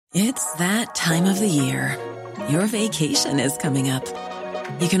It's that time of the year. Your vacation is coming up.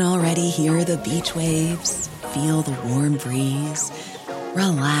 You can already hear the beach waves, feel the warm breeze,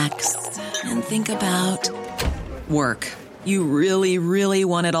 relax, and think about work. You really, really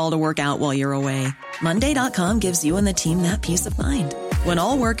want it all to work out while you're away. Monday.com gives you and the team that peace of mind. When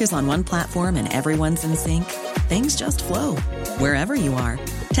all work is on one platform and everyone's in sync, things just flow. Wherever you are,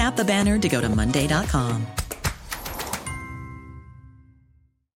 tap the banner to go to Monday.com.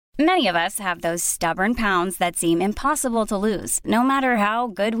 Many of us have those stubborn pounds that seem impossible to lose, no matter how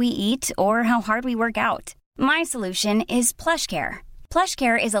good we eat or how hard we work out. My solution is PlushCare.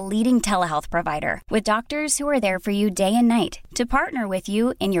 PlushCare is a leading telehealth provider with doctors who are there for you day and night to partner with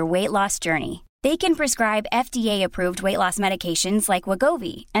you in your weight loss journey. They can prescribe FDA-approved weight loss medications like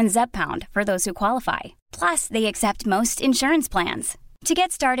Wegovy and Zepbound for those who qualify. Plus, they accept most insurance plans. To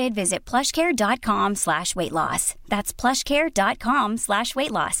get started, visit plushcare.com/weightloss. That's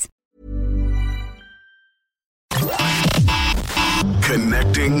plushcare.com/weightloss.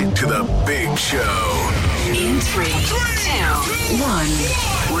 Connecting to the big show. In 3, 2, 1.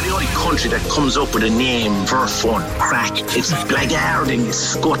 We're the only country that comes up with a name for fun. Crack. It's blackguarding, it's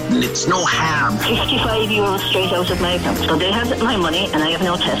scutting, it's no harm. 55 euros straight out of Magnum. So they have my money and I have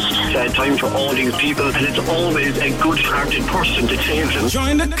no test. Sad time for all these people, and it's always a good-hearted person that saves them.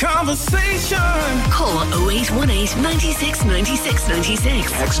 Join the conversation. Call 0818 96 96 96.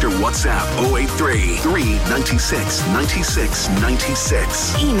 Text or WhatsApp 083 396 96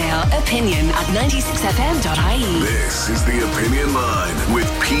 96. Email opinion@96fm.ie. This is the Opinion Line with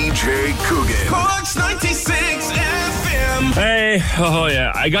PJ Coogan. Cork's 96 FM. Hey, oh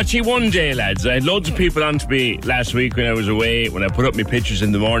yeah, I got you one day, lads. I had loads of people on to me last week when I was away, when I put up my pictures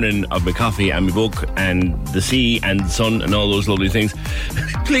in the morning of my coffee and my book and the sea and the sun and all those lovely things.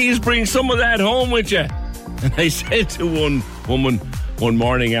 Please bring some of that home with you. And I said to one woman one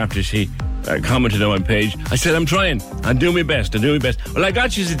morning after she commented on my page, I said, I'm trying. I'm doing my best. Well, I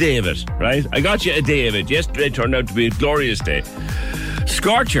got you a day of it, right? I got you a day of it. Yesterday turned out to be a glorious day.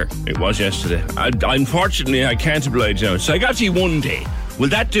 Scorcher, it was yesterday. Unfortunately, I can't oblige now. So I got you one day. Will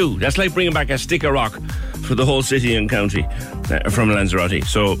that do? That's like bringing back a stick of rock for the whole city and county from Lanzarote.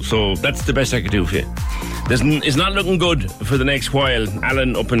 So that's the best I could do for you. It's not looking good for the next while.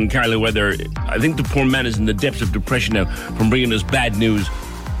 Alan up in Carlow weather, I think the poor man is in the depths of depression now from bringing us bad news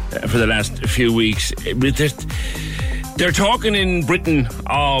for the last few weeks. They're talking in Britain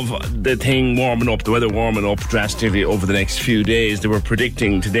of the thing warming up, the weather warming up drastically over the next few days. They were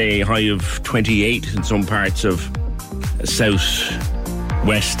predicting today a high of 28 in some parts of south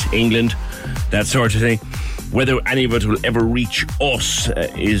west England, that sort of thing. Whether any of it will ever reach us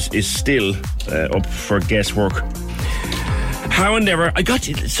is still up for guesswork. However, I got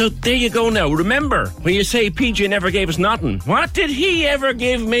you. So there you go now. Remember, when you say PJ never gave us nothing, what did he ever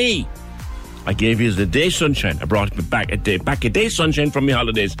give me? I gave you the day sunshine. I brought back a day sunshine from my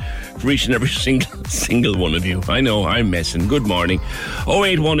holidays for each and every single one of you. I know, I'm messing. Good morning.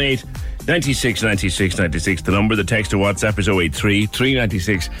 0818 96 96 96. The number, the text or WhatsApp is 083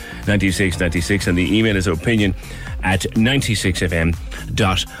 396 96 96, and the email is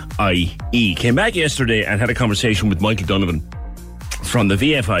opinion@96fm.ie. Came back yesterday and had a conversation with Michael Donovan from the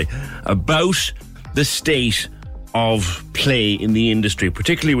VFI about the state of play in the industry,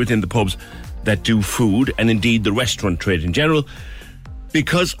 particularly within the pubs that do food, and indeed the restaurant trade in general,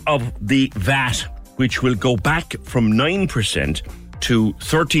 because of the VAT, which will go back from 9% to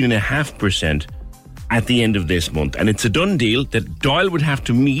 13.5% at the end of this month. And it's a done deal that Doyle would have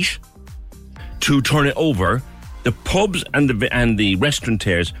to meet to turn it over. The pubs and the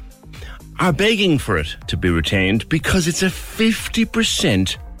restaurateurs are begging for it to be retained because it's a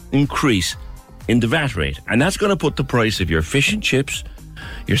 50% increase in the VAT rate. And that's going to put the price of your fish and chips,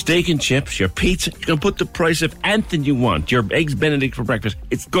 your steak and chips, your pizza, it's going to put the price of anything you want, your eggs Benedict for breakfast.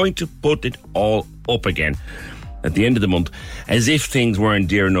 It's going to put it all up again at the end of the month, as if things weren't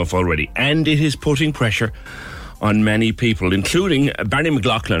dear enough already. And it is putting pressure on many people, including Barry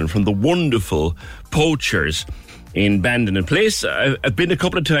McLaughlin from the wonderful Poachers in Bandon and Place. I've been a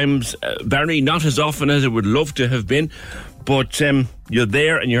couple of times, Barry, not as often as I would love to have been, but you're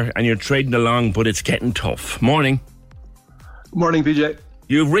there and you're trading along, but it's getting tough. Morning. Good morning, PJ.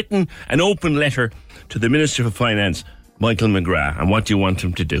 You've written an open letter to the Minister for Finance, Michael McGrath, and what do you want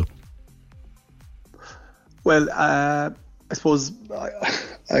him to do? Well, I suppose I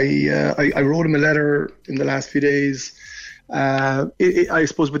wrote him a letter in the last few days. I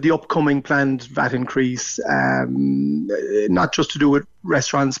suppose with the upcoming planned VAT increase, not just to do with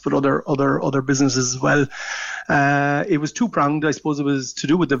restaurants but other businesses as well. It was two-pronged. I suppose it was to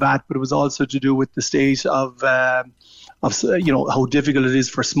do with the VAT, but it was also to do with the state of how difficult it is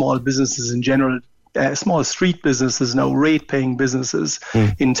for small businesses in general. Small street businesses now, rate-paying businesses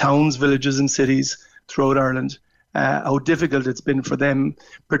in towns, villages and cities throughout Ireland, how difficult it's been for them,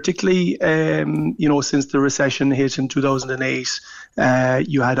 particularly, since the recession hit in 2008.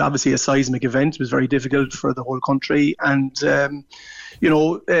 You had obviously a seismic event. It was very difficult for the whole country. And,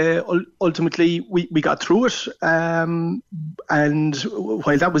 ultimately we got through it. And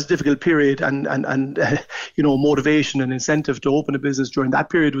while that was a difficult period and motivation and incentive to open a business during that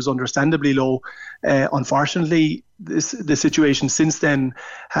period was understandably low, unfortunately, the situation since then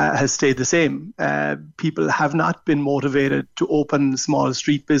has stayed the same. People have not been motivated to open small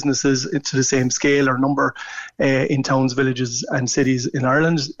street businesses to the same scale or number in towns, villages and cities in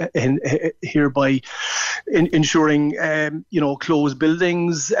Ireland, and hereby ensuring closed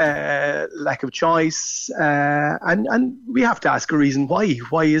buildings, lack of choice, and we have to ask a reason why.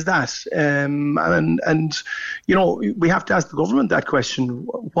 Why is that? We have to ask the government that question.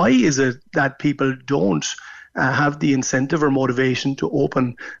 Why is it that people don't have the incentive or motivation to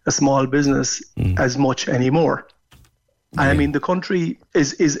open a small business as much anymore? Okay. I mean, the country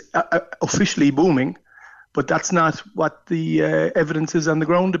is officially booming, but that's not what the evidence is on the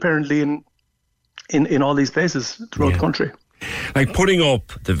ground, apparently, in all these places throughout the country. Like putting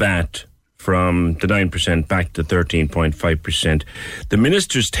up the VAT from the 9% back to 13.5%, the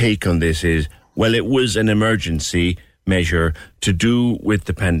minister's take on this is, well, it was an emergency measure to do with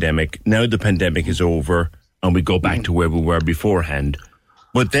the pandemic. Now the pandemic is over and we go back to where we were beforehand.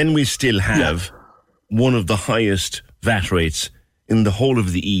 But then we still have one of the highest VAT rates in the whole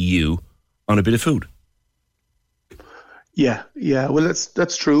of the EU on a bit of food. Yeah. Well,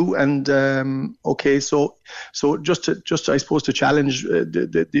 that's true. And okay, so just I suppose to challenge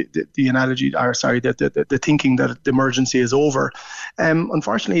the analogy, or sorry, the thinking that the emergency is over.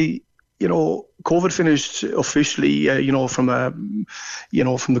 Unfortunately, COVID finished officially, from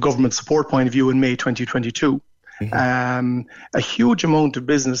the government support point of view in May 2022. A huge amount of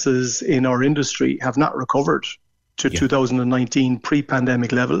businesses in our industry have not recovered to 2019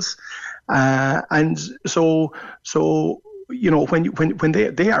 pre-pandemic levels. And so when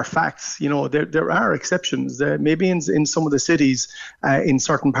they are facts, there are exceptions. Maybe in some of the cities, in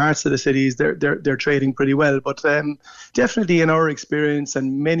certain parts of the cities, they're trading pretty well. But definitely in our experience,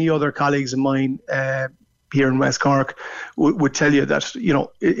 and many other colleagues of mine here in West Cork would tell you that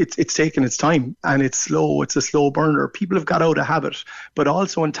it's taken its time and it's slow. It's a slow burner. People have got out of habit, but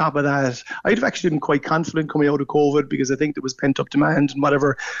also on top of that, I'd have actually been quite confident coming out of COVID because I think there was pent up demand and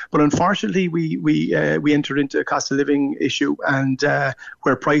whatever. But unfortunately, we entered into a cost of living issue and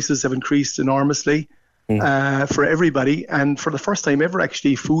where prices have increased enormously. For everybody, and for the first time ever,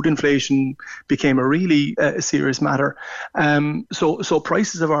 actually, food inflation became a really serious matter. So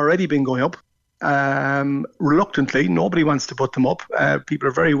prices have already been going up. Reluctantly, nobody wants to put them up. People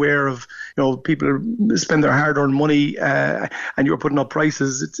are very aware of, people spend their hard-earned money, and you're putting up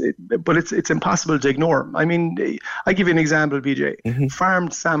prices. But it's impossible to ignore. I mean, I give you an example, BJ.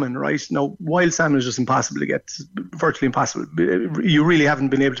 Farmed salmon, right? Now, wild salmon is just impossible to get, virtually impossible. You really haven't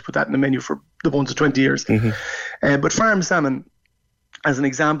been able to put that in the menu for the ones of 20 years. But farmed salmon, as an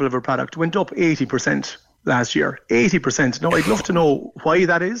example of a product, went up 80%. Last year, 80%. Now, I'd love to know why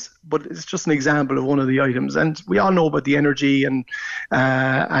that is, but it's just an example of one of the items. And we all know about the energy and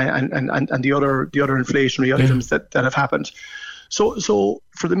the other inflationary items that have happened. So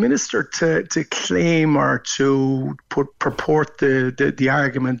for the minister to claim or to purport the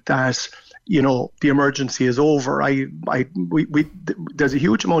argument that the emergency is over, there's a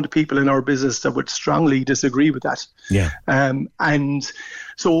huge amount of people in our business that would strongly disagree with that. And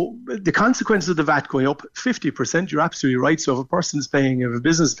so the consequences of the VAT going up 50%, you're absolutely right. So if a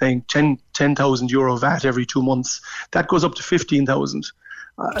business is paying 10,000 euro VAT every 2 months, that goes up to 15,000.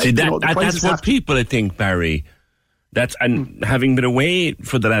 See, that's what people, I think, Barry. Having been away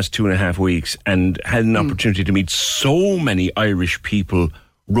for the last 2.5 weeks and had an opportunity to meet so many Irish people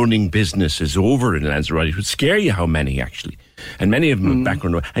running businesses over in Lanzarote, it would scare you how many, actually. And many of them have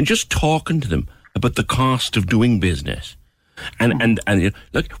background. And just talking to them about the cost of doing business. And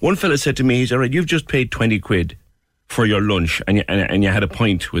look, one fella said to me, he's all right, you've just paid 20 quid for your lunch and you had a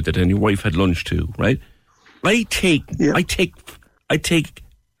pint with it and your wife had lunch too, right? I take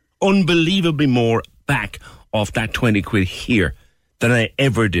unbelievably more back off that 20 quid here than I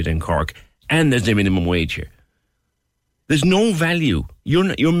ever did in Cork. And there's a minimum wage here. There's no value.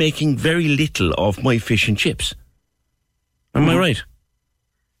 You're making very little of my fish and chips. Am I right?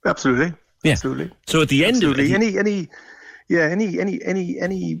 Absolutely. Yeah. Absolutely. So at the end of it, Yeah,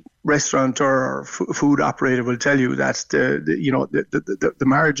 any restaurant or food operator will tell you that the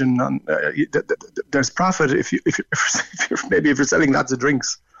margin on there's profit if you're selling lots of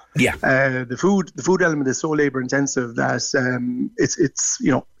drinks. Yeah. The food element is so labor intensive that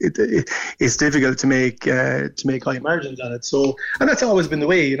it's difficult to make high margins on it. So, and that's always been the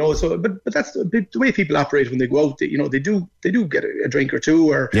way, So, but that's the way people operate when they go out. They do get a drink or two,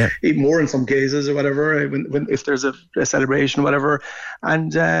 or eat more in some cases, or whatever. When if there's a celebration, or whatever,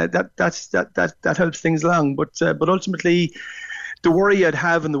 and that helps things along. But ultimately, the worry I'd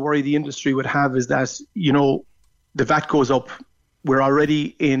have, and the worry the industry would have, is that the VAT goes up. We're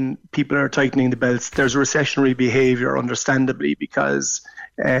already people are tightening the belts. There's recessionary behavior, understandably, because,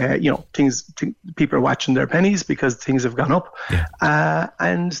 people are watching their pennies because things have gone up. Yeah.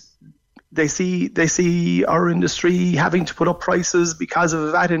 And they see our industry having to put up prices because of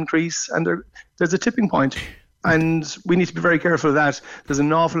a VAT increase, and there's a tipping point. And we need to be very careful of that. There's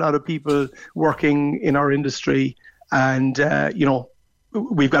an awful lot of people working in our industry, and,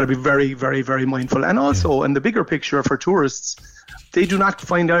 we've got to be very, very, very mindful. And also, in the bigger picture for tourists, they do not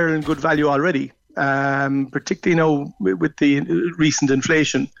find Ireland good value already, particularly now with the recent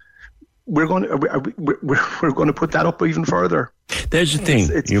inflation. We're going to put that up even further. There's the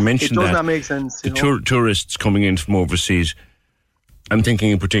thing. You mentioned that. It does not make sense. Tourists coming in from overseas, I'm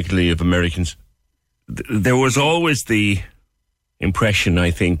thinking particularly of Americans. There was always the impression,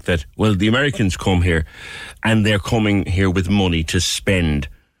 I think, that, well, the Americans come here and they're coming here with money to spend,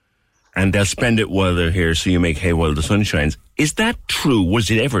 and they'll spend it while they're here, so you make hay while the sun shines. Is that true?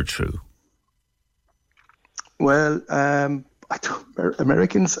 Was it ever true? Well,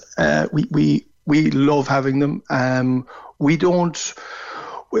 Americans, we love having them. We don't.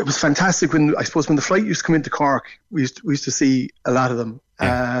 It was fantastic when the flight used to come into Cork. We used to see a lot of them.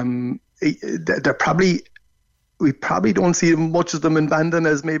 Yeah. We probably don't see much of them in Bandon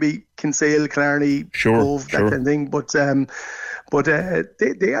as maybe Kinsale, Killarney, Cove, that kind of thing. But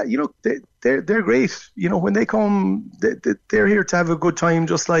they're great. When they come, they're here to have a good time,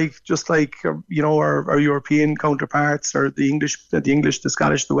 just like our European counterparts, or the English, the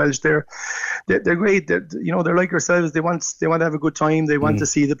Scottish, the Welsh. They're great. They're like ourselves. They want to have a good time. They want to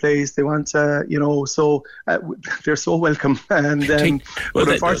see the place. They want to, so they're so welcome. And but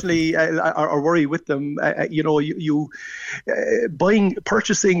unfortunately, our worry with them,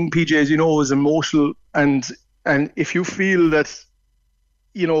 purchasing PJs, is emotional, and if you feel that,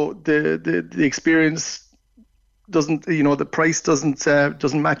 the experience doesn't, the price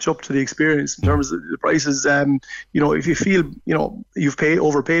doesn't match up to the experience in terms of the prices, if you feel, you've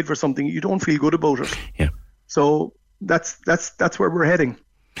overpaid for something, you don't feel good about it. Yeah. So that's where we're heading.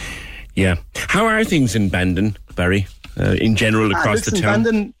 Yeah. How are things in Bandon, Barry, in general across the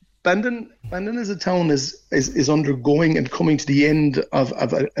town? Bandon as a town is undergoing and coming to the end of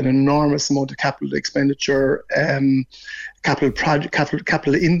an enormous amount of capital expenditure, capital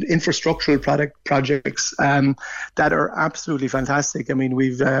infrastructural projects that are absolutely fantastic. I mean,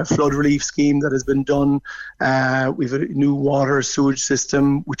 we've a flood relief scheme that has been done. We've a new water sewage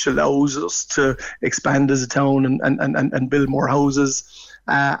system which allows us to expand as a town and build more houses.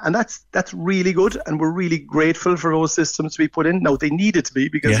 And that's really good, and we're really grateful for those systems to be put in. Now, they needed to be,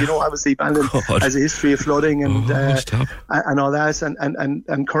 because obviously Bandon has a history of flooding and all that,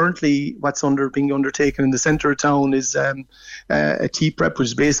 and currently what's being undertaken in the centre of town is a T-prep, which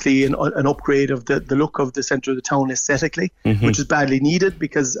is basically an upgrade of the look of the centre of the town aesthetically, which is badly needed,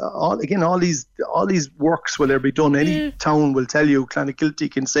 because all these works, will ever be done, any town will tell you, Clonakilty,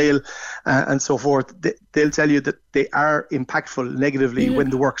 Kinsale, and so forth, they'll tell you that they are impactful negatively when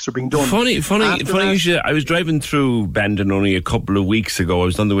the works are being done. Funny. I was driving through Bandon only a couple of weeks ago. I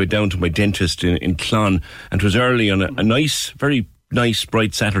was on the way down to my dentist in Clon, and it was early on a nice, very nice,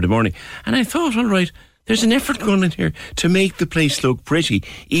 bright Saturday morning. And I thought, all right, there's an effort going in here to make the place look pretty,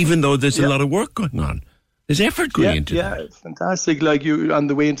 even though there's a lot of work going on. There's effort going into that. Yeah, it's fantastic. Like, you on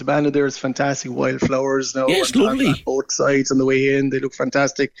the way into Bandon, there's fantastic wildflowers now. Yes, lovely. On both sides on the way in, they look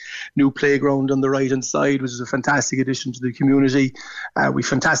fantastic. New playground on the right hand side, which is a fantastic addition to the community. We've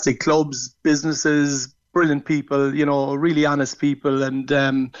fantastic clubs, businesses, brilliant people, really honest people, and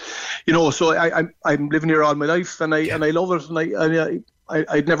so I'm living here all my life, and I love it, and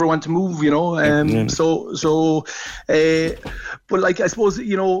I'd never want to move, but like, I suppose,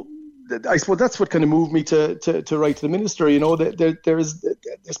 that's what kind of moved me to write to the minister. There's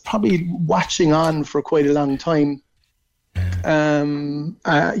probably watching on for quite a long time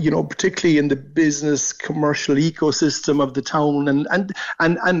Particularly in the business commercial ecosystem of the town, and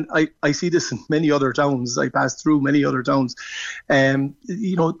I see this in many other towns. I pass through many other towns. Those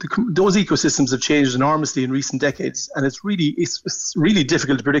ecosystems have changed enormously in recent decades, and it's really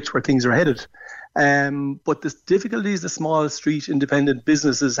difficult to predict where things are headed. But the difficulties the small street independent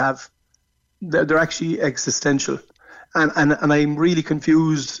businesses have, they're actually existential, and I'm really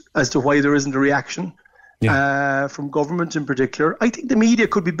confused as to why there isn't a reaction. From government in particular. I think the media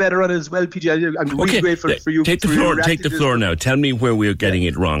could be better at it as well, PJ. I'm really grateful for you. Take the floor now. Tell me where we're getting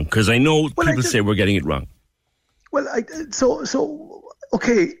it wrong, because I know people say we're getting it wrong. Well, like I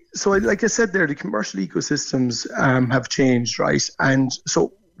said there, the commercial ecosystems have changed, right? And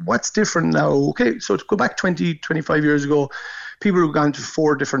so what's different now? Okay, so to go back 20, 25 years ago, people have gone to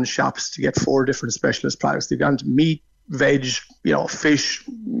 4 different shops to get 4 different specialist products. They've gone to meat, veg, fish,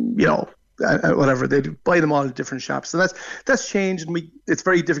 whatever. They buy them all at different shops. So that's changed, and it's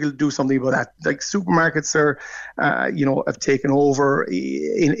very difficult to do something about that. Like supermarkets are, have taken over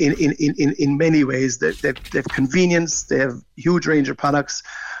in many ways. They've convenience. They have huge range of products,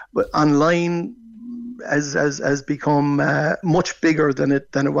 but online has become much bigger than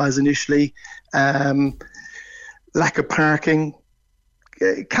it was initially. Lack of parking.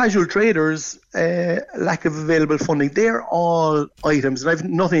 Casual traders, lack of available funding, they're all items, and I've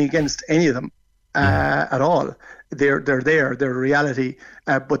nothing against any of them at all. They're there, they're a reality,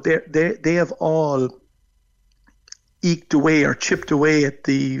 but they have all eked away or chipped away at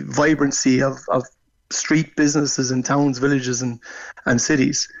the vibrancy of street businesses in towns, villages, and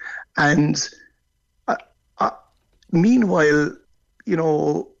cities. And meanwhile,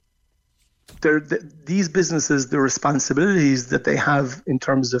 these businesses, the responsibilities that they have in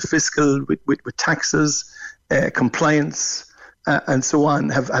terms of fiscal, with taxes, compliance, and so on,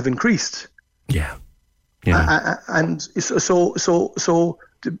 have increased. Yeah. And so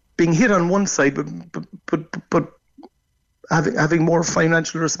being hit on one side, but having more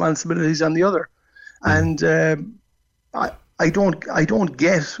financial responsibilities on the other, and I don't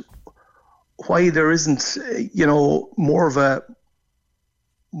get why there isn't more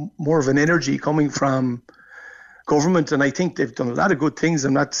of an energy coming from government. And I think they've done a lot of good things.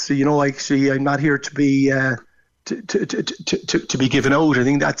 I'm not, I'm not here to be to be given out. I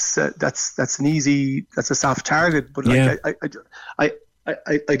think that's a soft target. But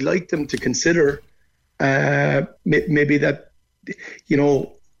I'd like them to consider maybe that,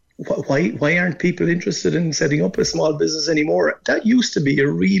 why aren't people interested in setting up a small business anymore? That used to be a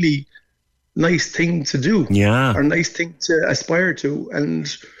really nice thing to do, or nice thing to aspire to,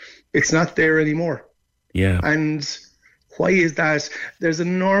 and it's not there anymore. And why is that? There's an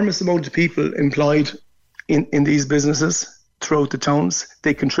enormous amount of people employed in these businesses throughout the towns.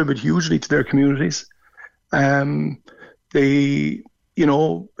 They contribute hugely to their communities. They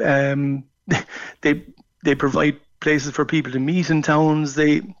provide places for people to meet in towns.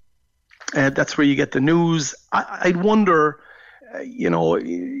 That's where you get the news. I'd wonder,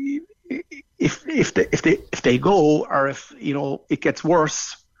 if they go, or if it gets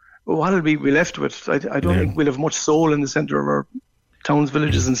worse, what will we be left with? I don't think we'll have much soul in the centre of our towns,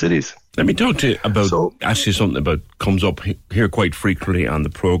 villages, and cities. Let me talk to you ask you something about comes up here quite frequently on the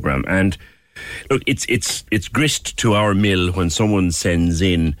programme. And look, it's grist to our mill when someone sends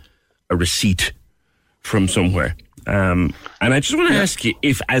in a receipt from somewhere. And I just want to ask you,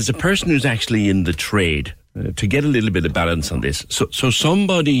 if as a person who's actually in the trade, to get a little bit of balance on this, so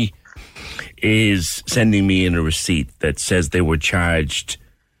somebody is sending me in a receipt that says they were charged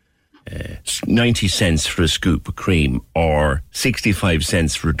 90 cents for a scoop of cream, or 65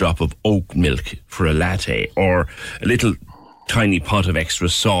 cents for a drop of oat milk for a latte, or a little tiny pot of extra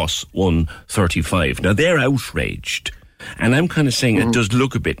sauce, $1.35. Now they're outraged, and I'm kind of saying it does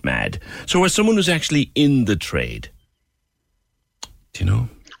look a bit mad. So as someone who's actually in the trade, do you know?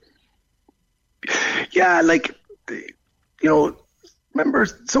 Yeah, remember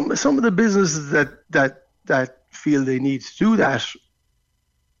some of the businesses that feel they need to do that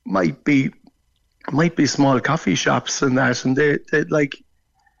might be small coffee shops and that, and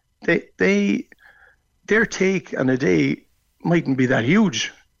their take on a day mightn't be that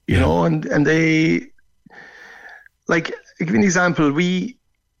huge, you know, and they, like, I'll give you an example. We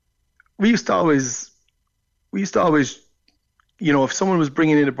used to always, if someone was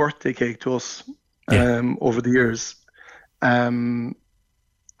bringing in a birthday cake to us over the years, and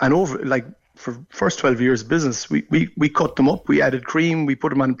for first 12 years of business, we cut them up, we added cream, we put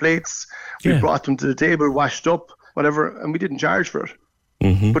them on plates, we brought them to the table, washed up, whatever, and we didn't charge for it.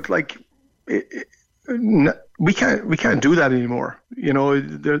 But we can't do that anymore. You know,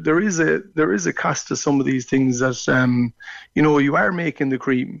 there is a cost to some of these things that you know, you are making the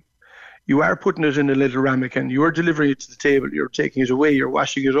cream, you are putting it in a little ramekin, you are delivering it to the table, you're taking it away, you're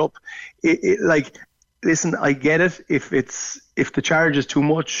washing it up. Like, listen, I get it. If the charge is too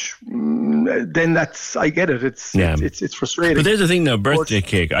much, then I get it. It's frustrating. But there's the thing now, birthday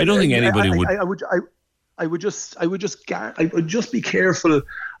cake. I don't think anybody would. I would just be careful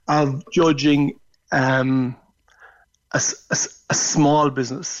of judging a small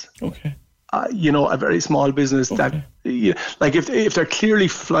business. Okay. You know, a very small business that, like, if they're clearly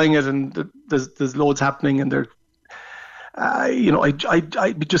flying it and there's loads happening and they're, you know,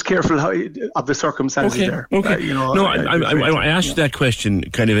 I'd be just careful of the circumstances there. Okay. You know, I asked you that question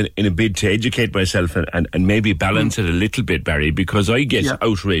kind of in a bid to educate myself and maybe balance it a little bit, Barry, because I get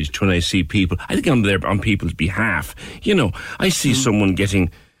outraged when I see people. I think I'm there on people's behalf. You know, I see someone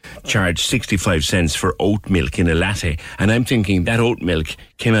getting charged 65 cents for oat milk in a latte, and I'm thinking that oat milk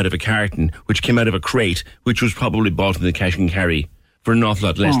came out of a carton, which came out of a crate, which was probably bought in the cash and carry for an awful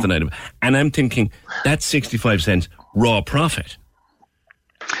lot less than I'd have. And I'm thinking that's 65 cents raw profit.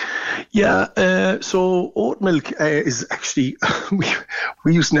 Yeah, so oat milk is actually,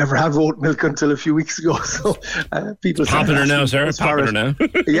 we used to never have oat milk until a few weeks ago. So people it's popular now, sir. It's popular now.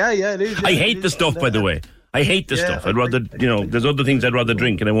 Yeah, it is. I hate the stuff, by the way. I hate the stuff. I'd rather, you know, there's other things I'd rather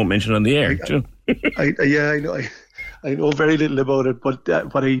drink, and I won't mention on the air. I know very little about it, but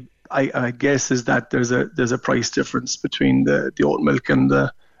what I guess is that there's a price difference between the oat milk and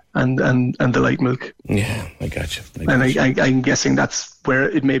the light milk. Yeah, I got you. I'm guessing that's where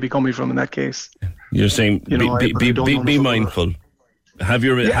it may be coming from in that case. You're saying, you know, be mindful. Have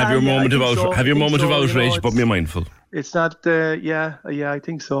your moment of outrage, but be mindful. It's not. I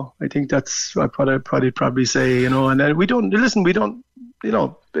think so. I think that's what I'd probably say. You know, and then we don't. You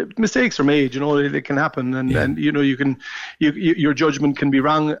know, mistakes are made. You know, it can happen, and you know, your judgment can be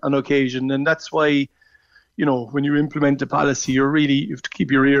wrong on occasion, and that's why, you know, when you implement a policy, you have to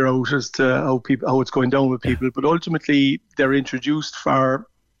keep your ear out as to how it's going down with people. But ultimately, they're introduced with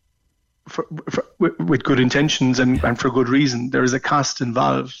good intentions and for good reason. There is a cost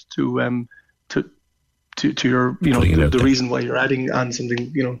involved to your, you know, the reason why you're adding on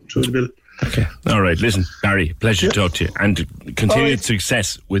something, you know, to the bill. Okay. All right. Listen, Barry, pleasure to talk to you, and continued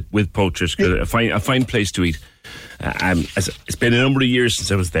success with Poachers. A fine place to eat. It's been a number of years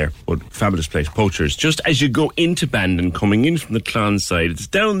since I was there, but fabulous place, Poachers. Just as you go into Bandon, coming in from the Clon side, it's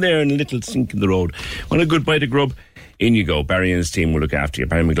down there in a little sink in the road. Want a good bite of grub? In you go. Barry and his team will look after you.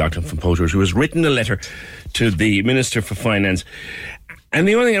 Barry McLaughlin from Poachers, who has written a letter to the Minister for Finance. And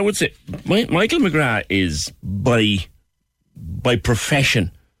the only thing I would say, Michael McGrath is by profession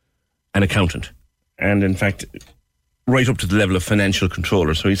an accountant, and in fact right up to the level of financial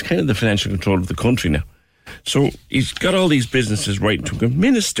controller. So he's kind of the financial controller of the country now. So he's got all these businesses writing to him,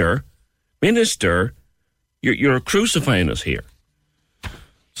 Minister, you're crucifying us here.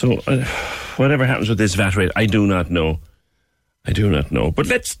 So whatever happens with this VAT rate, I do not know. But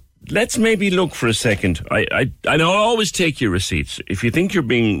let's maybe look for a second. I'll always take your receipts. If you think you're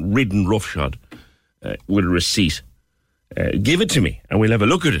being ridden roughshod with a receipt, give it to me and we'll have a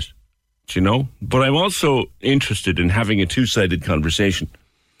look at it. You know? But I'm also interested in having a two-sided conversation.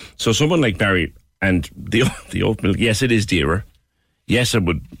 So someone like Barry and the oat milk, yes, it is dearer. Yes, I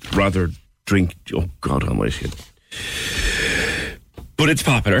would rather drink, oh God almighty. But it's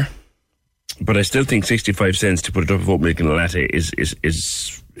popular. But I still think 65 cents to put a cup of oat milk in a latte is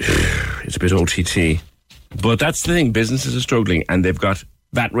it's a bit OTT. But that's the thing, businesses are struggling, and they've got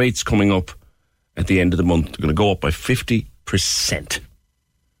VAT rates coming up at the end of the month. They're going to go up by 50%.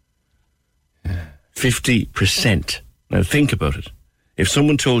 50%. Now think about it. If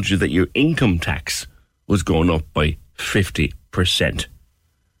someone told you that your income tax was going up by 50%,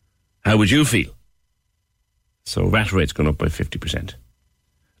 how would you feel? So VAT rate's going up by 50%.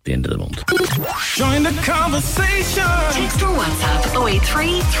 At the end of the month. Join the conversation. Text or WhatsApp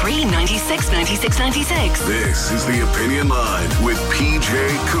 083 396 96 96. This is the Opinion Line with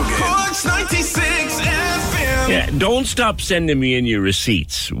PJ Coogan. Corks 96 FM. Yeah, don't stop sending me in your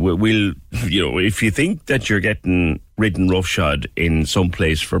receipts. We'll, you know, if you think that you're getting ridden roughshod in some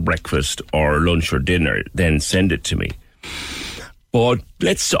place for breakfast or lunch or dinner, then send it to me. But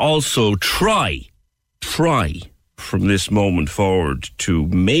let's also try from this moment forward to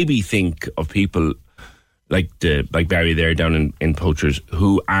maybe think of people like Barry there down in Poachers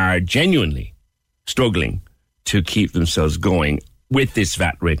who are genuinely struggling to keep themselves going with this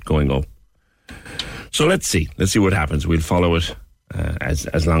VAT rate going up. So let's see what happens. We'll follow it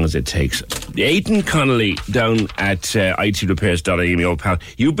as long as it takes. Aidan Connolly down at itrepairs.ie, my old pal,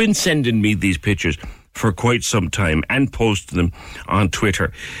 you've been sending me these pictures for quite some time and posted them on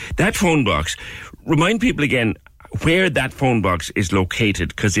Twitter. That phone box, remind people again where that phone box is located,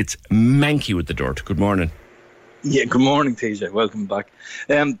 because it's manky with the dirt. Good morning. Yeah, good morning, TJ. Welcome back.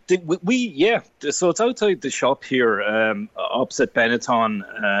 So it's outside the shop here, opposite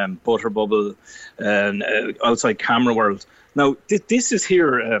Benetton, Butter Bubble, and outside Camera World. Now, this is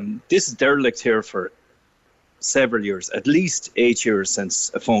here. This is derelict here for several years, at least 8 years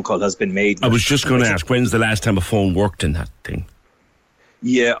since a phone call has been made. I was just going to ask, when's the last time a phone worked in that thing?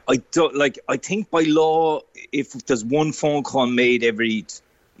 Yeah, I think by law, if there's one phone call made every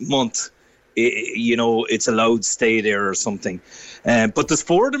month, it's allowed to stay there or something. But there's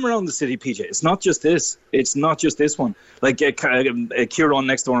 4 of them around the city, PJ. It's not just this. It's not just this one. Like Kieran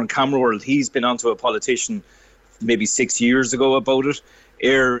next door in Camera World, he's been onto a politician maybe 6 years ago about it.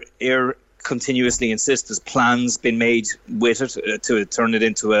 Air continuously insists there's plans been made with it to turn it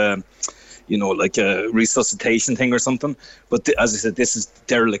into a resuscitation thing or something. But as I said, this is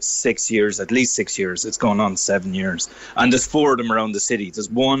derelict 6 years, at least 6 years. It's gone on 7 years. And there's 4 of them around the city.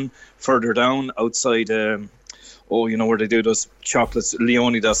 There's one further down outside, where they do those chocolates.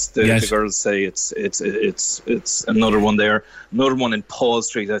 Leonidas, the girls say it's another one there. Another one in Paul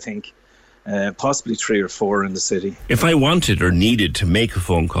Street, I think. Possibly 3 or 4 in the city. If I wanted or needed to make a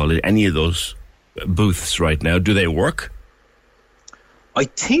phone call at any of those booths right now, do they work? I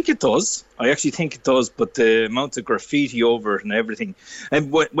think it does. I actually think it does, but the amount of graffiti over it and everything.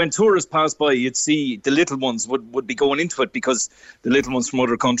 And when tourists pass by, you'd see the little ones would be going into it, because the little ones from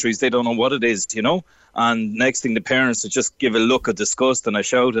other countries, they don't know what it is, And next thing, the parents would just give a look of disgust and a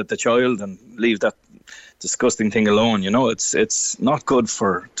shout at the child and leave that disgusting thing alone. It's not good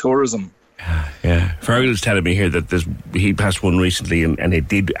for tourism. Yeah, Fergal's telling me here that he passed one recently and it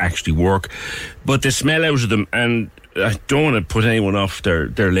did actually work, but the smell out of them, and I don't want to put anyone off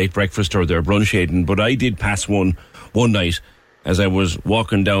their late breakfast or their brunch eating, but I did pass one night as I was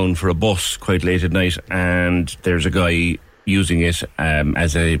walking down for a bus quite late at night, and there's a guy using it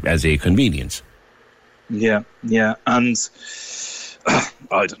as a convenience. Yeah, and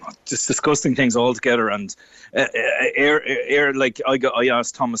I don't know, just disgusting things altogether. And I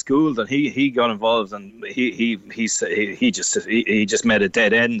asked Thomas Gould, and he got involved, and he just made a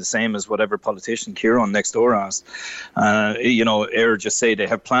dead end, the same as whatever politician Kieran next door asked. Air just say they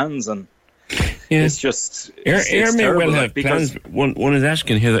have plans, and it's just Air may well have plans. One is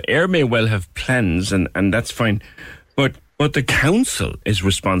asking here that Air may well have plans, and that's fine, but the council is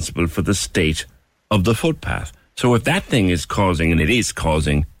responsible for the state of the footpath. So if that thing is causing, and it is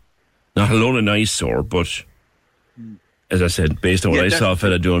causing, not alone an eyesore, but as I said, based on what I saw a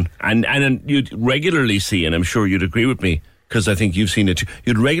fella doing, and you'd regularly see, and I'm sure you'd agree with me, because I think you've seen it too,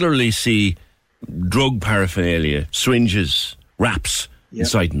 you'd regularly see drug paraphernalia, syringes, wraps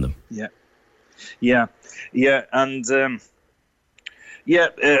inside them.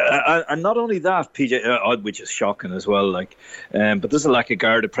 And not only that, PJ, which is shocking as well, but there's a lack of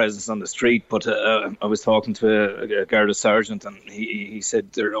Garda presence on the street. But I was talking to a Garda sergeant, and he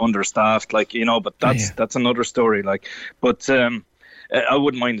said they're understaffed, but that's another story, but I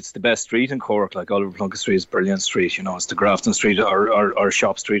wouldn't mind. It's the best street in Cork. Oliver Plunkett Street is a brilliant street. It's the Grafton Street or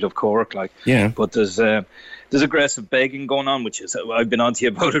Shop Street of Cork. But there's aggressive begging going on, which is, I've been on to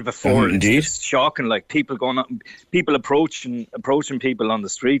you about it before. Indeed. It's shocking. People going on, people approaching people on the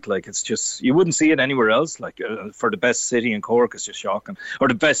street. It's just, you wouldn't see it anywhere else. For the best city in Cork, it's just shocking, or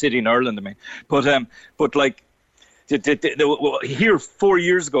the best city in Ireland. I mean, but here 4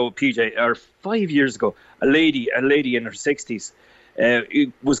 years ago, PJ, or 5 years ago, a lady in her 60s.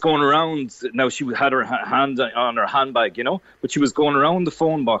 Was going around. Now she had her hand on her handbag, but she was going around the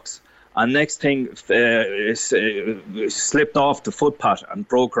phone box, and next thing slipped off the footpath and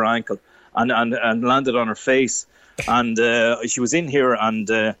broke her ankle and landed on her face. And she was in here,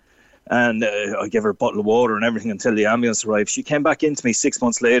 and I gave her a bottle of water and everything until the ambulance arrived. She came back into me 6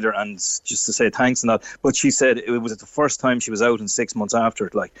 months later, and just to say thanks and that. But she said it was the first time she was out in 6 months after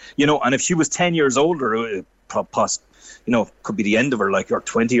it. And if she was 10 years older, it could be the end of her, or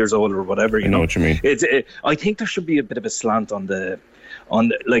 20 years old or whatever. I know what you mean. I think there should be a bit of a slant on the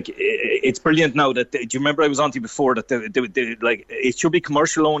it's brilliant now that do you remember I was on to you before that it should be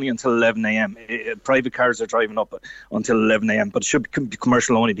commercial only until 11 a.m. Private cars are driving up until 11 a.m. but it should be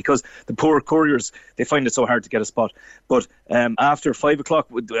commercial only, because the poor couriers, they find it so hard to get a spot. But after 5 o'clock,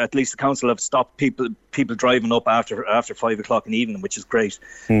 at least the council have stopped people driving up after 5 o'clock in the evening, which is great.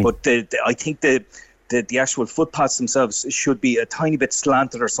 But I think the the actual footpaths themselves should be a tiny bit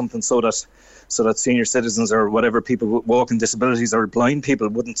slanted or something, so that senior citizens or whatever people with walking disabilities or blind people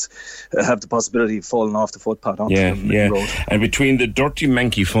wouldn't have the possibility of falling off the footpath onto the road. And between the dirty,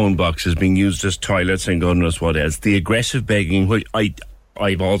 manky phone boxes being used as toilets and God knows what else, the aggressive begging, which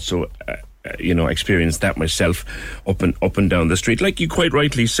I've also experienced that myself up and down the street. Like you quite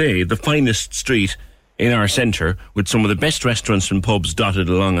rightly say, the finest street in our centre, with some of the best restaurants and pubs dotted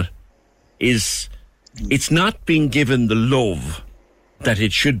along it, it's not being given the love that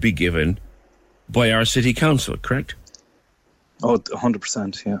it should be given by our city council, correct? Oh,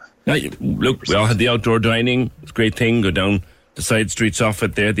 100%, yeah. Now, look, we all had the outdoor dining. It's a great thing. Go down the side streets off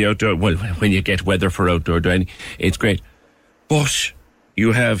it there, the outdoor... Well, when you get weather for outdoor dining, it's great. But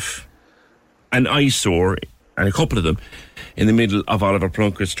you have an eyesore, and a couple of them, in the middle of Oliver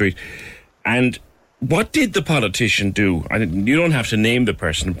Plunkett Street. And what did the politician do? You don't have to name the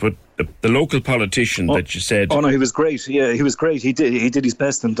person, but the local politician that you said... Oh, no, he was great. Yeah, he was great. He did his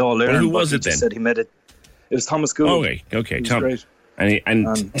best in Dáil Éireann. Who was it then? Said he met it. It was Thomas Gould. Okay, Tom. Great.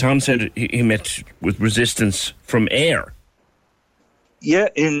 And Tom said he met with resistance from Ayr. Yeah,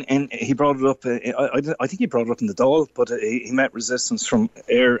 and he brought it up. I think he brought it up in the Dáil, but he met resistance from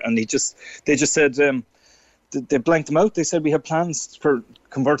Ayr, and they just said they blanked him out. They said we have plans for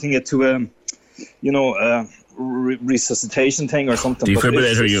converting it to resuscitation thing or something.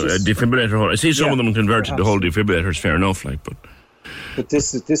 Defibrillator. I see some of them converted to whole defibrillators. Fair enough, But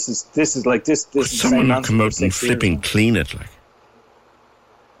this is like this. Someone not come out and flipping clean it, like.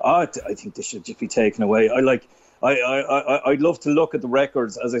 I think this should just be taken away. I'd love to look at the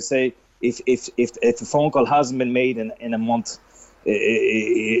records. As I say, if a phone call hasn't been made in a month,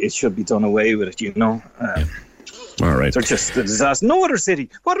 it should be done away with it. All right. They're just a disaster. No other city.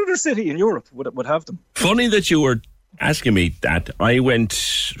 What other city in Europe would have them? Funny that you were asking me that. I went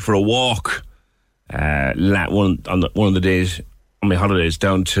for a walk one of the days on my holidays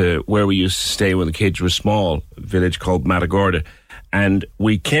down to where we used to stay when the kids were small, a village called Matagorda, and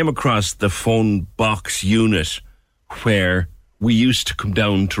we came across the phone box unit where we used to come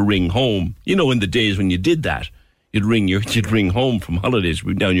down to ring home. You know, in the days when you did that, you'd ring home from holidays,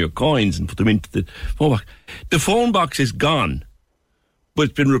 bring down your coins and put them into the phone box. The phone box is gone, but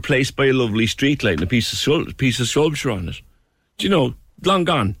it's been replaced by a lovely street light and a piece of sculpture on it. Do you know, long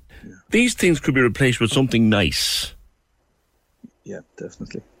gone. Yeah. These things could be replaced with something nice. Yeah,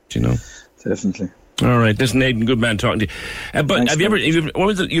 definitely. Do you know? Definitely. All right, listen, Aidan, good man talking to you. But thanks,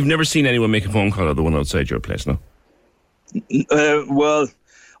 you've never seen anyone make a phone call of the one outside your place, no? Well,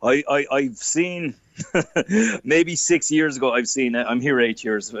 I've seen maybe 6 years ago. I'm here 8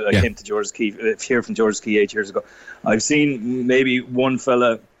 years. I came to George's Quay, here from George's Quay 8 years ago. I've seen maybe one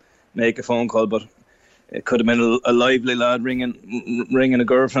fella make a phone call, but it could have been a lively lad ringing a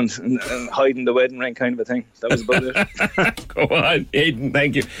girlfriend and hiding the wedding ring, kind of a thing. That was about it. Go on, Aidan.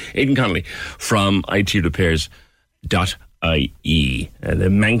 Thank you, Aidan Connolly from itrepairs.ie. The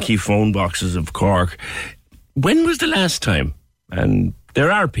manky phone boxes of Cork. When was the last time? And there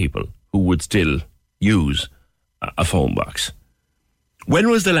are people who would still use a phone box. When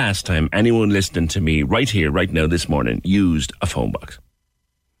was the last time anyone listening to me right here, right now, this morning, used a phone box?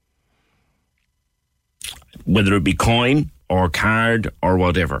 Whether it be coin or card or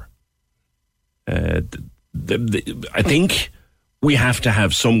whatever. I think we have to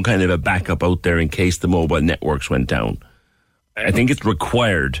have some kind of a backup out there in case the mobile networks went down. I think it's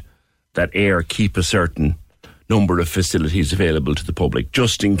required that Ayr keep a certain number of facilities available to the public,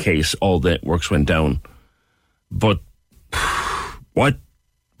 just in case all the networks went down. But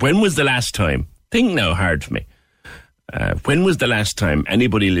when was the last time? Think now hard for me. When was the last time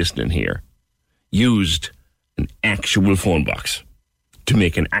anybody listening here used an actual phone box to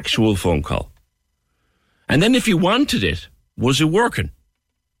make an actual phone call? And then if you wanted it, was it working?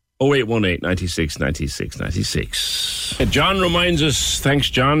 0818 96 96 96. John reminds us, thanks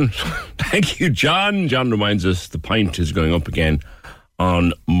John. Thank you, John. John reminds us the pint is going up again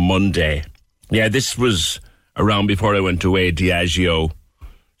on Monday. Yeah, this was around before I went away, Diageo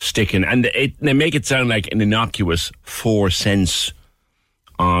sticking, and they make it sound like an innocuous 4 cents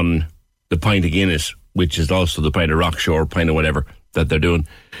on the pint of Guinness, which is also the pint of Rockshore, pint of whatever that they're doing.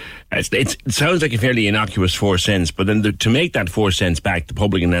 It sounds like a fairly innocuous 4 cents, but then to make that 4 cents back, the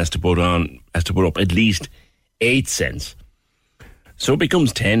publican has to put up at least 8 cents. So it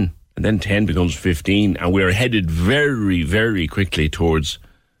becomes 10, and then 10 becomes 15, and we're headed very, very quickly towards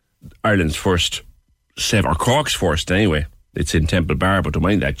Ireland's first, or Cork's first anyway. It's in Temple Bar, but don't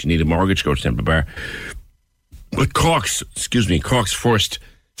mind that, you need a mortgage to go to Temple Bar. But Cork's first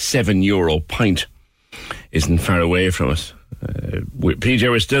 €7 pint isn't far away from us. PJ,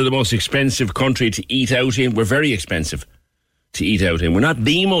 we're still the most expensive country to eat out in. We're very expensive to eat out in. We're not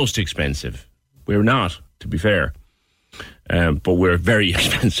the most expensive. We're not, to be fair. But we're very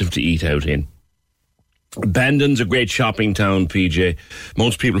expensive to eat out in. Bandon's a great shopping town, PJ.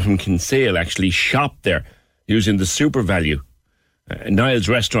 Most people from Kinsale actually shop there using the Super Value. Niall's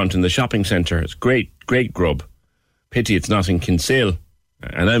restaurant in the shopping centre. It's great grub. Pity it's not in Kinsale.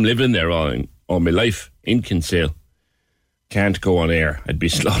 And I'm living there all my life in Kinsale. Can't go on air. I'd be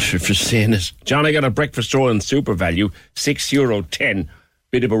slaughtered for saying it. John, I got a breakfast roll in Super Value, €6.10.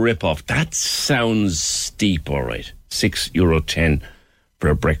 Bit of a rip-off. That sounds steep, all right. €6.10 for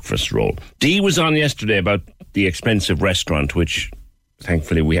a breakfast roll. Dee was on yesterday about the expensive restaurant, which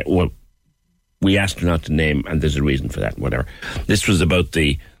thankfully we asked her not to name, and there's a reason for that, whatever. This was about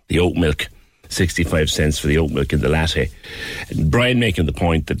the oat milk, 65 cents for the oat milk in the latte. And Brian making the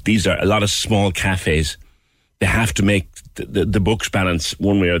point that these are a lot of small cafes. They have to make the books balance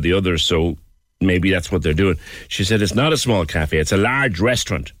one way or the other, so maybe that's what they're doing. She said it's not a small cafe, it's a large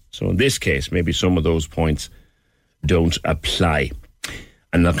restaurant. So in this case, maybe some of those points don't apply.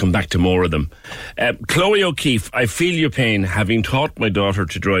 And I'll come back to more of them. Chloe O'Keefe, I feel your pain, having taught my daughter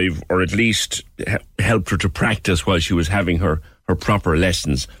to drive, or at least helped her to practice while she was having her proper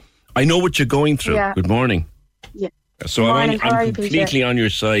lessons. I know what you're going through. Yeah. Good morning. Yeah. So I'm completely on your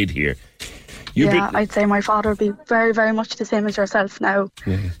side here. I'd say my father would be very, very much the same as yourself now.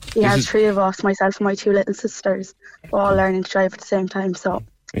 Yeah. He has three of us, myself and my two little sisters, all learning to drive at the same time, so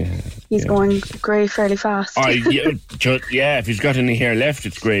he's going grey fairly fast. If he's got any hair left,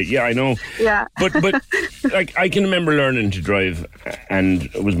 it's great. Yeah, I know. Yeah. But like, I can remember learning to drive, and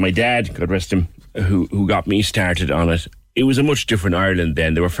it was my dad, God rest him, who got me started on it. It was a much different Ireland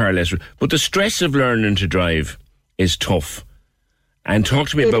then. There were far less. But the stress of learning to drive is tough. And talk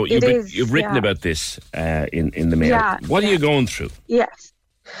to me about you've written about this in the Mail. Yeah, what are you going through? Yes.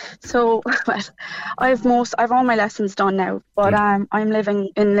 So I've all my lessons done now, but I'm living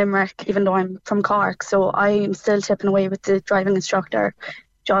in Limerick, even though I'm from Cork. So I'm still tipping away with the driving instructor,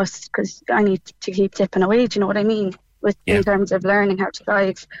 just because I need to keep tipping away. Do you know what I mean? In terms of learning how to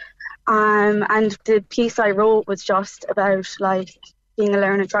drive. And the piece I wrote was just about like being a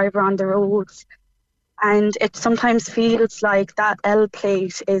learner driver on the roads. And it sometimes feels like that L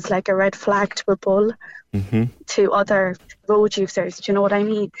plate is like a red flag to a bull to other road users. Do you know what I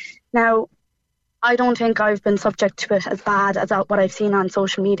mean? Now, I don't think I've been subject to it as bad as what I've seen on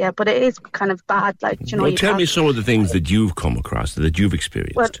social media, but it is kind of bad. Like, you know, tell me some of the things that you've come across, that you've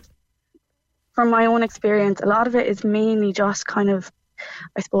experienced. Well, from my own experience, a lot of it is mainly just kind of,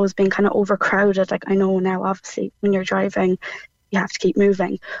 I suppose, being kind of overcrowded. Like, I know now, obviously, when you're driving, you have to keep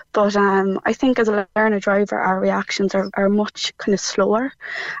moving. But I think as a learner driver, our reactions are much kind of slower.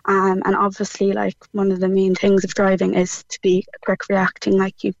 And obviously, like, one of the main things of driving is to be quick reacting.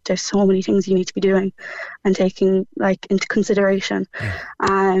 Like, there's so many things you need to be doing and taking, like, into consideration.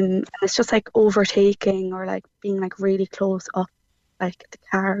 And it's just like overtaking or like being like really close up, like the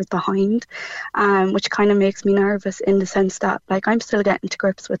car behind, which kind of makes me nervous in the sense that, like, I'm still getting to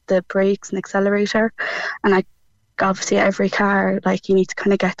grips with the brakes and accelerator, and obviously every car, like, you need to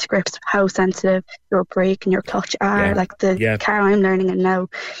kind of get to grips with how sensitive your brake and your clutch are. Like the car I'm learning in now,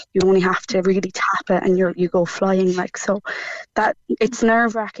 you only have to really tap it and you go flying. Like, so that it's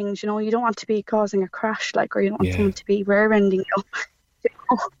nerve wracking. You know, you don't want to be causing a crash, like, or you don't want someone to be rear-ending you.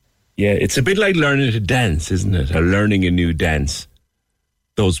 Yeah, it's a bit like learning to dance, isn't it? Or learning a new dance.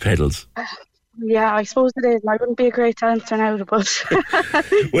 Those pedals. Yeah, I suppose it is. I wouldn't be a great dancer now, but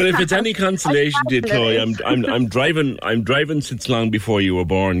well, if it's any consolation, Chloe, I'm driving since long before you were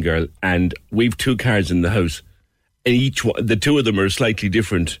born, girl, and we've two cars in the house, and the two of them are slightly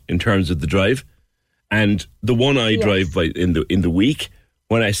different in terms of the drive, and the one I drive by in the week,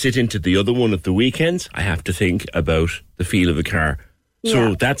 when I sit into the other one at the weekends, I have to think about the feel of the car.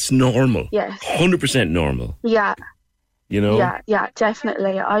 So that's normal. Yes, 100% normal. Yeah. You know? Yeah,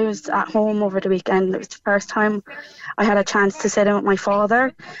 definitely. I was at home over the weekend. It was the first time I had a chance to sit in with my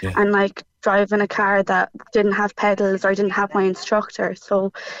father and, like, drive in a car that didn't have pedals or didn't have my instructor.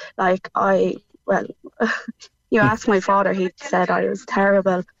 So, like, you ask my father, he said I was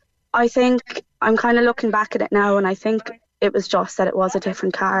terrible. I think I'm kind of looking back at it now, and I think it was just that it was a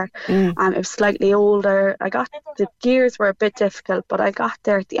different car. It was slightly older. The gears were a bit difficult, but I got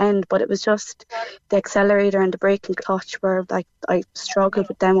there at the end. But it was just the accelerator and the brake and clutch were, like, I struggled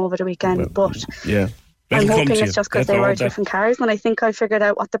with them over the weekend. But I'm hoping it's just because they were different cars, and I think I figured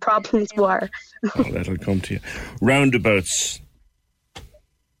out what the problems were. That'll come to you. Roundabouts.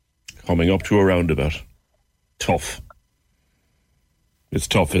 Coming up to a roundabout. Tough. It's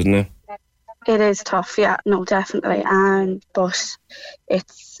tough, isn't it? It is tough, yeah, no, definitely. But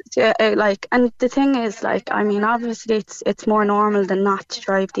it's like, and the thing is, like, I mean, obviously, it's more normal than not to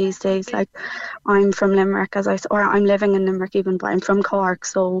drive these days. Like, I'm from Limerick, or I'm living in Limerick even, but I'm from Cork,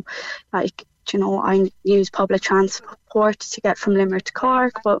 so, like, you know, I use public transport to get from Limerick to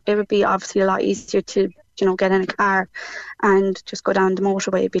Cork, but it would be obviously a lot easier to, you know, get in a car and just go down the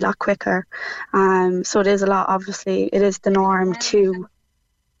motorway. It'd be a lot quicker. So it is a lot. Obviously, it is the norm to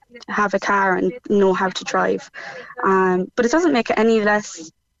have a car and know how to drive, but it doesn't make it any less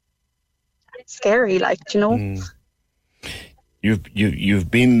scary, like, you know.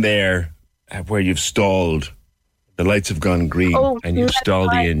 You've been there where you've stalled, the lights have gone green, and you've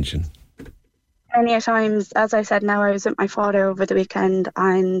stalled the engine many times. As I said, now I was with my father over the weekend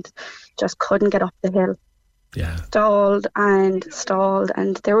and just couldn't get up the hill. Yeah. Stalled, and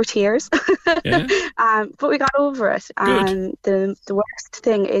there were tears. Yeah. But we got over it. Good. The worst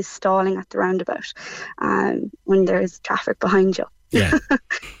thing is stalling at the roundabout when there's traffic behind you. Yeah.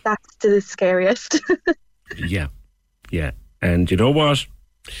 That's the scariest. Yeah. And you know what?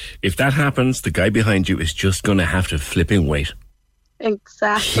 If that happens, the guy behind you is just going to have to flipping wait.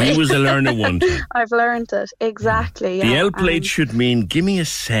 Exactly. He was a learner one time. I've learned it. Exactly. Yeah. The L plate should mean, give me a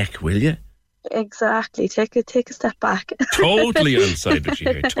sec, will you? Exactly. Take a step back. Totally onside what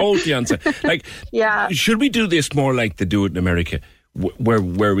you hear. Totally onside. Like, yeah. Should we do this more like they do it in America,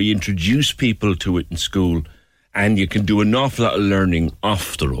 where we introduce people to it in school, and you can do an awful lot of learning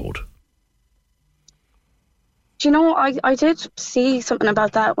off the road? Do you know, I did see something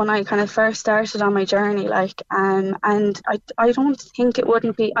about that when I kind of first started on my journey, like, and I don't think it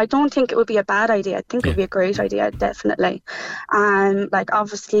would be a bad idea. I think it would be a great idea, definitely. Like,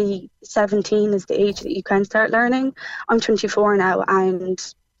 obviously 17 is the age that you can start learning. I'm 24 now, and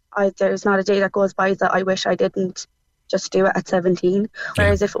there's not a day that goes by that I wish I didn't just do it at 17.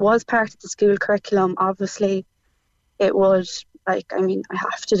 Whereas if it was part of the school curriculum, obviously it would, like, I mean, I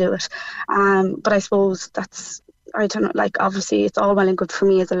have to do it. But I suppose that's, I don't know, like, obviously it's all well and good for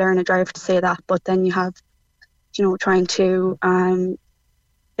me as a learner driver to say that, but then you have, you know, trying to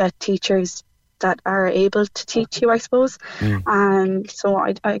get teachers that are able to teach you, I suppose. So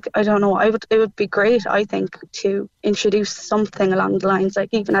I don't know, it would be great, I think, to introduce something along the lines, like,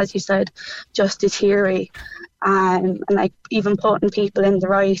 even as you said, just a theory, and like even putting people in the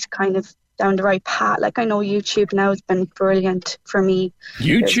right kind of down the right path. Like, I know YouTube now has been brilliant for me.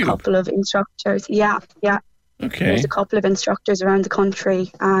 YouTube? There's a couple of instructors. Yeah. Okay. There's a couple of instructors around the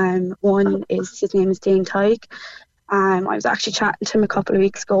country. One is, his name is Dane Tyke. I was actually chatting to him a couple of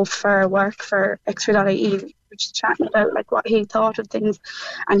weeks ago for work for Extra.ie. We were just chatting about, like, what he thought of things,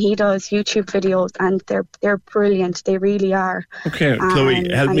 and he does YouTube videos, and they're brilliant. They really are. Okay,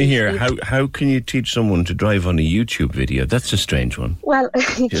 Chloe, help me here. How can you teach someone to drive on a YouTube video? That's a strange one. Well,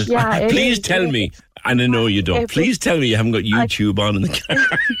 yeah. Please tell me, and I know you don't. Please tell me you haven't got YouTube on in the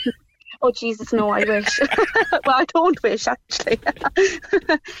car. Oh, Jesus, no, I wish. Well, I don't wish, actually.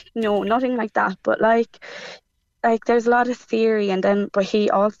 No, nothing like that. But, like there's a lot of theory, but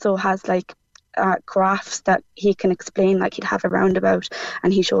he also has, like, graphs that he can explain. Like, he'd have a roundabout,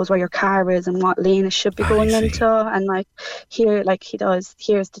 and he shows where your car is and what lane it should be going into. And, like, here, like, he does,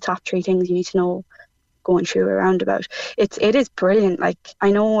 here's the top 3 things you need to know going through a roundabout. It is brilliant. Like, I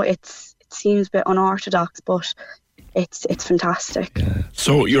know it seems a bit unorthodox, but it's fantastic. Yeah.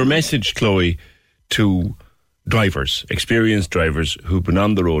 So your message, Chloe, to drivers, experienced drivers who've been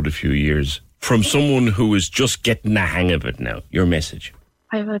on the road a few years, from someone who is just getting the hang of it now, your message?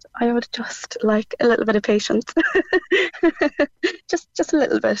 I would just like a little bit of patience. just a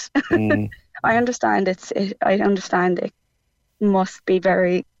little bit. I understand it must be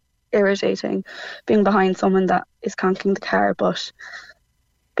very irritating being behind someone that is conking the car, but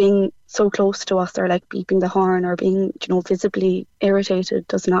being so close to us, or like beeping the horn, or being, you know, visibly irritated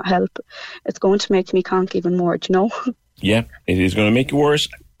does not help. It's going to make me conk even more, do you know? Yeah, it is going to make it worse.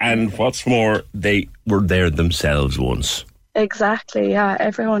 And what's more, they were there themselves once. Exactly, yeah.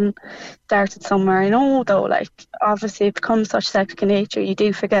 Everyone started somewhere. I know, though, like, obviously it becomes such second nature, you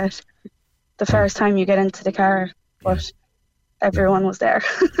do forget the first time you get into the car, but everyone was there.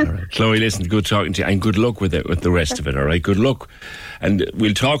 All right. Chloe, listen, good talking to you, and good luck with it, with the rest of it, all right? Good luck. And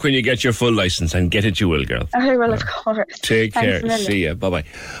we'll talk when you get your full licence, and get it you will, girl. I will, of course. Take care. See ya. Bye-bye.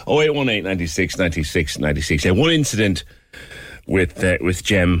 0818 96 96 96. Yeah, one incident with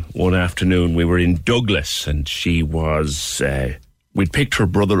Jem one afternoon. We were in Douglas, and she was... we'd picked her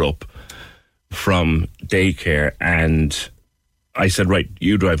brother up from daycare, and I said, right,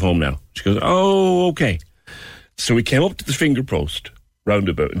 you drive home now. She goes, oh, okay. So we came up to the finger post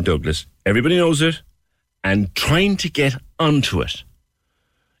roundabout in Douglas. Everybody knows it. And trying to get onto it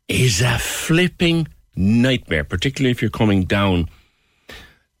is a flipping nightmare, particularly if you're coming down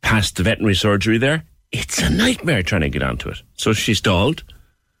past the veterinary surgery there. It's a nightmare trying to get onto it. So she stalled,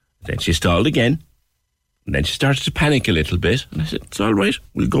 then she stalled again, and then she started to panic a little bit. And I said, it's all right,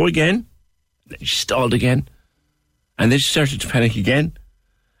 we'll go again. And then she stalled again, and then she started to panic again.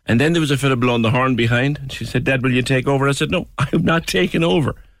 And then there was a fella blowing the horn behind, and she said, Dad, will you take over? I said, no, I'm not taking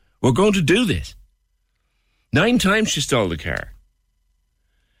over. We're going to do this. 9 times she stalled the car.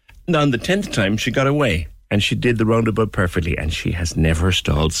 And on the 10th time, she got away. And she did the roundabout perfectly. And she has never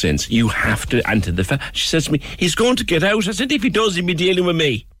stalled since. You have to... And to the she says to me, he's going to get out. I said, if he does, he'll be dealing with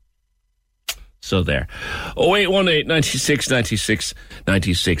me. So there. 0818 96 96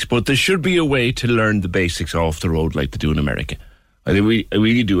 96. But there should be a way to learn the basics off the road like they do in America. I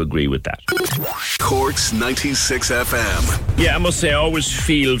really do agree with that. Cork's 96 FM. Yeah, I must say, I always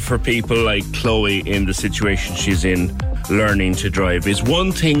feel for people like Chloe in the situation she's in, learning to drive. Is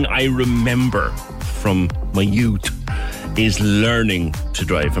one thing I remember from my youth is learning to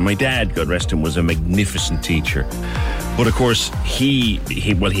drive. And my dad, God rest him, was a magnificent teacher. But of course, he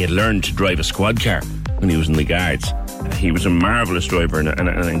had learned to drive a squad car when he was in the Guards. He was a marvellous driver and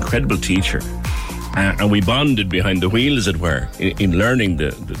an incredible teacher. And we bonded behind the wheel, as it were, in learning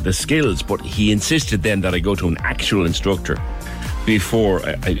the skills. But he insisted then that I go to an actual instructor before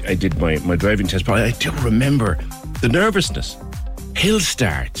I did my driving test. But I do remember the nervousness. Hill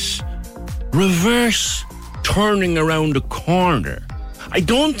starts, reverse, turning around a corner. I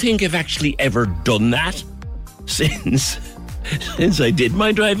don't think I've actually ever done that since I did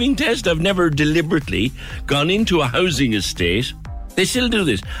my driving test. I've never deliberately gone into a housing estate. They still do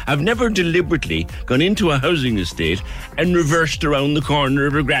this. I've never deliberately gone into a housing estate and reversed around the corner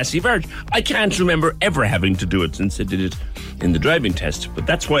of a grassy verge. I can't remember ever having to do it since I did it in the driving test. But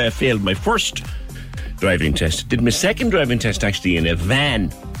that's why I failed my first driving test. I did my second driving test actually in a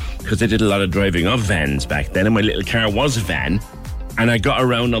van, because I did a lot of driving of vans back then, and my little car was a van, and I got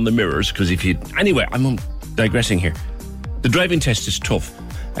around on the mirrors, because anyway, I'm digressing here. The driving test is tough.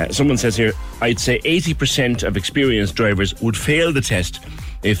 Someone says here, I'd say 80% of experienced drivers would fail the test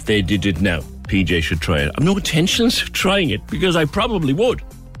if they did it now. PJ should try it. I've no intentions of trying it because I probably would.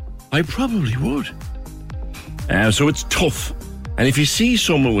 So it's tough. And if you see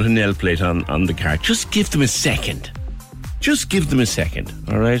someone with a nail plate on the car, just give them a second.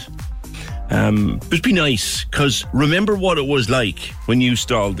 All right? But be nice, because remember what it was like when you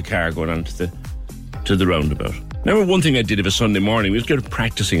stalled the car going on to the roundabout. Remember one thing I did of a Sunday morning? We used to get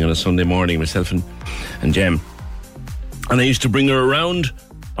practicing on a Sunday morning, myself and Jem. And I used to bring her around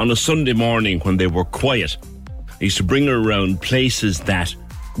on a Sunday morning when they were quiet. I used to bring her around places that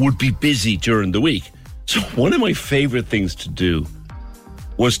would be busy during the week. So one of my favourite things to do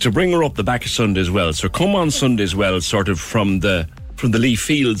was to bring her up the back of Sunday as well. So come on Sunday as well, sort of from the Lee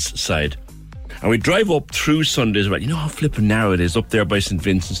Fields side. And we drive up through Sundays. Well, you know how flipping narrow it is up there by St.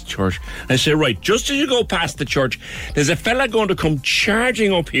 Vincent's Church. And I say, right, just as you go past the church, there's a fella going to come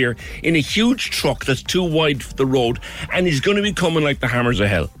charging up here in a huge truck that's too wide for the road, and he's going to be coming like the hammers of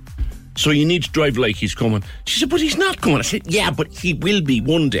hell. So you need to drive like he's coming. She said, but he's not coming. I said, yeah, but he will be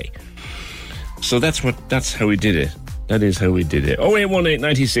one day. So that's how we did it. That is how we did it. 0818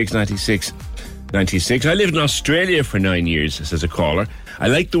 96 96 96. I lived in Australia for 9 years, says a caller. I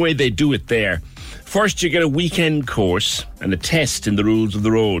like the way they do it there. First, you get a weekend course and a test in the rules of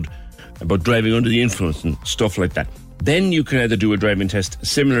the road about driving under the influence and stuff like that. Then you can either do a driving test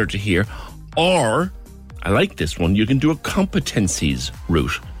similar to here, or, I like this one, you can do a competencies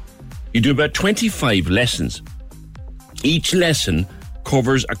route. You do about 25 lessons. Each lesson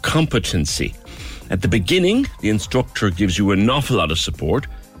covers a competency. At the beginning, the instructor gives you an awful lot of support.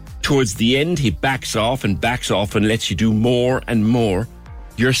 Towards the end, he backs off and lets you do more and more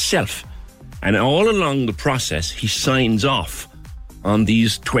yourself. And all along the process, he signs off on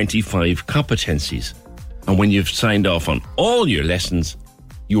these 25 competencies. And when you've signed off on all your lessons,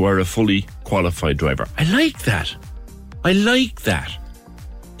 you are a fully qualified driver. I like that.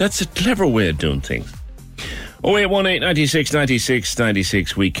 That's a clever way of doing things. 0818 96 96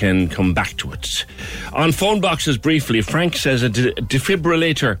 96. We can come back to it. On phone boxes briefly, Frank says a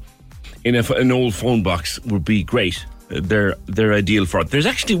defibrillator in an old phone box would be great. They're ideal for it. There's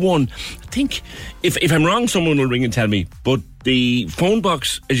actually one, I think, if I'm wrong, someone will ring and tell me, but the phone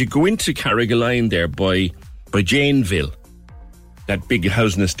box, as you go into Carrigaline there by Janeville, that big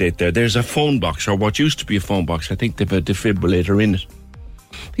housing estate there's a phone box, or what used to be a phone box. I think they've a defibrillator in it.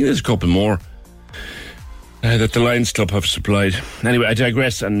 I think there's a couple more that the Lions Club have supplied. Anyway, I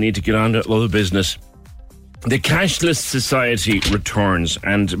digress and need to get on to other business. The cashless society returns,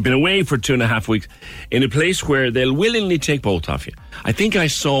 and been away for 2.5 weeks in a place where they'll willingly take both of you. I think I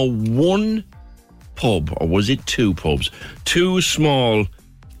saw one pub, or was it two pubs? Two small,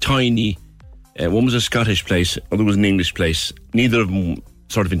 tiny, one was a Scottish place, other was an English place. Neither of them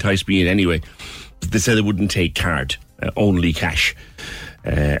sort of enticed me in anyway. But they said they wouldn't take card, only cash.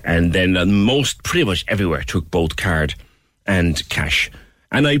 And then pretty much everywhere took both card and cash.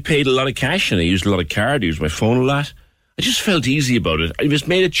 And I paid a lot of cash, and I used a lot of card. I used my phone a lot. I just felt easy about it. I just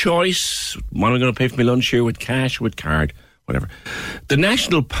made a choice. What am I going to pay for my lunch here? With cash, with card, whatever. The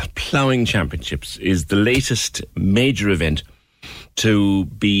National Ploughing Championships is the latest major event to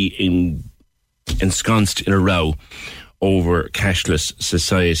be ensconced in a row over cashless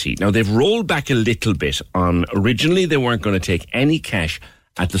society. Now, they've rolled back a little bit on... Originally, they weren't going to take any cash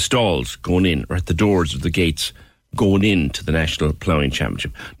at the stalls going in, or at the doors of the gates going into the National Ploughing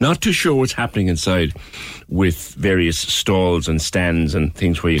Championship. Not too sure what's happening inside with various stalls and stands and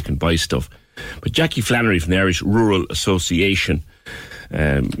things where you can buy stuff. But Jackie Flannery from the Irish Rural Association.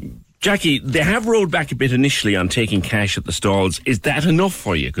 Jackie, they have rolled back a bit initially on taking cash at the stalls. Is that enough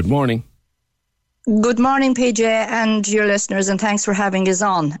for you? Good morning. Good morning, PJ, and your listeners, and thanks for having us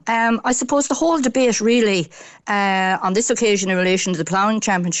on. I suppose the whole debate really on this occasion in relation to the Ploughing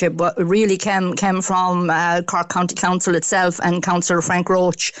Championship really came from Cork County Council itself and Councillor Frank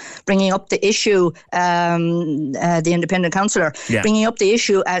Roach bringing up the issue, the independent councillor, bringing up the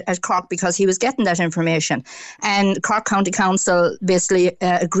issue at Cork because he was getting that information. And Cork County Council basically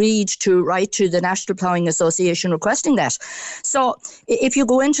agreed to write to the National Ploughing Association requesting that. So if you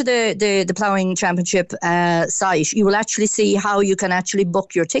go into the Ploughing Championship site, you will actually see how you can actually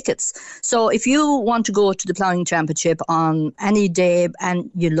book your tickets. So if you want to go to the Ploughing Championship on any day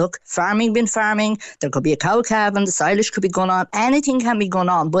and you look, farming, there could be a cow calving, the silage could be going on, anything can be going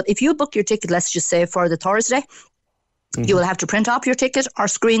on. But if you book your ticket, let's just say for the Thursday, you will have to print up your ticket or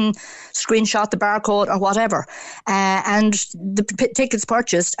screenshot the barcode or whatever. And the tickets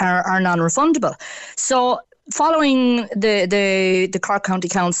purchased are non-refundable. So following the Cork County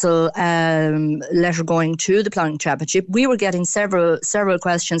Council letter going to the Ploughing Championship, we were getting several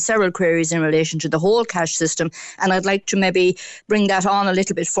questions, several queries in relation to the whole cash system, and I'd like to maybe bring that on a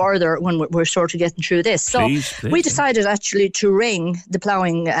little bit further when we're sort of getting through this. Please. We decided actually to ring the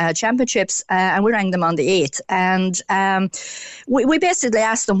Ploughing Championships, and we rang them on the 8th, and we basically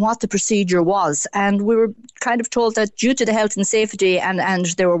asked them what the procedure was, and we were kind of told that due to the health and safety, and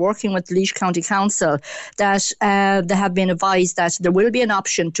they were working with the Laois County Council, that they have been advised that there will be an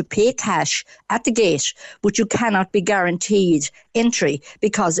option to pay cash at the gate, but you cannot be guaranteed entry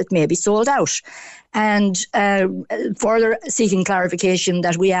because it may be sold out. And further seeking clarification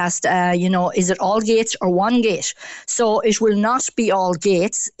that we asked, is it all gates or one gate? So it will not be all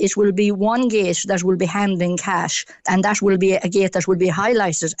gates. It will be one gate that will be handling cash, and that will be a gate that will be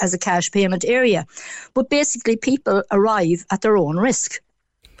highlighted as a cash payment area. But basically, people arrive at their own risk.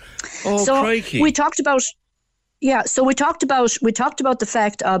 Oh, so crikey. We talked about the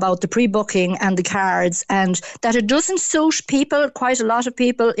fact about the pre-booking and the cards, and that it doesn't suit people, quite a lot of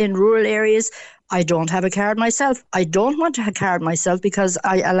people in rural areas. I don't have a card myself. I don't want to have a card myself because,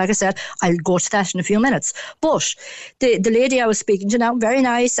 like I said, I'll go to that in a few minutes. But the lady I was speaking to now, very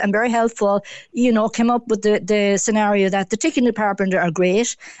nice and very helpful, came up with the scenario that the ticketing department are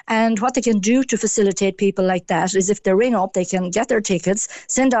great, and what they can do to facilitate people like that is if they ring up, they can get their tickets,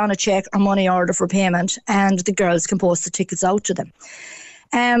 send on a cheque or money order for payment, and the girls can post the tickets out to them.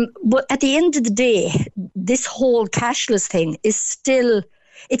 But at the end of the day, this whole cashless thing is still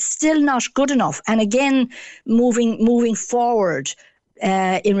not good enough. And again, moving forward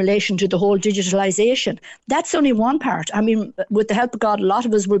in relation to the whole digitalisation, that's only one part. I mean, with the help of God, a lot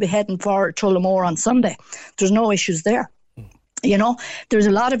of us will be heading for Tullamore on Sunday. There's no issues there. There's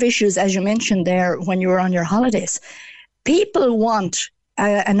a lot of issues, as you mentioned there, when you're on your holidays. People want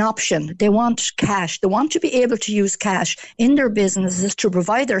an option. They want cash. They want to be able to use cash in their businesses to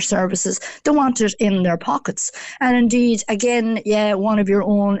provide their services. They want it in their pockets. And indeed, again, one of your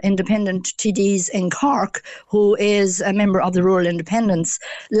own independent TDs in Cork, who is a member of the Rural Independents,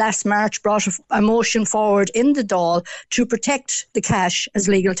 last March brought a motion forward in the Dáil to protect the cash as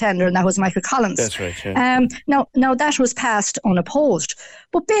legal tender, and that was Michael Collins. That's right, yeah. Now that was passed unopposed.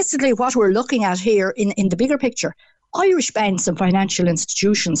 But basically what we're looking at here in the bigger picture, Irish banks and financial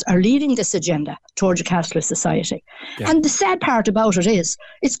institutions are leading this agenda towards a cashless society. Yeah. And the sad part about it is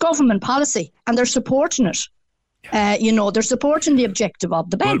it's government policy and they're supporting it. They're supporting the objective of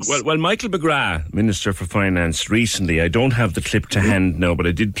the banks. Well, Michael McGrath, Minister for Finance, recently, I don't have the clip to hand now, but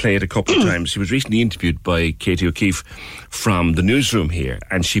I did play it a couple of times. He was recently interviewed by Katie O'Keefe from the newsroom here,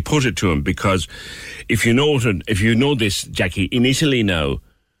 and she put it to him because if you know this, Jackie, in Italy now,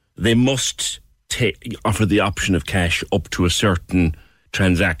 they must offer the option of cash up to a certain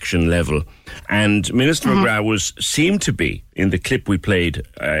transaction level, and Minister McGrath seemed to be in the clip we played.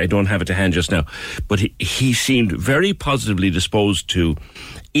 I don't have it to hand just now, but he seemed very positively disposed to,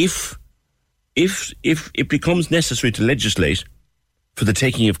 if it becomes necessary to legislate for the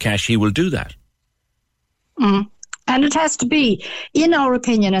taking of cash, he will do that. And it has to be, in our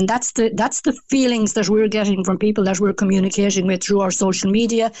opinion, and that's the feelings that we're getting from people that we're communicating with through our social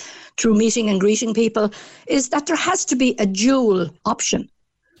media, through meeting and greeting people, is that there has to be a dual option.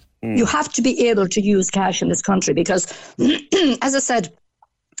 You have to be able to use cash in this country because, as I said,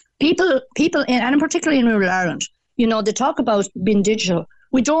 people, and particularly in rural Ireland, they talk about being digital.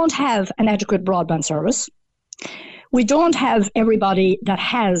 We don't have an adequate broadband service. We don't have everybody that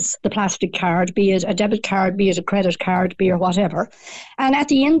has the plastic card, be it a debit card, be it a credit card, be it whatever. And at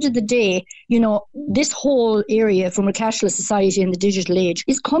the end of the day, this whole area from a cashless society in the digital age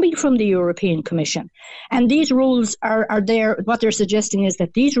is coming from the European Commission. And these rules are there. What they're suggesting is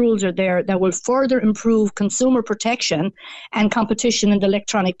that these rules are there that will further improve consumer protection and competition in the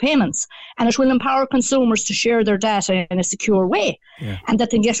electronic payments. And it will empower consumers to share their data in a secure way, and that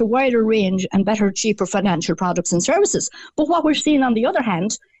they get a wider range and better, cheaper financial products and services. But what we're seeing on the other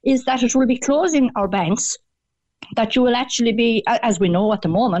hand is that it will be closing our banks, that you will actually be, as we know at the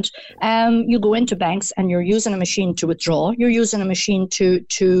moment, you go into banks and you're using a machine to withdraw, you're using a machine to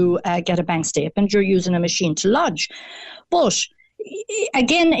get a bank statement, you're using a machine to lodge. But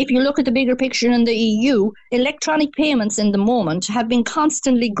again, if you look at the bigger picture in the EU, electronic payments in the moment have been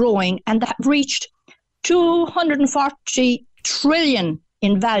constantly growing and have reached 240 trillion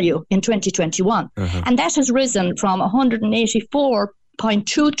in value in 2021. And that has risen from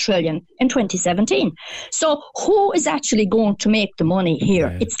 184.2 trillion in 2017. So who is actually going to make the money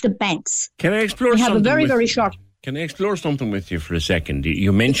here? It's the banks. Can I explore something? Can I explore something with you for a second?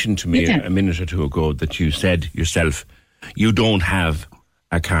 You mentioned to me a minute or two ago that you said yourself you don't have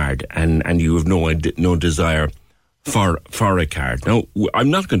a card and you have no desire for a card. Now,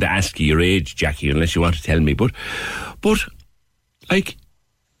 I'm not going to ask you your age, Jackie, unless you want to tell me, but like,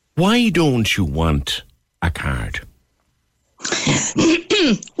 why don't you want a card?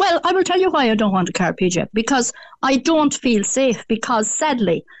 Well, I will tell you why I don't want a card, PJ. Because I don't feel safe. Because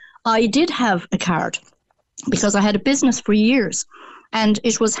sadly, I did have a card because I had a business for years, and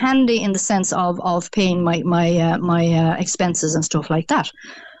it was handy in the sense of paying my expenses and stuff like that.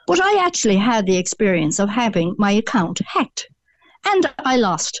 But I actually had the experience of having my account hacked, and I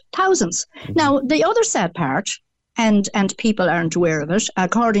lost thousands. Now, the other sad part, and people aren't aware of it,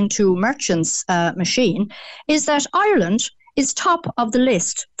 according to Merchant's Machine, is that Ireland is top of the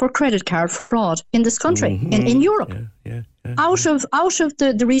list for credit card fraud in this country, in Europe. Out of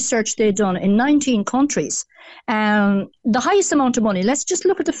the research they've done in 19 countries, the highest amount of money, let's just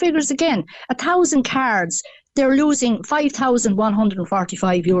look at the figures again, 1,000 cards, they're losing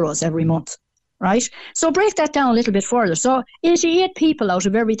 5,145 euros every month. Right? So break that down a little bit further. So 88 people out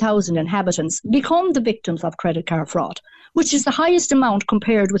of every 1,000 inhabitants become the victims of credit card fraud, which is the highest amount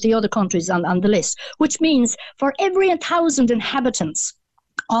compared with the other countries on the list, which means for every 1,000 inhabitants,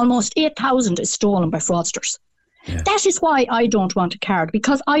 almost 8,000 is stolen by fraudsters. That is why I don't want a card,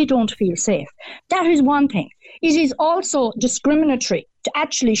 because I don't feel safe. That is one thing. It is also discriminatory to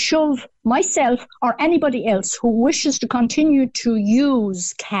actually shove myself or anybody else who wishes to continue to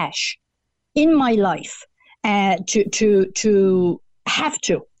use cash in my life to have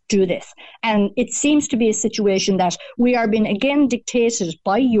to do this. And it seems to be a situation that we are being again dictated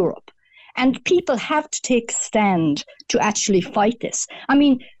by Europe, and people have to take a stand to actually fight this. I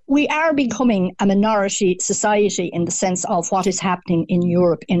mean, we are becoming a minority society in the sense of what is happening in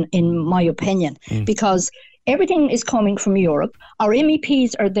Europe, in my opinion, because everything is coming from Europe. Our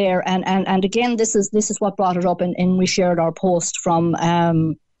MEPs are there, and again, this is what brought it up, and we shared our post from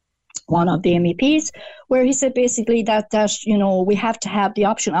one of the MEPs, where he said basically that we have to have the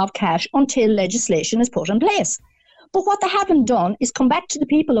option of cash until legislation is put in place. But what they haven't done is come back to the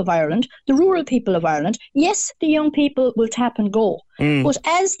people of Ireland, the rural people of Ireland. Yes, the young people will tap and go. But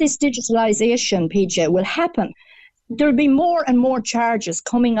as this digitalisation, PJ, will happen, there'll be more and more charges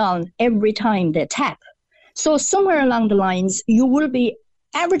coming on every time they tap. So somewhere along the lines, you will be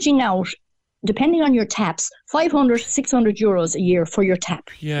averaging out, depending on your taps, 500, 600 euros a year for your tap.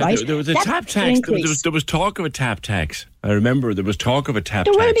 Yeah, right? there was a tap tax. There was talk of a tap tax. I remember there was talk of a tap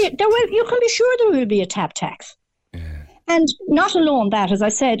tax. You can be sure there will be a tap tax. And not alone that, as I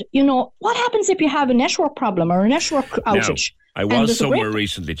said, what happens if you have a network problem or a network outage? Now, I was somewhere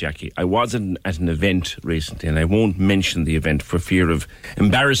recently, Jackie. I was at an event recently, and I won't mention the event for fear of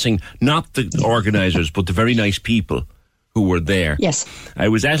embarrassing not the organisers, but the very nice people who were there. Yes. I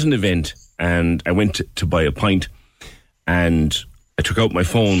was at an event, and I went to buy a pint, and I took out my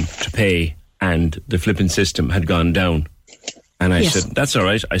phone to pay, and the flipping system had gone down. And I said, that's all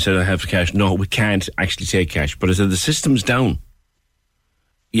right. I said, I have cash. No, we can't actually take cash. But I said, the system's down.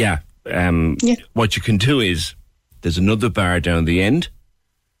 What you can do is, there's another bar down the end,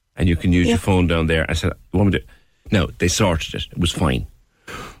 and you can use your phone down there. I said, you want me to? No, they sorted it. It was fine.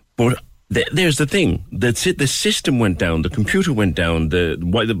 But there's the thing. The system went down. The computer went down. The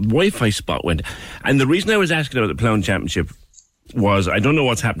Wi-Fi spot went. And the reason I was asking about the Ploughing Championship was, I don't know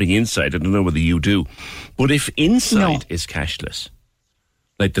what's happening inside. I don't know whether you do. But if inside is cashless,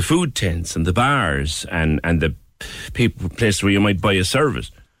 like the food tents and the bars and the place where you might buy a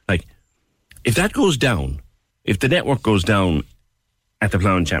service, like, if that goes down, if the network goes down at the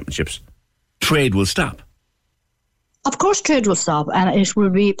Ploughing Championships, trade will stop. Of course trade will stop, and it will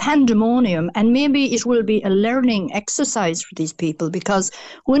be pandemonium, and maybe it will be a learning exercise for these people, because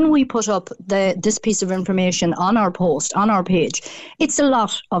when we put up this piece of information on our post, on our page, it's a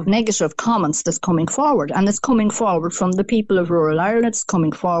lot of negative comments that's coming forward, and it's coming forward from the people of rural Ireland, it's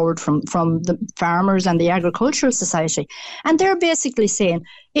coming forward from the farmers and the agricultural society, and they're basically saying,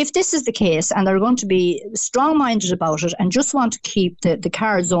 if this is the case and they're going to be strong-minded about it and just want to keep the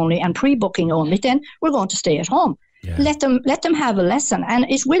cards only and pre-booking only, then we're going to stay at home. Yeah. Let them have a lesson, and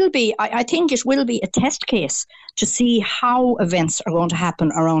it will be. I think it will be a test case to see how events are going to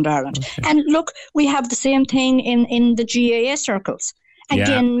happen around Ireland. Okay. And look, we have the same thing in the GAA circles.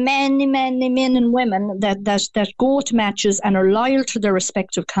 Again, many men and women that go to matches and are loyal to their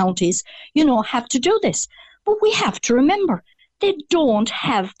respective counties, have to do this. But we have to remember, they don't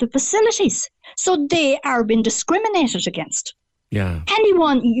have the facilities, so they are being discriminated against. Yeah.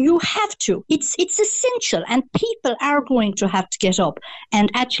 Anyone, you have to. It's essential, and people are going to have to get up and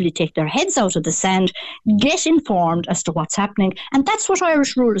actually take their heads out of the sand, get informed as to what's happening, and that's what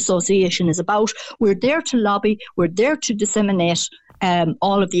Irish Rural Association is about. We're there to lobby, we're there to disseminate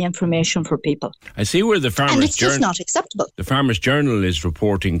all of the information for people. I see where the Farmers' and it's just not acceptable. The Farmers' Journal is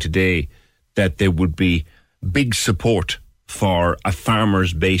reporting today that there would be big support for a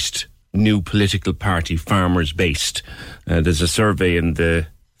farmers-based new political party, farmers-based. There's a survey in the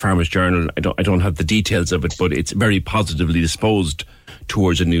Farmers' Journal. I don't have the details of it, but it's very positively disposed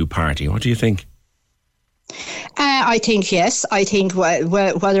towards a new party. What do you think? I think yes. I think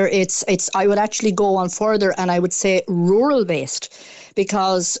whether it's I would actually go on further, and I would say rural-based.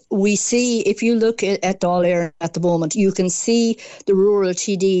 Because we see, if you look at Dáil Éireann at the moment, you can see the rural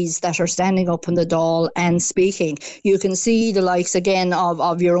TDs that are standing up in the Dáil and speaking. You can see the likes, again,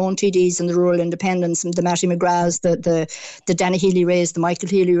 of your own TDs and the rural independents, the Matty McGraths, the Danny Healy-Rays, the Michael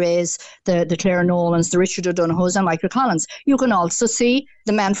Healy-Rays, the Claire Nolans, the Richard O'Donoghues and Michael Collins. You can also see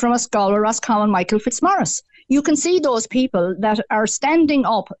the man from Oscala, Roscommon, Michael Fitzmaurice. You can see those people that are standing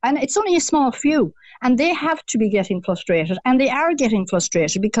up, and it's only a small few, and they have to be getting frustrated, and they are getting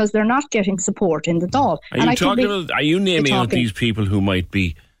frustrated because they're not getting support in the Dáil. Are you naming out these people who might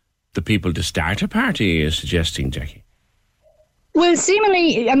be the people to start a party, you're suggesting, Jackie? Well,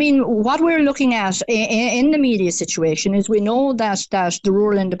 seemingly, I mean, what we're looking at in the media situation is we know that the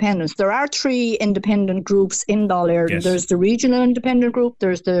rural independents, there are 3 independent groups in Dáil Éireann. Yes. There's the regional independent group,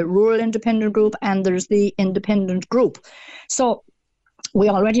 there's the rural independent group, and there's the independent group. So we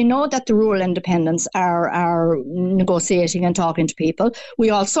already know that the rural independents are negotiating and talking to people. We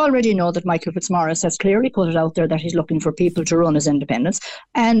also already know that Michael Fitzmaurice has clearly put it out there that he's looking for people to run as independents.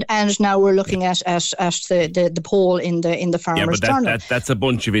 And now we're looking at the poll in the Farmers' Journal. That's a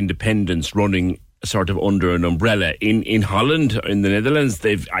bunch of independents running sort of under an umbrella. In Holland, in the Netherlands,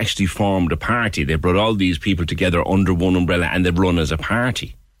 they've actually formed a party. They brought all these people together under one umbrella and they've run as a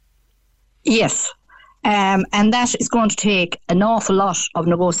party. Yes. And that is going to take an awful lot of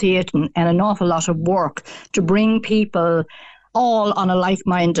negotiating and an awful lot of work to bring people all on a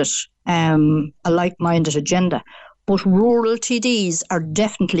like-minded agenda. But rural TDs are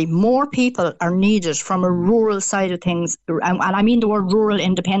definitely, more people are needed from a rural side of things. And I mean the word rural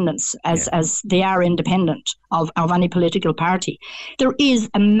independence as they are independent of any political party. There is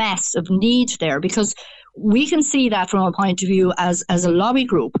a massive need there, because we can see that from a point of view as a lobby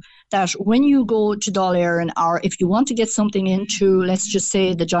group, that when you go to Dáil Éireann, or if you want to get something into, let's just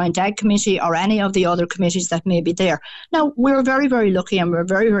say, the Joint Ag Committee or any of the other committees that may be there. Now, we're very, very lucky and we're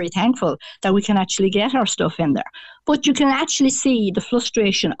very, very thankful that we can actually get our stuff in there. But you can actually see the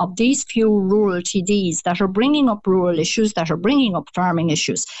frustration of these few rural TDs that are bringing up rural issues, that are bringing up farming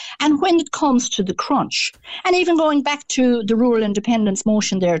issues. And when it comes to the crunch, and even going back to the rural independence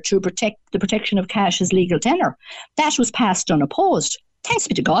motion there to protect the protection of cash as legal tenor, that was passed unopposed. Thanks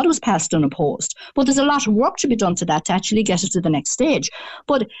be to God, it was passed unopposed. But there's a lot of work to be done to that to actually get it to the next stage.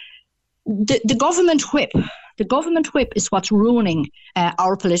 But the government whip is what's ruining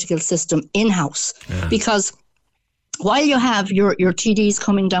our political system in-house. Yeah. Because while you have your TDs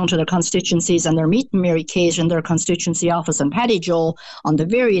coming down to their constituencies and they're meeting Mary Kate in their constituency office and Paddy Joe on the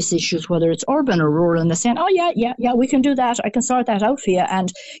various issues, whether it's urban or rural, and they're saying, oh, yeah, we can do that. I can sort that out for you.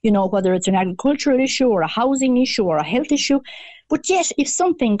 And, whether it's an agricultural issue or a housing issue or a health issue. But yet, if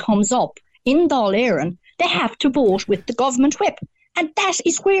something comes up in Dáil Éireann, they have to vote with the government whip. And that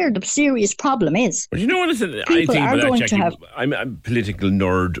is where the serious problem is. But you know what I think about that, Jackie? I'm a political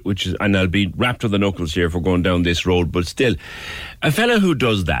nerd, and I'll be wrapped to the knuckles here for going down this road, but still, a fella who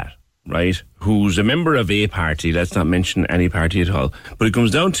does that, right, who's a member of a party, let's not mention any party at all, but he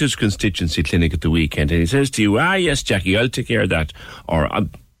comes down to his constituency clinic at the weekend and he says to you, yes, Jackie, I'll take care of that, or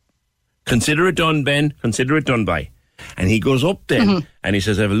consider it done, Ben, consider it done by. And he goes up then and he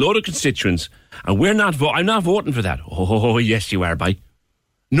says, I have a load of constituents and I'm not voting for that. Oh, yes, you are, by.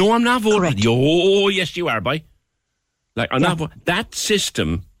 No, I'm not voting for you. Oh, yes, you are, by. I'm not voting. That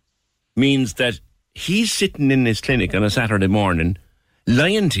system means that he's sitting in his clinic on a Saturday morning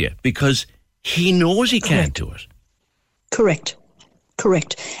lying to you because he knows he can't do it. Correct.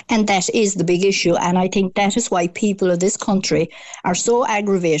 And that is the big issue. And I think that is why people of this country are so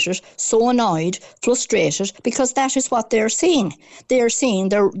aggravated, so annoyed, frustrated, because that is what they're seeing. They're seeing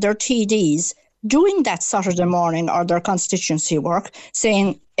their TDs doing that Saturday morning or their constituency work,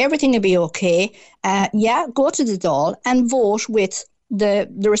 saying everything will be okay. Go to the Dáil and vote with the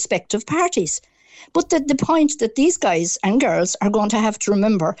respective parties. But the point that these guys and girls are going to have to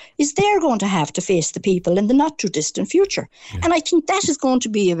remember is they're going to have to face the people in the not too distant future. Yeah. And I think that is going to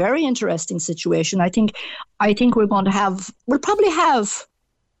be a very interesting situation. I think we'll probably have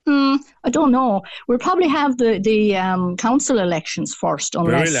the council elections first,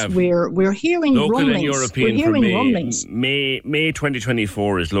 unless we're hearing local rumblings. And European, we're hearing rumblings. May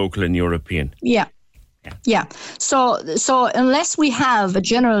 2024 is local and European. Yeah. So unless we have a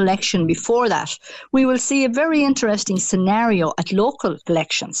general election before that, we will see a very interesting scenario at local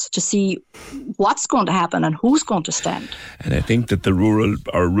elections to see what's going to happen and who's going to stand. And I think that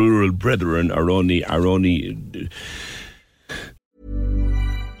our rural brethren are only.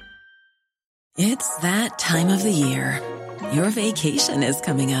 It's that time of the year. Your vacation is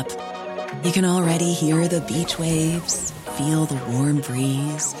coming up. You can already hear the beach waves, feel the warm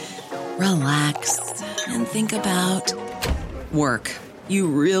breeze, relax, and think about work. You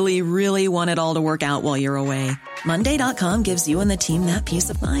really, really want it all to work out while you're away. Monday.com gives you and the team that peace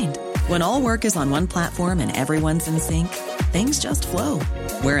of mind. When all work is on one platform and everyone's in sync, things just flow.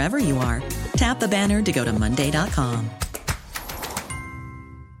 Wherever you are, tap the banner to go to Monday.com.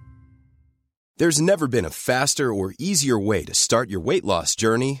 There's never been a faster or easier way to start your weight loss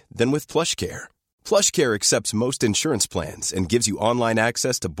journey than with PlushCare. PlushCare accepts most insurance plans and gives you online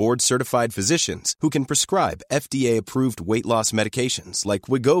access to board-certified physicians who can prescribe FDA-approved weight loss medications like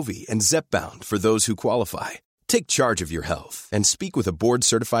Wegovy and Zepbound for those who qualify. Take charge of your health and speak with a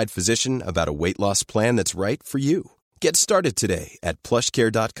board-certified physician about a weight loss plan that's right for you. Get started today at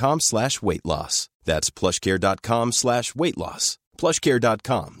plushcare.com/weight loss. That's plushcare.com/weight loss.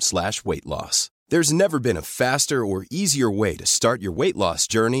 plushcare.com/weight loss. There's never been a faster or easier way to start your weight loss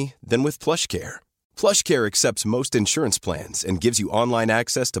journey than with PlushCare. PlushCare accepts most insurance plans and gives you online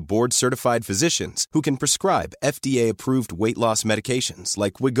access to board-certified physicians who can prescribe FDA-approved weight loss medications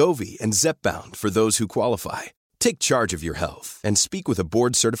like Wegovy and Zepbound for those who qualify. Take charge of your health and speak with a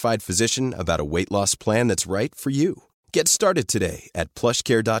board-certified physician about a weight loss plan that's right for you. Get started today at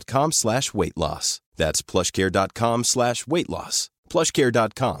plushcare.com/weight loss. That's plushcare.com/weight loss.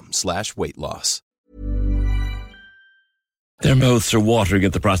 plushcare.com/weight loss. Their mouths are watering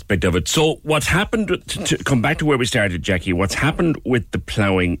at the prospect of it. So what's happened, to come back to where we started, Jackie, what's happened with the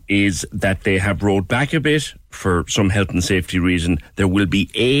ploughing is that they have rolled back a bit for some health and safety reason. There will be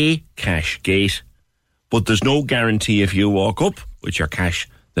a cash gate, but there's no guarantee if you walk up with your cash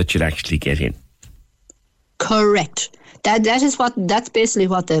that you'll actually get in. Correct. That's basically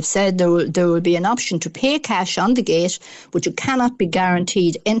what they've said. There will be an option to pay cash on the gate, but you cannot be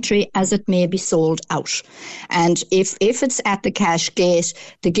guaranteed entry as it may be sold out. And if it's at the cash gate,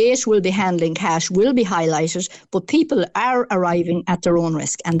 the gate will be handling cash, will be highlighted, but people are arriving at their own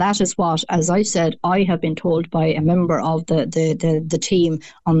risk. And that is what, as I said, I have been told by a member of the team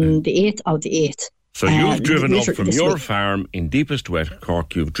on the 8th of the 8th. So you've driven up from your farm in deepest wet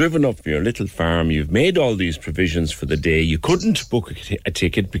Cork. You've driven up from your little farm. You've made all these provisions for the day. You couldn't book a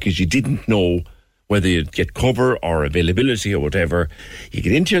ticket because you didn't know whether you'd get cover or availability or whatever. You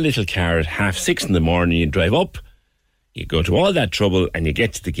get into your little car at 6:30 in the morning. You drive up. You go to all that trouble and you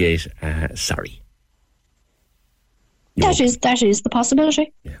get to the gate. Sorry. That is the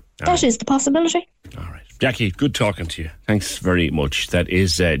possibility. Yeah. That is the possibility. All right. Jackie, good talking to you. Thanks very much. That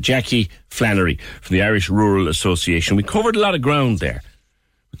is Jackie Flannery from the Irish Rural Association. We covered a lot of ground there.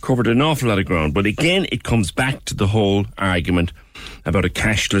 We covered an awful lot of ground. But again, it comes back to the whole argument about a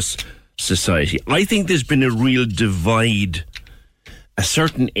cashless society. I think there's been a real divide, a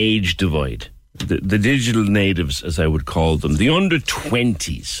certain age divide. The digital natives, as I would call them, the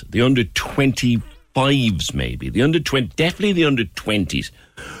under-20s, the under-25s maybe, definitely the under-20s,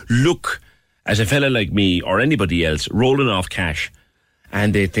 look as a fella like me or anybody else rolling off cash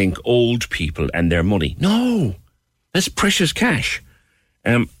and they think old people and their money. No, that's precious cash.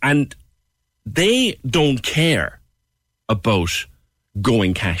 And they don't care about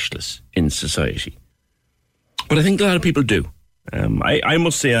going cashless in society. But I think a lot of people do. I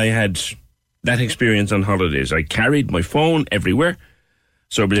must say I had that experience on holidays. I carried my phone everywhere,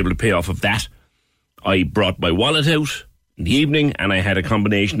 so I was able to pay off of that. I brought my wallet out in the evening and I had a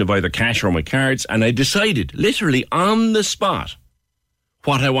combination of either cash or my cards, and I decided literally on the spot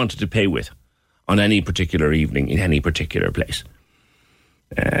what I wanted to pay with on any particular evening in any particular place.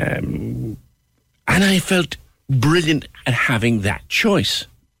 And I felt brilliant at having that choice.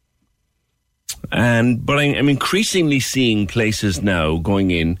 But I'm increasingly seeing places now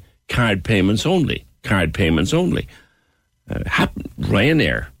going in card payments only.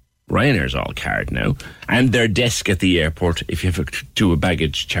 Ryanair's all card now. And their desk at the airport, if you have to do a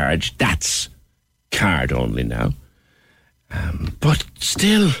baggage charge, that's card only now. But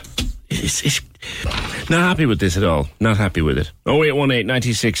still, it's not happy with this at all. Not happy with it. 0818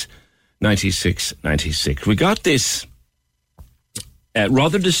 96 96 96. We got this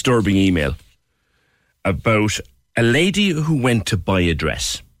rather disturbing email about a lady who went to buy a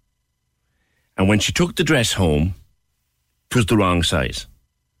dress. And when she took the dress home, it was the wrong size.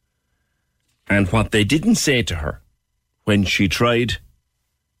 And what they didn't say to her when she tried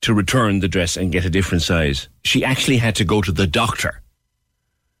to return the dress and get a different size, she actually had to go to the doctor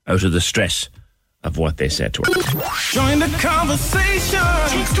out of the stress of what they said to her. Join the conversation.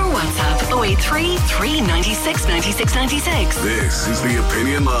 Text or WhatsApp 083 396 96 96. This is the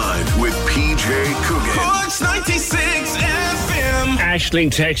Opinion Line with PJ Coogan. Cork's 96 FM.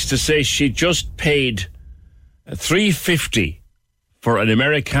 Aisling texts to say she just paid $3.50 for an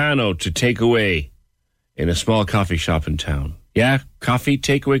Americano to take away in a small coffee shop in town. Yeah,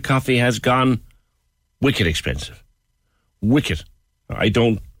 takeaway coffee has gone wicked expensive. Wicked. I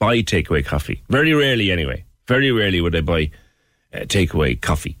don't buy takeaway coffee. Very rarely anyway. Very rarely would I buy takeaway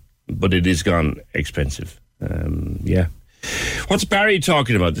coffee. But it is gone expensive. Yeah. What's Barry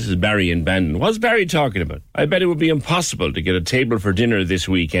talking about? This is Barry in Bandon. What's Barry talking about? I bet it would be impossible to get a table for dinner this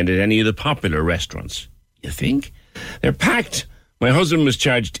weekend at any of the popular restaurants. You think? They're packed. My husband was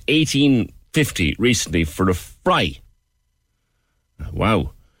charged $18.50 recently for a fry.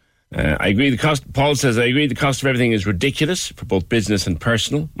 Wow. I agree the cost, Paul says, I agree the cost of everything is ridiculous for both business and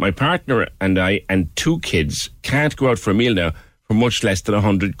personal. My partner and I and 2 kids can't go out for a meal now for much less than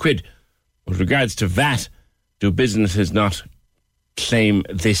 £100. With regards to VAT, do businesses not claim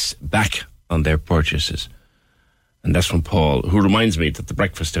this back on their purchases? And that's from Paul, who reminds me that the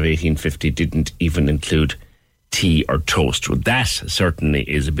breakfast of $18.50 didn't even include tea or toast. Well, that certainly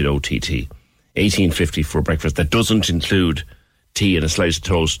is a bit OTT. $18.50 for breakfast. That doesn't include tea and a slice of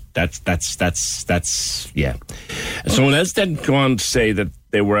toast. That's yeah. And someone else then go on to say that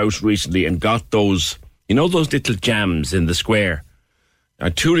they were out recently and got those, you know, those little jams in the square.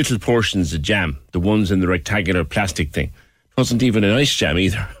 2 little portions of jam, the ones in the rectangular plastic thing. It wasn't even an ice jam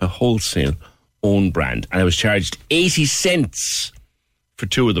either, a wholesale own brand. And I was charged 80 cents for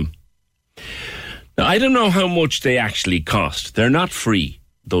 2 of them. Now, I don't know how much they actually cost. They're not free,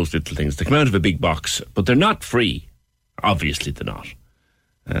 those little things. They come out of a big box, but they're not free. Obviously they're not.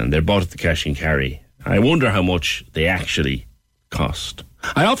 And they're bought at the cash and carry. I wonder how much they actually cost.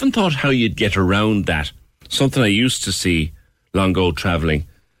 I often thought how you'd get around that. Something I used to see long ago travelling.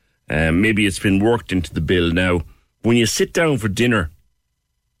 Maybe it's been worked into the bill now. When you sit down for dinner,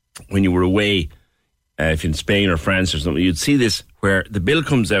 when you were away, if in Spain or France or something, you'd see this where the bill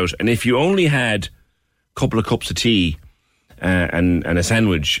comes out, and if you only had a couple of cups of tea and a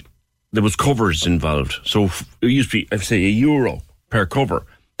sandwich, there was covers involved. So it used to be, I'd say, €1 per cover.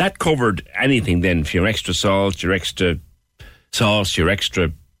 That covered anything then, for your extra salt, your extra sauce, your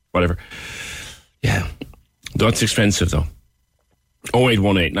extra whatever. Yeah. That's expensive, though.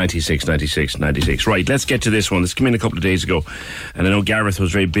 0818 96 96 96. Right, let's get to this one. This came in a couple of days ago, and I know Gareth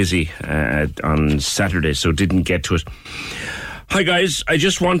was very busy on Saturday, so didn't get to it. Hi, guys. I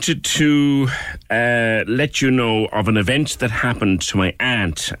just wanted to let you know of an event that happened to my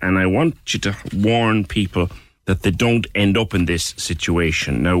aunt, and I want you to warn people that they don't end up in this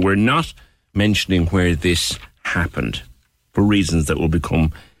situation. Now, we're not mentioning where this happened for reasons that will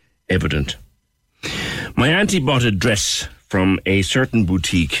become evident. My auntie bought a dress from a certain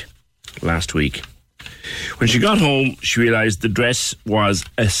boutique last week. When she got home, she realised the dress was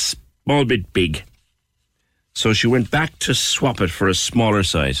a small bit big. So she went back to swap it for a smaller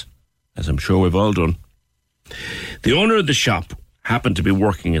size, as I'm sure we've all done. The owner of the shop happened to be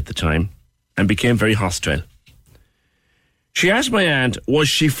working at the time and became very hostile. She asked my aunt, was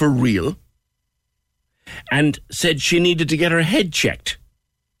she for real? And said she needed to get her head checked,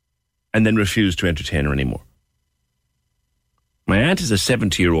 and then refused to entertain her anymore. My aunt is a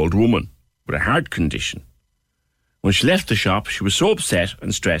 70-year-old woman with a heart condition. When she left the shop, she was so upset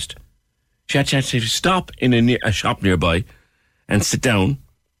and stressed, she had to actually stop in a shop nearby and sit down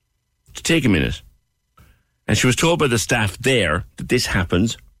to take a minute. And she was told by the staff there that this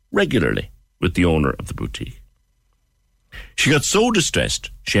happens regularly with the owner of the boutique. She got so distressed,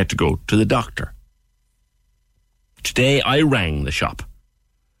 she had to go to the doctor. Today, I rang the shop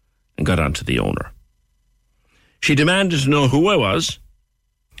and got on to the owner. She demanded to know who I was,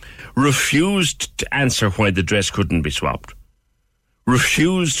 refused to answer why the dress couldn't be swapped,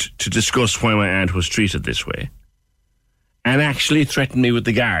 refused to discuss why my aunt was treated this way, and actually threatened me with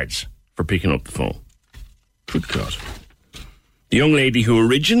the guards for picking up the phone. Good God. The young lady who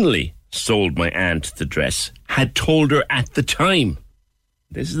originally sold my aunt the dress had told her at the time,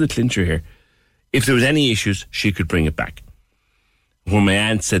 this is the clincher here, if there was any issues, she could bring it back. When my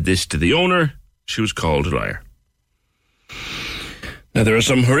aunt said this to the owner, she was called a liar. Now, there are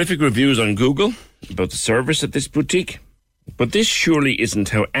some horrific reviews on Google about the service at this boutique, but this surely isn't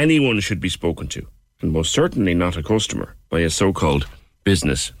how anyone should be spoken to, and most certainly not a customer, by a so-called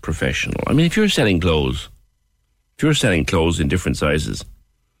business professional. I mean, if you're selling clothes in different sizes,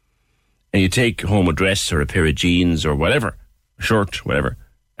 and you take home a dress or a pair of jeans or whatever, a shirt, whatever,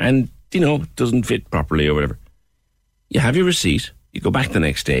 and, it doesn't fit properly or whatever, you have your receipt, you go back the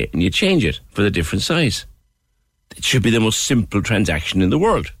next day, and you change it for the different size. It should be the most simple transaction in the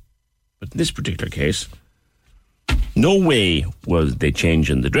world. But in this particular case, no way was they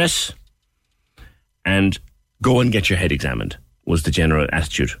changing the dress, and go and get your head examined was the general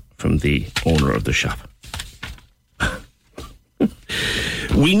attitude from the owner of the shop.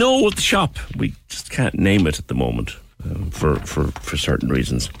 We know the shop. We just can't name it at the moment for certain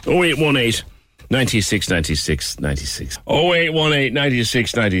reasons. 0818 96 96 96. 0818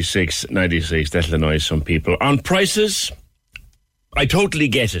 96 96 96. That'll annoy some people. On prices, I totally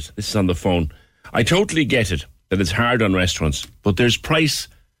get it. This is on the phone. I totally get it that it's hard on restaurants, but there's price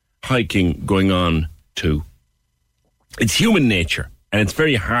hiking going on too. It's human nature, and it's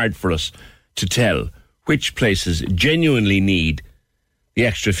very hard for us to tell which places genuinely need the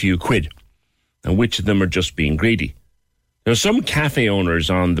extra few quid and which of them are just being greedy. There are some cafe owners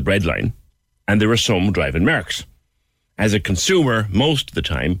on the breadline, and there are some driving Mercs. As a consumer, most of the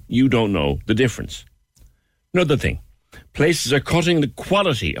time, you don't know the difference. Another thing, places are cutting the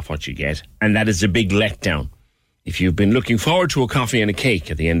quality of what you get, and that is a big letdown if you've been looking forward to a coffee and a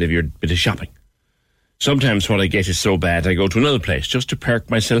cake at the end of your bit of shopping. Sometimes what I get is so bad I go to another place just to perk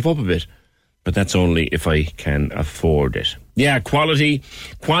myself up a bit, but that's only if I can afford it. Yeah, quality,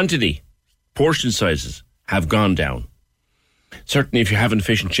 quantity, portion sizes have gone down. Certainly if you're having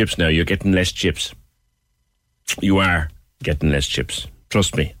fish and chips now, you're getting less chips. You are getting less chips.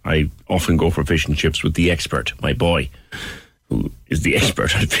 Trust me, I often go for fish and chips with the expert, my boy, who is the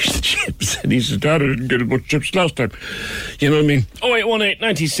expert on fish and chips. And he said, Dad, I didn't get as much chips last time. You know what I mean? 0818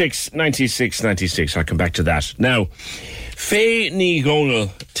 96 96 96. I'll come back to that. Now, Faye Nigonal,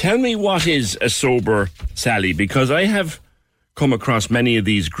 tell me what is a sober Sally, because I have come across many of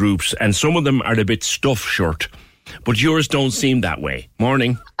these groups and some of them are a bit stuff short, but yours don't seem that way.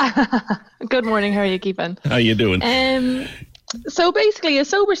 Morning. Good morning. How are you keeping? How you doing? So basically, a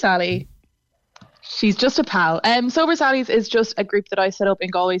sober Sally, she's just a pal. Sober Sallies is just a group that I set up in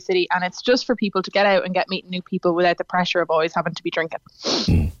Galway City, and it's just for people to get out and get meeting new people without the pressure of always having to be drinking.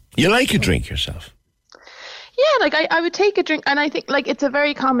 You like a drink yourself? Yeah, like I would take a drink, and I think like it's a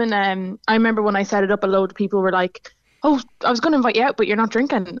very common. I remember when I set it up, a load of people were like, "Oh, I was going to invite you out, but you're not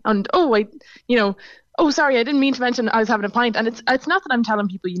drinking," and oh, sorry, I didn't mean to mention I was having a pint. And it's not that I'm telling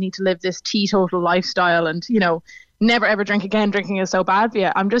people you need to live this teetotal lifestyle and never ever drink again, drinking is so bad for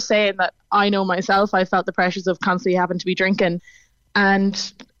you. I'm just saying that I know myself, I felt the pressures of constantly having to be drinking,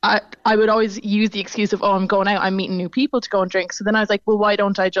 and I would always use the excuse of, oh, I'm going out, I'm meeting new people to go and drink. So then I was like, well, why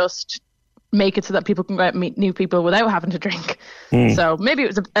don't I just make it so that people can go out and meet new people without having to drink? So maybe it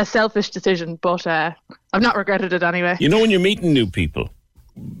was a selfish decision, but I've not regretted it anyway. You know, when you're meeting new people,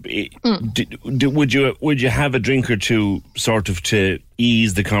 would you have a drink or two sort of to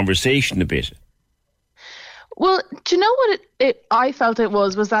ease the conversation a bit? Well, do you know what I felt it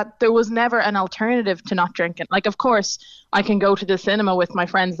was that there was never an alternative to not drinking. Like, of course, I can go to the cinema with my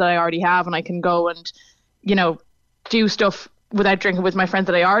friends that I already have, and I can go and, you know, do stuff without drinking with my friends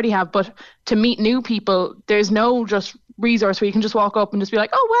that I already have. But to meet new people, there's no just resource where you can just walk up and just be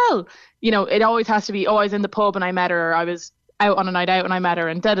like, oh, well, you know, it always has to be, oh, I was in the pub and I met her, or I was out on a night out and I met her,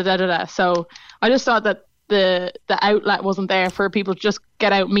 and da-da-da-da-da. So I just thought that the outlet wasn't there for people to just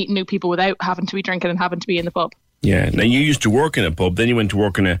get out meeting new people without having to be drinking and having to be in the pub. Yeah. Now, you used to work in a pub, then you went to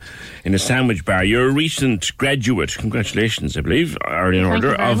work in a sandwich bar. You're a recent graduate, congratulations, I believe, or in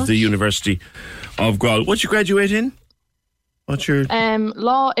order, of the University of Galway. What you graduate in? What's your...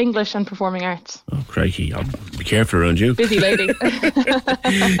 Law, English and Performing Arts. Oh, crikey, I'll be careful around you. Busy lady.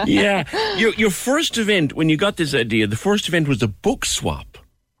 Yeah. Your first event, when you got this idea, the first event was a book swap.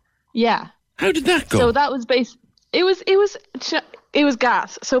 Yeah. How did that go? So that was it was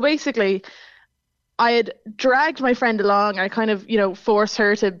gas. So basically, I had dragged my friend along. I kind of, you know, forced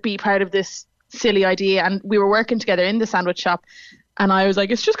her to be part of this silly idea, and we were working together in the sandwich shop. And I was like,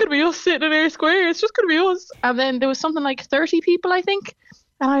 it's just going to be us sitting in Air Square. It's just going to be us. And then there was something like 30 people, I think.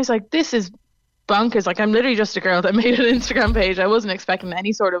 And I was like, this is bonkers. Like, I'm literally just a girl that made an Instagram page. I wasn't expecting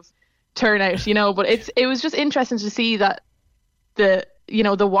any sort of turnout, you know. But it was just interesting to see that the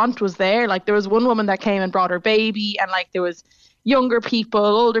want was there. Like, there was one woman that came and brought her baby, and like there was younger people,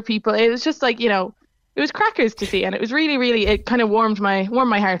 older people. It was just like, you know, it was crackers to see, and it was really, really, it kind of warmed my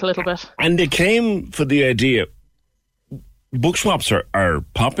heart a little bit. And they came for the idea. Book swaps are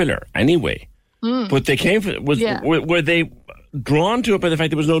popular anyway, but they came for were they drawn to it by the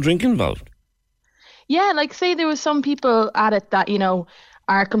fact there was no drink involved? Yeah, like say there was some people at it that, you know,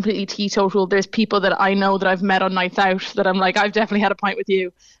 are completely teetotal. There's people that I know that I've met on nights out that I'm like, I've definitely had a pint with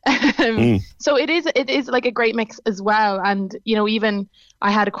you. So it is like a great mix as well. And, you know, even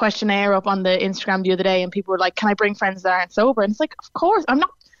I had a questionnaire up on the Instagram the other day, and people were like, can I bring friends that aren't sober? And it's like, of course. I'm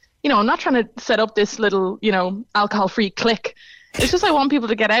not trying to set up this little, you know, alcohol-free clique. It's just I want people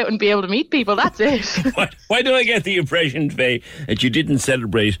to get out and be able to meet people. That's it. Why do I get the impression, Faye, that you didn't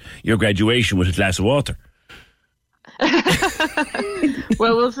celebrate your graduation with a glass of water?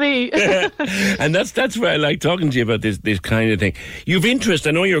 Well, we'll see. And that's why I like talking to you about this kind of thing. You've interest.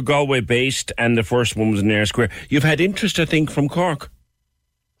 I know you're Galway-based, and the first one was in Air Square. You've had interest, I think, from Cork.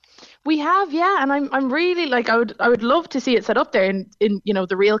 We have, yeah, and I'm really like I would love to see it set up there in you know,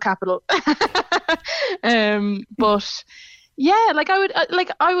 the real capital. But yeah, like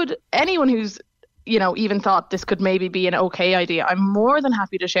I would anyone who's, you know, even thought this could maybe be an okay idea, I'm more than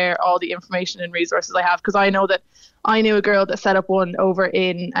happy to share all the information and resources I have, because I know that I knew a girl that set up one over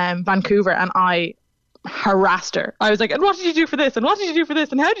in Vancouver, and I harassed her. I was like, and what did you do for this? And what did you do for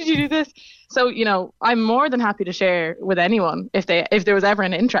this? And how did you do this? So, you know, I'm more than happy to share with anyone if there was ever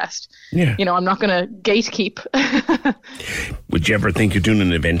an interest. Yeah. You know, I'm not going to gatekeep. Would you ever think of doing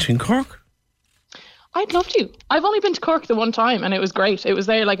an event in Cork? I'd love to. I've only been to Cork the one time, and it was great. It was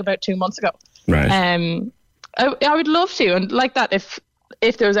there like about 2 months ago. Right. I would love to, and like that, if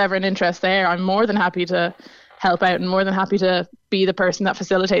there was ever an interest there, I'm more than happy to help out and more than happy to be the person that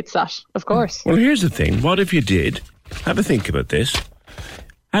facilitates that, of course. Well, here's the thing. What if you did? Have a think about this.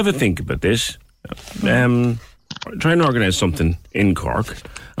 Try and organise something in Cork,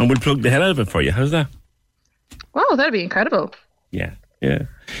 and we'll plug the hell out of it for you. How's that? Wow, that'd be incredible. Yeah.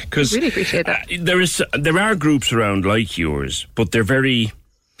 Because really appreciate that. There are groups around like yours, but they're very,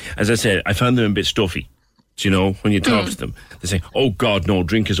 as I said, I found them a bit stuffy. You know, when you talk to them, they say, "Oh God, no,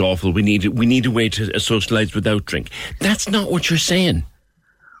 drink is awful. We need a way to socialise without drink." That's not what you're saying.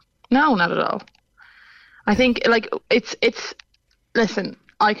 No, not at all. I think like it's. Listen,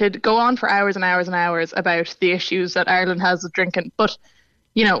 I could go on for hours and hours and hours about the issues that Ireland has with drinking, but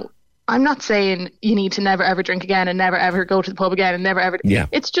you know, I'm not saying you need to never ever drink again and never ever go to the pub again and never ever. Yeah.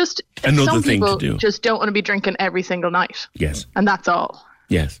 It's just another some thing people to do. Just don't want to be drinking every single night. Yes. And that's all.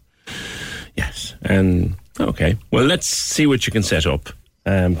 Yes. And okay, well, let's see what you can set up.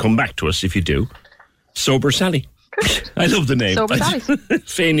 Come back to us if you do. Sober Sally. I love the name. Sober Sally.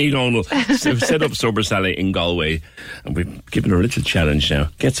 Faye O'Donnell set up Sober Sally in Galway, and we've given her a little challenge now.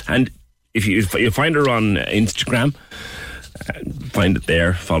 And if you find her on Instagram, find it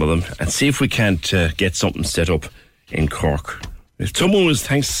there, follow them, and see if we can't get something set up in Cork. If someone was,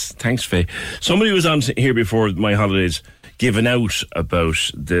 thanks Faye. Somebody was on here before my holidays giving out about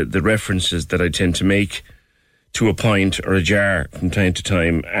the references that I tend to make to a pint or a jar from time to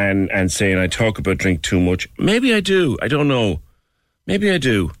time and saying I talk about drink too much. Maybe I do. I don't know. Maybe I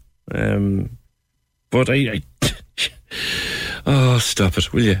do. But I oh, stop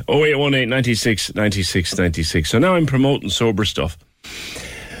it, will you? 0818 96 96 96. So now I'm promoting sober stuff.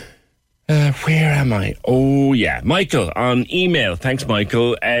 Where am I? Oh, yeah. Michael on email. Thanks,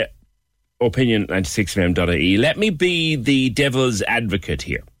 Michael. opinion96fm.ie. Let me be the devil's advocate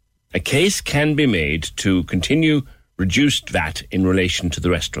here. A case can be made to continue reduced VAT in relation to the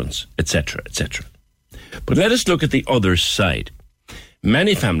restaurants, etc., etc. But let us look at the other side.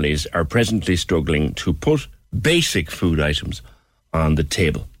 Many families are presently struggling to put basic food items on the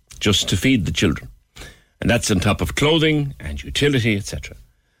table just to feed the children. And that's on top of clothing and utility, etc.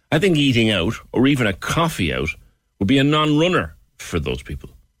 I think eating out, or even a coffee out, would be a non-runner for those people.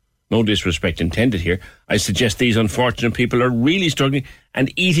 No disrespect intended here. I suggest these unfortunate people are really struggling,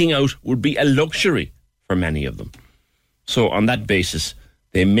 and eating out would be a luxury for many of them. So on that basis,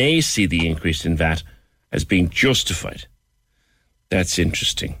 they may see the increase in VAT as being justified. That's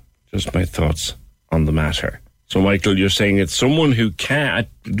interesting. Just my thoughts on the matter. So, Michael, you're saying that someone who can't,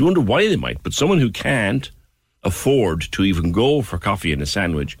 I wonder why they might, but someone who can't afford to even go for coffee and a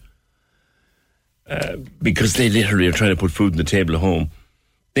sandwich because they literally are trying to put food on the table at home,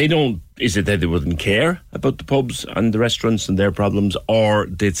 they don't, is it that they wouldn't care about the pubs and the restaurants and their problems, or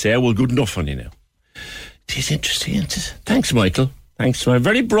they'd say, oh, well, good enough on you now? It is interesting, isn't it? Thanks, Michael. Thanks for a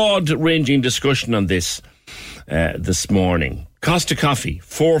very broad-ranging discussion on this morning. Cost of coffee,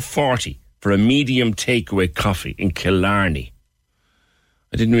 $4.40 for a medium takeaway coffee in Killarney.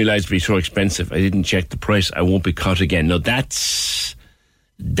 I didn't realise it'd be so expensive. I didn't check the price. I won't be caught again. No, that's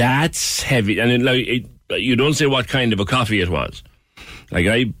heavy. And you don't say what kind of a coffee it was. Like,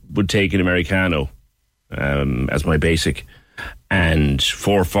 I would take an Americano as my basic, and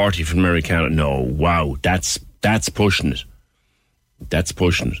 $4.40 for an Americano. No, wow, that's pushing it. That's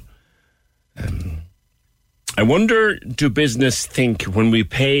pushing it. I wonder, do business think when we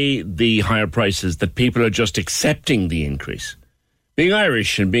pay the higher prices that people are just accepting the increase? Being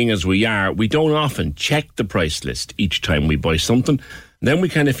Irish and being as we are, we don't often check the price list each time we buy something. Then we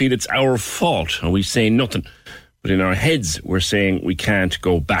kind of feel it's our fault and we say nothing. But in our heads, we're saying we can't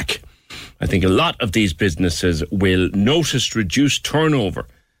go back. I think a lot of these businesses will notice reduced turnover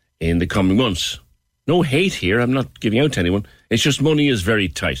in the coming months. No hate here. I'm not giving out to anyone. It's just money is very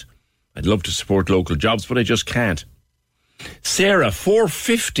tight. I'd love to support local jobs, but I just can't. Sarah,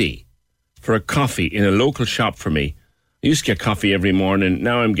 $4.50 for a coffee in a local shop for me. I used to get coffee every morning.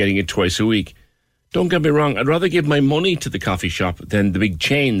 Now I'm getting it twice a week. Don't get me wrong. I'd rather give my money to the coffee shop than the big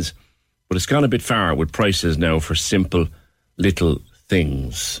chains. But it's gone a bit far with prices now for simple little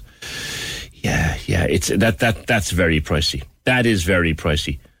things. Yeah. It's that's very pricey. That is very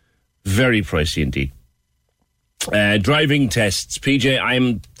pricey. Very pricey indeed. Driving tests. PJ,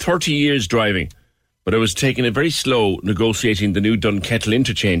 I'm 30 years driving, but I was taking it very slow negotiating the new Dunkettle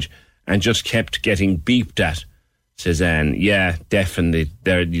interchange and just kept getting beeped at, says Anne. Yeah, definitely.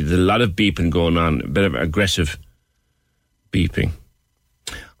 There's a lot of beeping going on, a bit of aggressive beeping.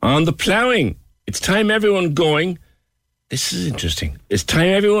 On the ploughing, it's time everyone going. This is interesting. It's time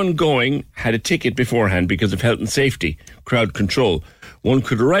everyone going had a ticket beforehand because of health and safety, crowd control. One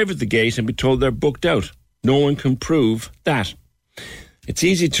could arrive at the gate and be told they're booked out. No one can prove that. It's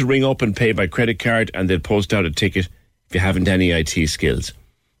easy to ring up and pay by credit card and they'll post out a ticket if you haven't any IT skills.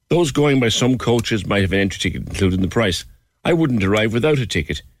 Those going by some coaches might have an entry ticket included in the price. I wouldn't arrive without a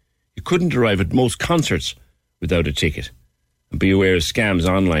ticket. You couldn't arrive at most concerts without a ticket. And be aware of scams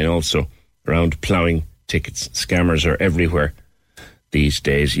online also around ploughing tickets. Scammers are everywhere these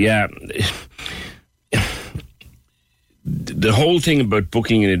days. Yeah. The whole thing about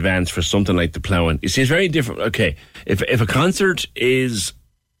booking in advance for something like the ploughing, it's very different. Okay, if a concert is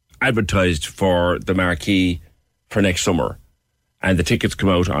advertised for the marquee for next summer and the tickets come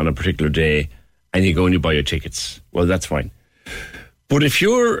out on a particular day and you go and you buy your tickets, well, that's fine. But if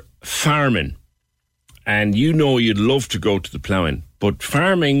you're farming and you know you'd love to go to the ploughing, but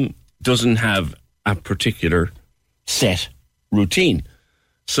farming doesn't have a particular set routine.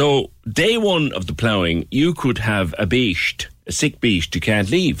 So day one of the ploughing, you could have a sick beast, you can't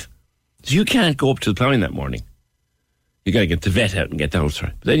leave. So you can't go up to the ploughing that morning. You got to get the vet out and get the house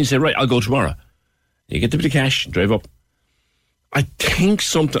right. But then you say, right, I'll go tomorrow. You get the bit of cash and drive up. I think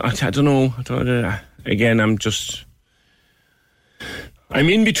something, I don't know. Again, I'm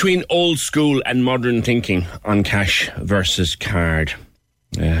in between old school and modern thinking on cash versus card.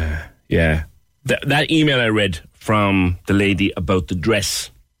 Yeah. That email I read from the lady about the dress.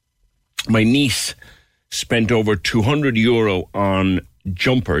 My niece spent over €200 on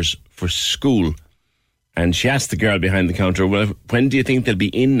jumpers for school, and she asked the girl behind the counter, well, when do you think they'll be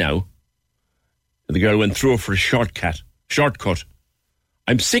in now? And the girl went through for a shortcut.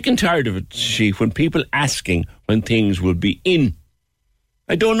 I'm sick and tired of it, when people asking when things will be in.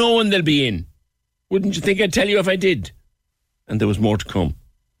 I don't know when they'll be in. Wouldn't you think I'd tell you if I did? And there was more to come.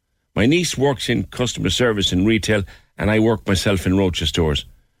 My niece works in customer service in retail, and I work myself in roadshow stores.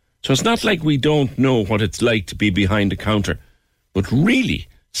 So it's not like we don't know what it's like to be behind a counter. But really,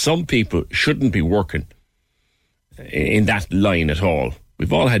 some people shouldn't be working in that line at all.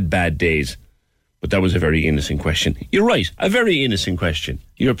 We've all had bad days. But that was a very innocent question. You're right, a very innocent question.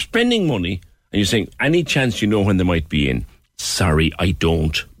 You're spending money and you're saying, any chance you know when they might be in? Sorry, I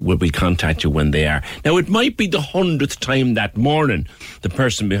don't. We'll contact you when they are. Now, it might be the 100th time that morning the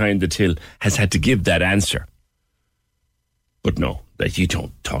person behind the till has had to give that answer. But no, that you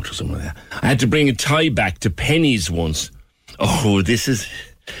don't talk to someone like that. I had to bring a tie back to Penny's once. Oh, this is...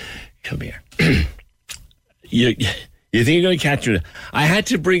 Come here. You think you're going to catch me? I had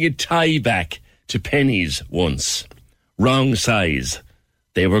to bring a tie back to Penny's once. Wrong size.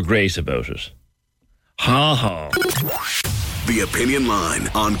 They were great about it. Ha ha. The Opinion Line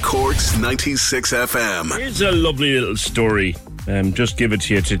on Cork's 96 FM. Here's a lovely little story. Just give it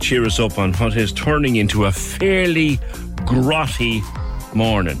to you to cheer us up on what is turning into a fairly grotty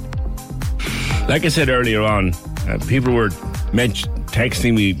morning. Like I said earlier on, people were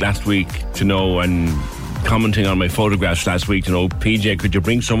texting me last week to know, and commenting on my photographs last week to know, PJ, could you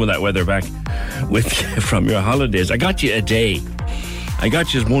bring some of that weather back with from your holidays? I got you a day. I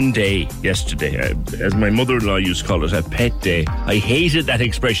got you one day yesterday, as my mother-in-law used to call it, a pet day. I hated that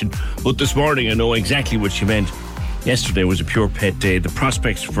expression, but this morning I know exactly what she meant. Yesterday was a pure pet day. The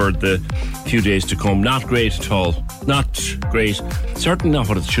prospects for the few days to come, not great at all. Not great. Certainly not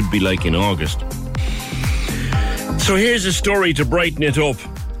what it should be like in August. So here's a story to brighten it up.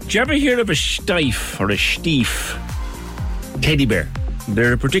 Did you ever hear of a stief or a stief teddy bear?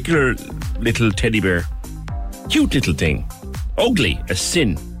 They're a particular little teddy bear. Cute little thing. Ugly as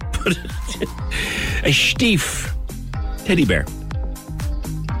sin. But a stief teddy bear.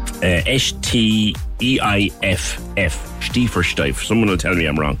 S-T-E-I-F-F. Stief or stief. Someone will tell me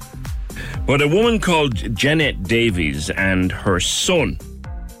I'm wrong. But a woman called Janet Davies and her son,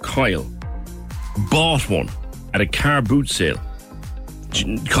 Kyle, bought one at a car boot sale.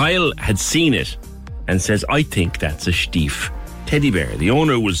 Kyle had seen it and says, I think that's a stief teddy bear. The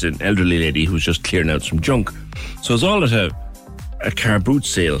owner was an elderly lady who was just clearing out some junk. So it was all at a car boot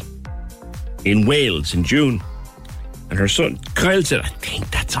sale in Wales in June. And her son, Kyle, said, I think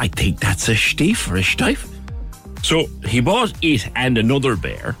that's a stief or a stief. So he bought it and another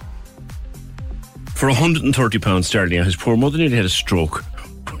bear for £130 sterling. Now, his poor mother nearly had a stroke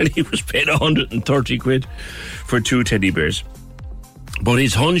when he was paid 130 quid for two teddy bears. But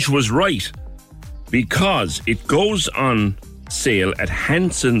his hunch was right, because it goes on sale at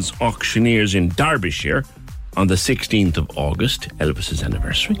Hanson's Auctioneers in Derbyshire on the 16th of August, Elvis's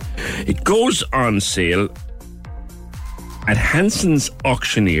anniversary. It goes on sale at Hanson's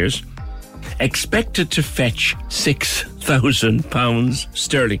Auctioneers, expected to fetch £6,000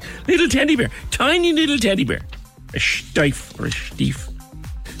 sterling. Little teddy bear, tiny little teddy bear. A stief or a stief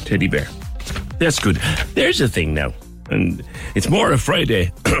teddy bear. That's good. There's a thing now. And it's more a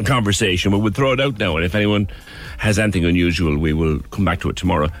Friday conversation, but we'll throw it out now. And if anyone has anything unusual, we will come back to it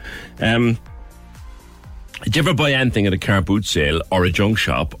tomorrow. Did you ever buy anything at a car boot sale or a junk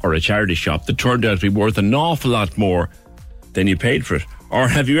shop or a charity shop that turned out to be worth an awful lot more than you paid for it? Or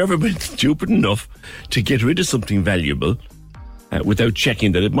have you ever been stupid enough to get rid of something valuable without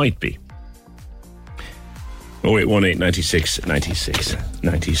checking that it might be? 0818 96 96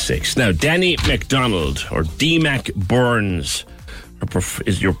 96. Now, Danny McDonald, or D-Mac Burns,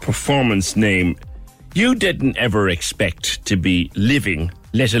 is your performance name. You didn't ever expect to be living,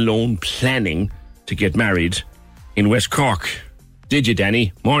 let alone planning, to get married in West Cork. Did you,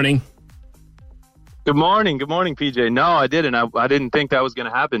 Danny? Morning. Good morning, PJ. No, I didn't. I didn't think that was going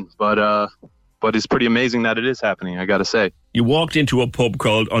to happen, but it's pretty amazing that it is happening, I got to say. You walked into a pub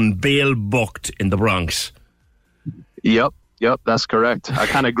called Unbail Bucht in the Bronx. Yep, that's correct. I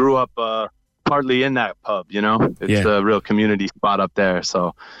kind of grew up partly in that pub, you know. It's a real community spot up there.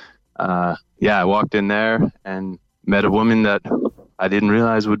 So, I walked in there and met a woman that I didn't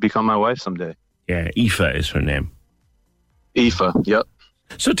realize would become my wife someday. Yeah, Aoife is her name. Aoife, yep.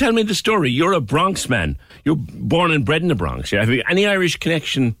 So tell me the story. You're a Bronx man. You're born and bred in the Bronx. Yeah? Have you any Irish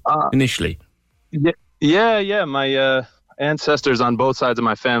connection initially? Yeah. My ancestors on both sides of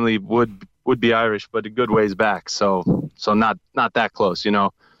my family would would be Irish, but a good ways back. So not that close.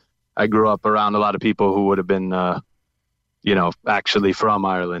 I grew up around a lot of people who would have been, actually from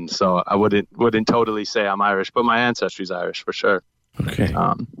Ireland. So I wouldn't totally say I'm Irish, but my ancestry's Irish for sure. Okay.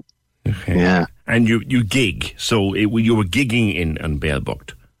 Okay. Yeah. And you gig. So you were gigging in on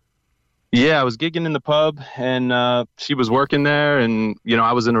Bailbucht. Yeah, I was gigging in the pub, and she was working there, and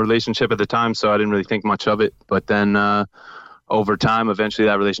I was in a relationship at the time, so I didn't really think much of it. But then over time, eventually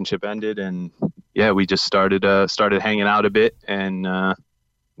that relationship ended, and we just started hanging out a bit, and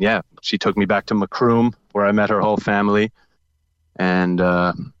she took me back to Macroom, where I met her whole family, and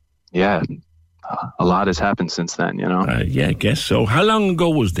a lot has happened since then. I guess so. How long ago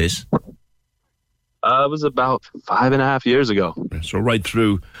was this? It was about 5.5 years ago. So right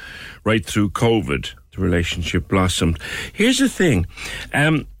through COVID, the relationship blossomed. Here's the thing.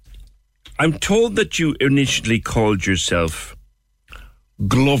 I'm told that you initially called yourself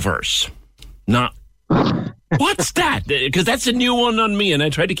Glovers. Not what's that? Because that's a new one on me, and I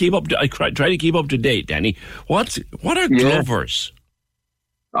try to keep up to date, Danny. What are Glovers?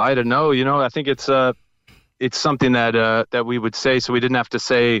 I don't know. I think it's something that we would say, so we didn't have to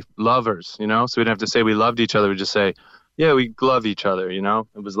say lovers, so we didn't have to say we loved each other. We just say, yeah, we love each other,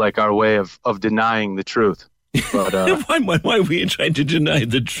 It was like our way of denying the truth. But why were you trying to deny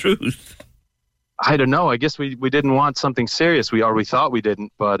the truth? I don't know. I guess we didn't want something serious. We thought we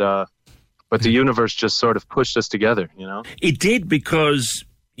didn't, but the universe just sort of pushed us together, It did, because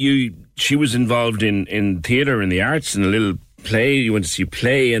she was involved in theatre and the arts and a little play. You went to see a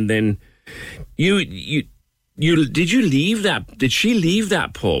play, and then did you leave that? Did she leave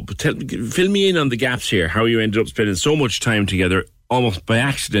that pub? Fill me in on the gaps here. How you ended up spending so much time together, almost by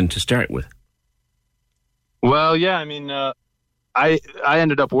accident to start with. Well, yeah. I mean, I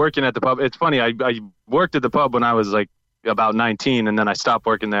ended up working at the pub. It's funny. I worked at the pub when I was like about 19, and then I stopped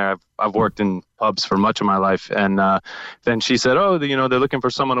working there. I've worked in pubs for much of my life, and then she said, "Oh, they're looking for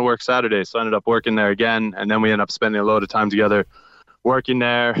someone to work Saturdays." So I ended up working there again, and then we ended up spending a load of time together working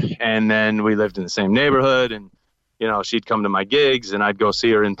there, and then we lived in the same neighborhood, and she'd come to my gigs and I'd go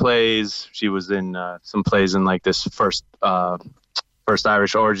see her in plays. She was in some plays in like this first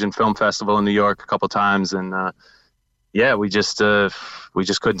Irish Origin Film Festival in New York a couple times, and we just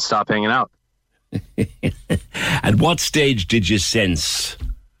couldn't stop hanging out. At what stage did you sense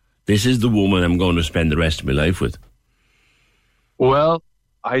this is the woman I'm going to spend the rest of my life with? Well,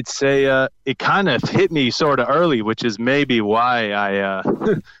 I'd say it kind of hit me sort of early, which is maybe why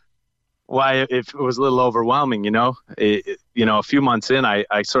why it was a little overwhelming. A few months in,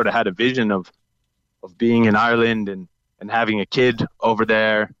 I sort of had a vision of being in Ireland and having a kid over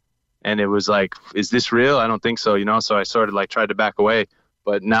there, and it was like, is this real? I don't think so. So I sort of like tried to back away,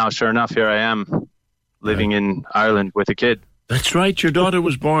 but now sure enough, here I am living in Ireland with a kid. That's right. Your daughter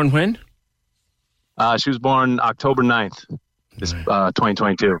was born when? She was born October 9th. This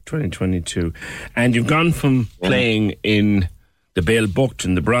 2022. 2022. And you've gone from playing in the Bailbucht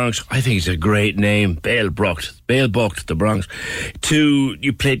in the Bronx, I think it's a great name, Bailbucht, the Bronx, to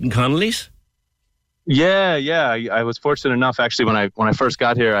you played in Connolly's? Yeah. I was fortunate enough, actually, when I first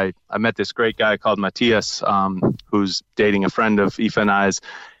got here, I met this great guy called Matthias, who's dating a friend of Aoife and I's,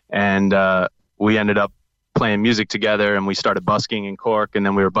 and we ended up playing music together, and we started busking in Cork, and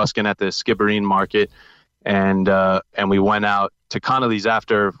then we were busking at the Skibbereen Market, and we went out to Connolly's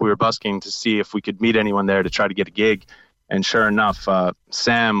after we were busking to see if we could meet anyone there to try to get a gig. And sure enough,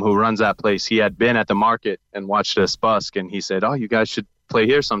 Sam, who runs that place, he had been at the market and watched us busk, and he said, "Oh, you guys should play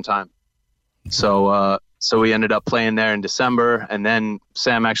here sometime." So we ended up playing there in December, and then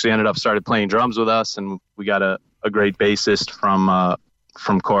Sam actually ended up started playing drums with us, and we got a great bassist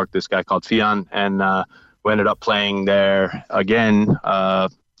from Cork, this guy called Fionn, and we ended up playing there again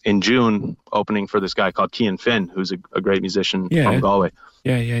in June, opening for this guy called Cian Finn, who's a great musician from Galway.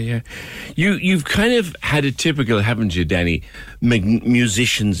 Yeah. You've kind of had a typical, haven't you, Danny,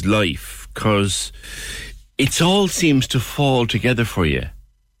 musician's life, because it all seems to fall together for you.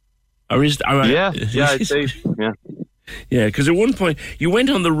 Or is I'd say, yeah. Yeah, because at one point you went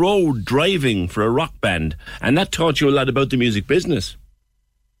on the road driving for a rock band, and that taught you a lot about the music business.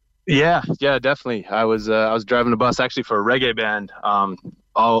 Yeah, definitely. I was driving a bus actually for a reggae band.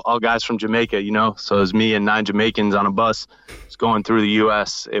 All guys from Jamaica, So it was me and 9 Jamaicans on a bus, just going through the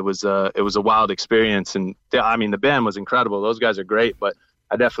U.S. It was a wild experience, and the band was incredible. Those guys are great, but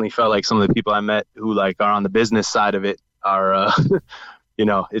I definitely felt like some of the people I met who are on the business side of it are,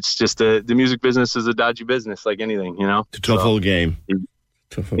 it's just the music business is a dodgy business, like anything, It's a tough old game.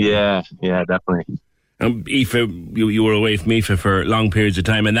 Yeah, definitely. Aoife, you were away from Aoife for long periods of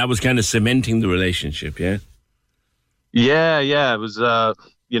time, and that was kind of cementing the relationship, yeah? Yeah, it was,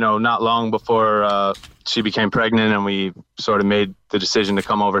 not long before she became pregnant, and we sort of made the decision to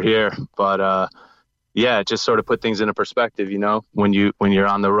come over here. But it just sort of put things into perspective, when you're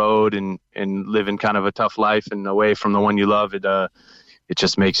on the road and living kind of a tough life and away from the one you love, it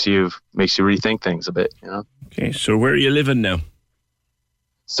just makes you rethink things a bit, Okay, so where are you living now?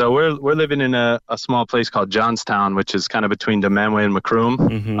 So we're living in a small place called Johnstown, which is kind of between Demenwe and Macroom.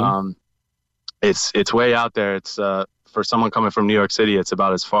 Mm-hmm. It's way out there. It's for someone coming from New York City, it's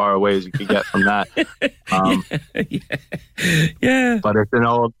about as far away as you can get from that. Yeah. But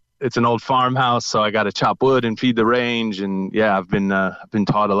it's an old farmhouse, so I got to chop wood and feed the range, and I've been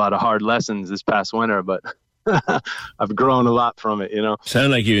taught a lot of hard lessons this past winter, but I've grown a lot from it.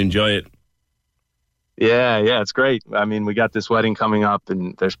 Sound like you enjoy it. Yeah, it's great. I mean, we got this wedding coming up,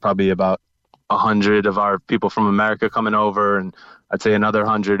 and there's probably about 100 of our people from America coming over, and I'd say another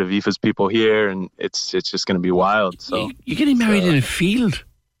 100 of Aoife's people here, and it's just going to be wild. So you're getting married in a field?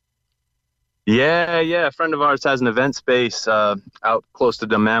 Yeah. A friend of ours has an event space out close to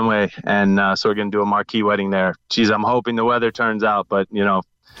Demenwe, and so we're going to do a marquee wedding there. Geez, I'm hoping the weather turns out, but you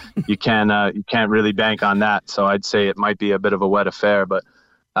can't really bank on that. So I'd say it might be a bit of a wet affair, but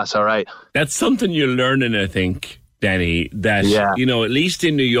that's all right. That's something you're learning, I think, Danny, that, at least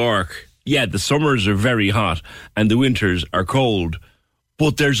in New York, the summers are very hot and the winters are cold,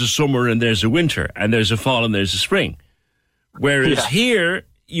 but there's a summer and there's a winter and there's a fall and there's a spring. Whereas here,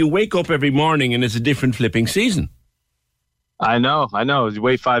 you wake up every morning and it's a different flipping season. I know. You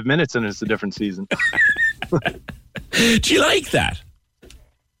wait 5 minutes and it's a different season. Do you like that?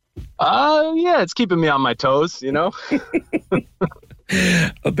 It's keeping me on my toes,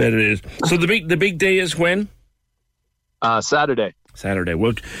 I bet it is. So the big day is when? Saturday.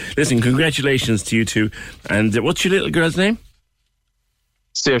 Well, listen, congratulations to you two. And what's your little girl's name?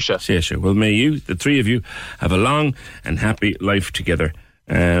 Saoirse. Well, may you, the three of you, have a long and happy life together.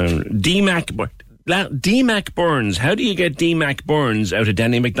 D-Mac Burns. How do you get D-Mac Burns out of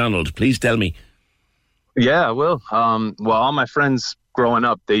Danny McDonald? Please tell me. Yeah, I will. All my friends growing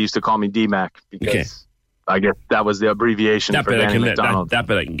up, they used to call me D-Mac because I guess that was the abbreviation for Danny McDonald. That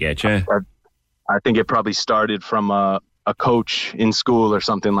bit I can get, yeah. I think it probably started from a coach in school or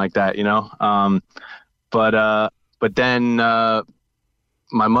something like that, But then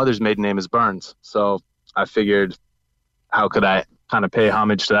my mother's maiden name is Burns, so I figured, how could I kind of pay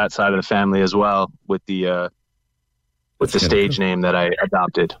homage to that side of the family as well with the stage name that I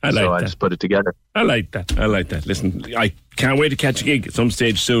adopted. I just put it together. I like that. Listen, I can't wait to catch a gig at some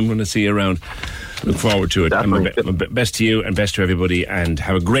stage soon when I see you around. Look forward to it. And my best to you and best to everybody, and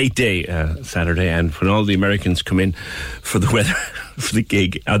have a great day Saturday. And when all the Americans come in for the weather, for the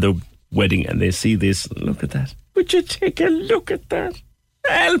gig, or the wedding, and they see this, look at that. Would you take a look at that?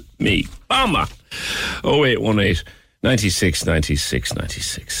 Help me, Mama. 0818 96 96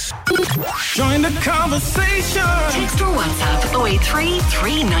 96. Join the conversation. Text or WhatsApp 083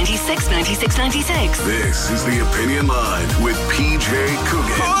 396 96 96. This is the Opinion Line with PJ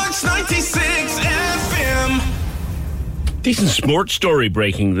Coogan. Corks 96 FM. Decent sports story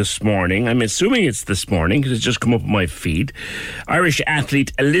breaking this morning. I'm assuming it's this morning because it's just come up on my feed. Irish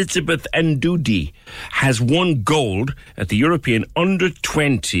athlete Elizabeth Ndudi has won gold at the European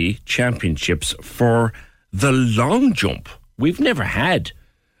Under-20 Championships for the long jump. We've never had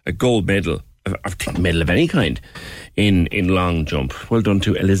a gold medal, I think medal of any kind, in long jump. Well done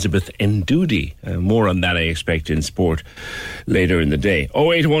to Elizabeth Ndudi. More on that I expect in sport later in the day.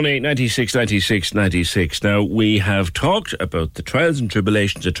 0818 96 96 96. Now, we have talked about the trials and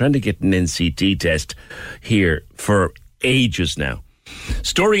tribulations of trying to get an NCT test here for ages now.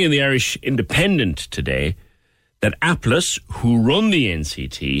 Story in the Irish Independent today that Apple, who run the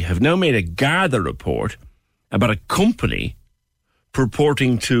NCT, have now made a Garda report about a company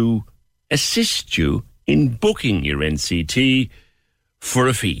purporting to assist you in booking your NCT for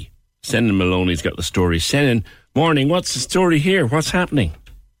a fee. Senan Maloney's got the story. Senan, morning. What's the story here? What's happening?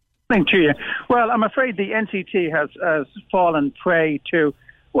 Thank you. Well, I'm afraid the NCT has fallen prey to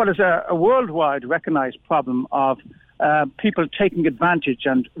what is a worldwide recognised problem of people taking advantage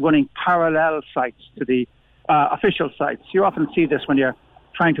and running parallel sites to the official sites. You often see this when you're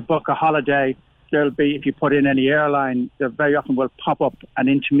trying to book a holiday. There'll be, if you put in any airline, there very often will pop up an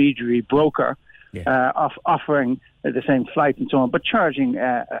intermediary broker offering the same flight and so on, but charging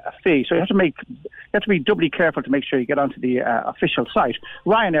a fee. So you have to be doubly careful to make sure you get onto the official site.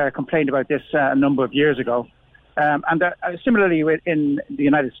 Ryanair complained about this a number of years ago. And similarly, in the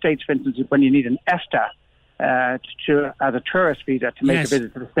United States, for instance, when you need an ESTA as a tourist visa to make a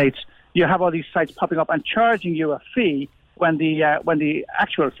visit to the States, you have all these sites popping up and charging you a fee when the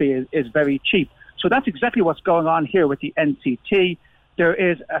actual fee is very cheap. So that's exactly what's going on here with the NCT. there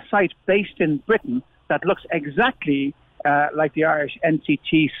is a site based in Britain that looks exactly like the Irish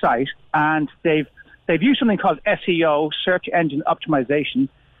NCT site, and they've used something called SEO, search engine optimization,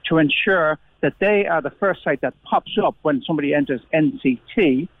 to ensure that they are the first site that pops up when somebody enters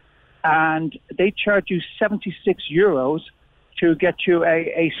NCT, and they charge you €76 to get you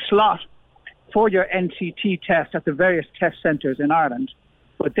a slot for your NCT test at the various test centres in Ireland.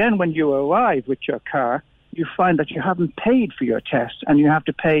 But then when you arrive with your car, you find that you haven't paid for your test, and you have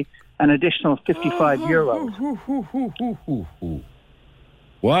to pay an additional €55.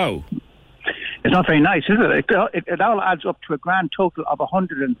 Wow. It's not very nice, is it? It all adds up to a grand total of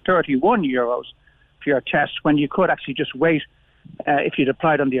 €131 for your test, when you could actually just wait if you'd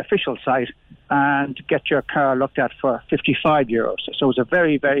applied on the official site and get your car looked at for €55. So it's a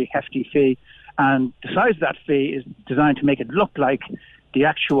very, very hefty fee. And the size of that fee is designed to make it look like the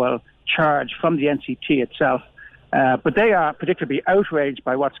actual charge from the NCT itself. But they are particularly outraged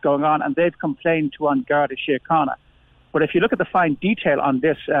by what's going on, and they've complained to An Garda Síochána. But if you look at the fine detail on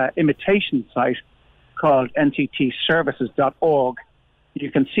this imitation site called nctservices.org, you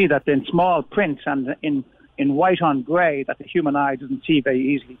can see that in small print and in white on grey that the human eye doesn't see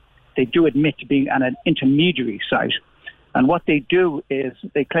very easily, they do admit to being an intermediary site. And what they do is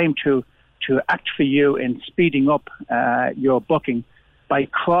they claim to act for you in speeding up your booking by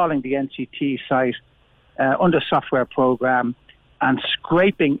crawling the NCT site under software program and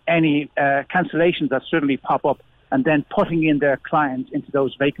scraping any cancellations that suddenly pop up, and then putting in their clients into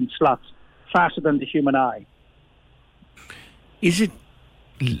those vacant slots faster than the human eye. It's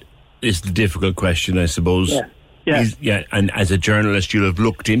the difficult question, I suppose. Yeah. And as a journalist, you'll have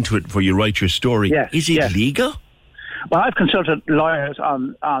looked into it before you write your story. Yes, Is it legal? Well, I've consulted lawyers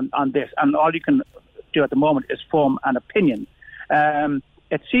on this, and all you can do at the moment is form an opinion.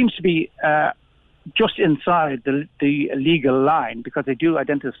 It seems to be just inside the legal line, because they do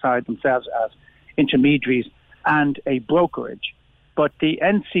identify themselves as intermediaries and a brokerage. But the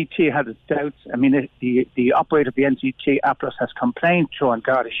NCT has its doubts. I mean, the operator of the NCT, Atlas, has complained to An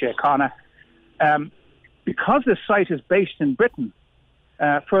Garda Síochána. Because this site is based in Britain,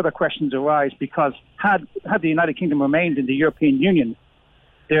 further questions arise, because had the United Kingdom remained in the European Union,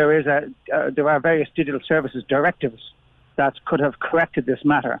 there are various digital services directives that could have corrected this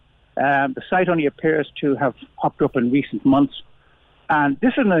matter. The site only appears to have popped up in recent months. And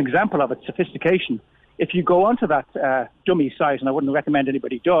this is an example of its sophistication. If you go onto that dummy site, and I wouldn't recommend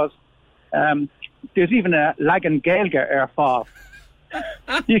anybody does, there's even a Lagan Gaeilge ar fáil.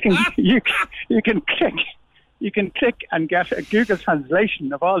 You can click and get a Google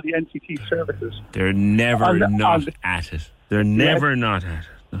translation of all the NCT services. They're never not at it. They're never not at it.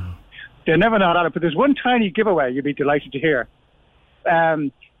 No. They're never not at it. But there's one tiny giveaway you'll be delighted to hear.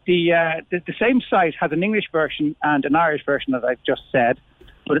 The same site has an English version and an Irish version, as I've just said.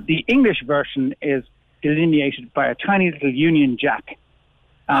 But the English version is delineated by a tiny little Union Jack.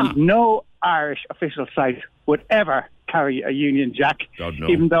 And no Irish official site would ever carry a Union Jack, God, no.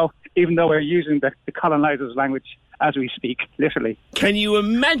 even though we're using the colonisers' language as we speak, literally. Can you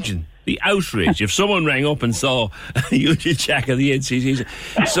imagine the outrage if someone rang up and saw a Union Jack of the NCT?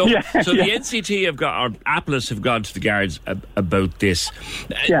 So the NCT have got, or Atlas have gone to the guards about this.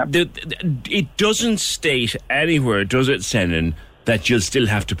 Yeah. It doesn't state anywhere, does it, Senan, that you'll still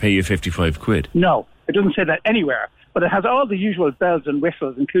have to pay you £55? No, it doesn't say that anywhere. But it has all the usual bells and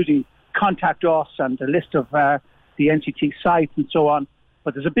whistles, including contact us and a list of the NCT sites and so on.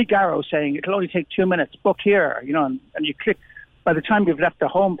 But there's a big arrow saying it'll only take 2 minutes, book here, and you click. By the time you've left the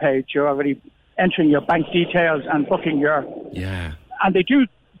home page, you're already entering your bank details and booking your... Yeah. And they do,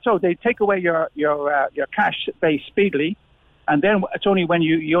 so they take away your cash very speedily, and then it's only when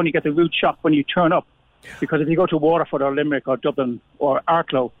you only get the rude shock when you turn up. Because if you go to Waterford or Limerick or Dublin or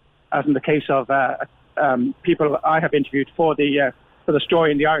Arklow, as in the case of people I have interviewed for the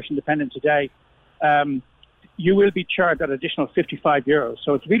story in the Irish Independent today, you will be charged an additional €55.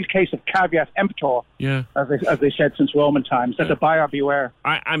 So it's a real case of caveat emptor, as they said since Roman times. Let the buyer beware.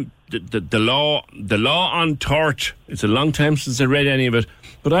 I'm the law on tort. It's a long time since I read any of it,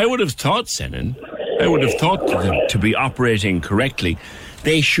 but I would have thought, Senan, them to be operating correctly,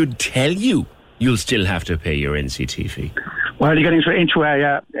 they should tell you you'll still have to pay your NCT fee. Well, you're getting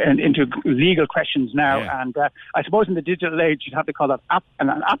into legal questions now, and I suppose in the digital age you'd have to call that an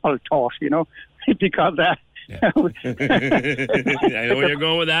apple tort, because. I know where you're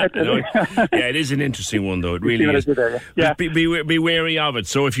going with that. It is an interesting one, though. It really is. Be wary of it.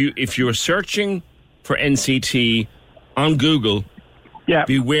 So if you're searching for NCT on Google,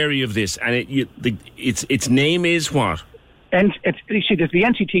 be wary of this. And its name is what? And there's the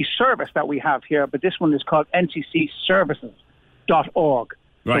NCT service that we have here, but this one is called nctservices.org. .org.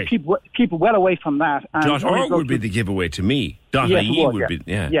 Right. So keep well away from that. And .org would be the giveaway to me. .ie would be,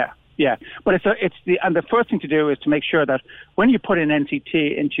 Yeah. But the first thing to do is to make sure that when you put in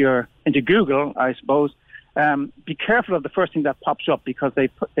NCT into Google, I suppose, be careful of the first thing that pops up, because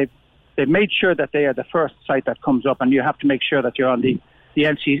they've made sure that they are the first site that comes up, and you have to make sure that you're on the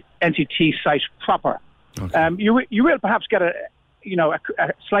NCT site proper. Okay. You will perhaps get a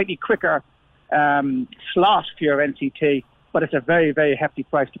slightly quicker slot for your NCT, but it's a very, very hefty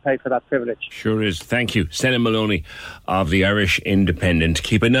price to pay for that privilege. Sure is. Thank you. Senna Maloney of the Irish Independent.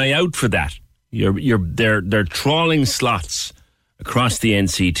 Keep an eye out for that. They're trawling slots across the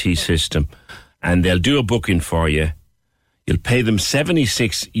NCT system, and they'll do a booking for you. You'll pay them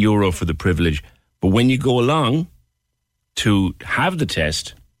 €76 for the privilege, but when you go along to have the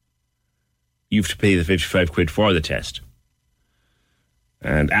test, you have to pay the 55 quid for the test.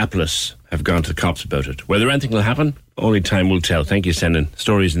 And Apples have gone to the cops about it. Whether anything will happen, only time will tell. Thank you, sending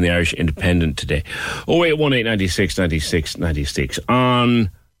stories in the Irish Independent today. 0818 96 96 96. On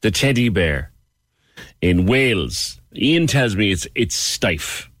the teddy bear in Wales, Ian tells me it's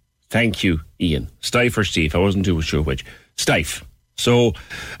Stife. Thank you, Ian. Stife or Steve, I wasn't too sure which. Stife. So,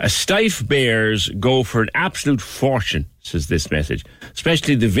 Stife bears go for an absolute fortune, says this message.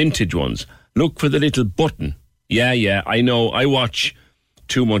 Especially the vintage ones. Look for the little button. Yeah, I know. I watch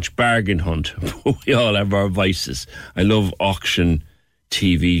too much Bargain Hunt. We all have our vices. I love auction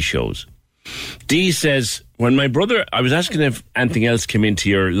TV shows. Dee says, when my brother, I was asking if anything else came into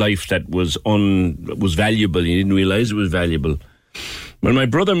your life that was valuable. You didn't realise it was valuable. When my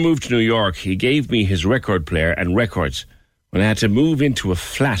brother moved to New York, he gave me his record player and records. When I had to move into a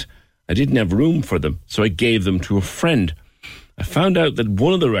flat, I didn't have room for them, so I gave them to a friend. I found out that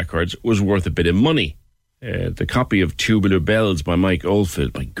one of the records was worth a bit of money. The copy of Tubular Bells by Mike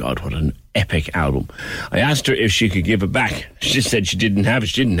Oldfield. My God, what an epic album. I asked her if she could give it back. She just said she didn't have it.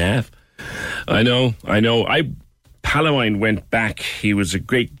 She didn't have. I know. Palawine went back. He was a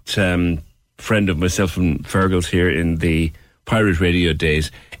great friend of myself and Fergal's here in the Pirate Radio days.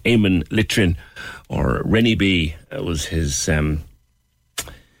 Eamon Litrin, or Rennie B, was his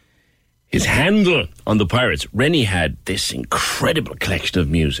handle on the Pirates. Rennie had this incredible collection of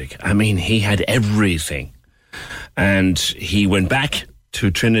music. I mean, he had everything. And he went back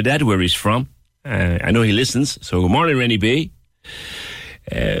to Trinidad, where he's from. I know he listens, so good morning, Rennie B.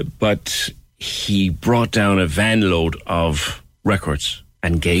 But he brought down a van load of records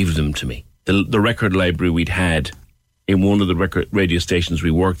and gave them to me. The record library we'd had in one of the record radio stations we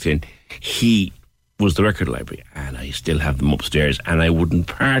worked in, he was the record library, and I still have them upstairs, and I wouldn't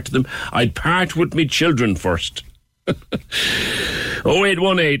part them. I'd part with me children first.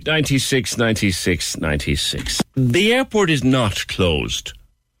 0818 96 96 96. The airport is not closed.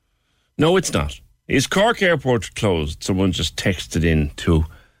 No, it's not. Is Cork Airport closed? Someone just texted in to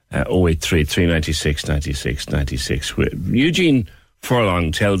 083 396 96 96. Eugene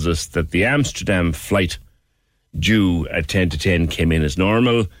Furlong tells us that the Amsterdam flight due at 10 to 10 came in as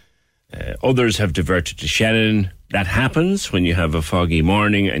normal. Others have diverted to Shannon. That happens when you have a foggy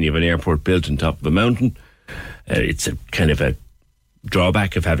morning and you have an airport built on top of a mountain. It's a kind of a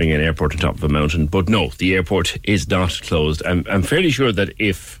drawback of having an airport on top of a mountain. But no, the airport is not closed. I'm fairly sure that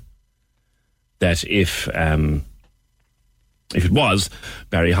if it was,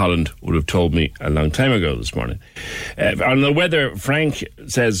 Barry Holland would have told me a long time ago this morning. On the weather, Frank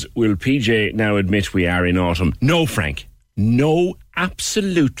says, will PJ now admit we are in autumn? No, Frank. No,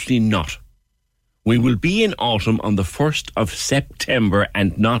 absolutely not. We will be in autumn on the 1st of September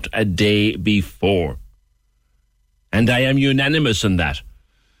and not a day before. And I am unanimous on that,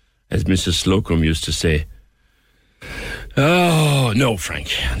 as Mrs. Slocum used to say. Oh, no,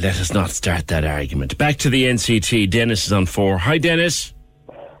 Frank. Let us not start that argument. Back to the NCT. Dennis is on 4. Hi, Dennis.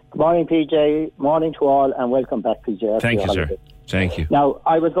 Good morning, PJ. Morning to all, and welcome back, PJ. Thank you, sir. Thank you. Now,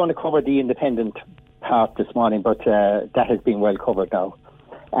 I was going to cover the independent part this morning, but that has been well covered now.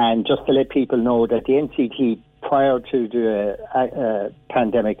 And just to let people know that the NCT, prior to the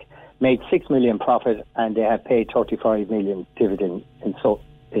pandemic, made 6 million profit, and they have paid 35 million dividend in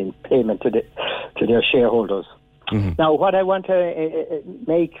payment to their shareholders. Mm-hmm. Now, what I want to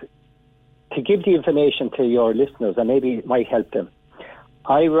to give the information to your listeners, and maybe it might help them.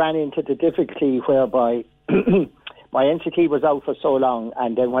 I ran into the difficulty whereby my NCT was out for so long,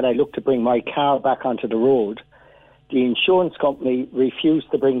 and then when I looked to bring my car back onto the road, the insurance company refused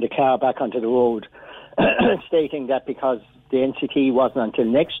to bring the car back onto the road, stating that because the NCT wasn't until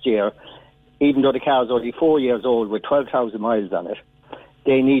next year, even though the car is only 4 years old with 12,000 miles on it,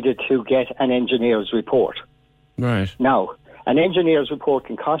 they needed to get an engineer's report. Right. Now, An engineer's report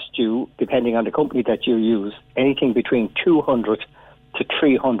can cost you, depending on the company that you use, anything between 200 to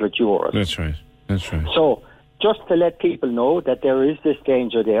 300 euros. That's right. So, just to let people know that there is this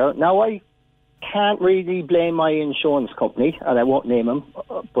danger there. Now, I can't really blame my insurance company, and I won't name them,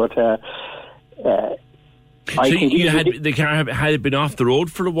 but the car had it been off the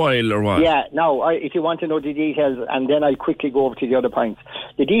road for a while, or what? Yeah, no, if you want to know the details, and then I'll quickly go over to the other points.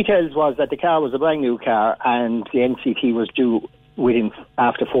 The details was that the car was a brand new car, and the NCT was due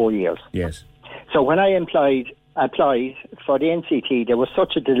after 4 years. Yes. So when I applied for the NCT, there was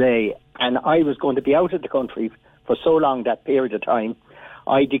such a delay, and I was going to be out of the country for so long, that period of time,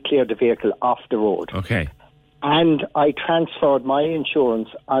 I declared the vehicle off the road. Okay. And I transferred my insurance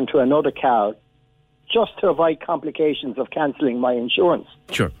onto another car just to avoid complications of cancelling my insurance.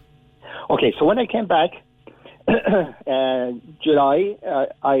 Sure. Okay, so when I came back, July,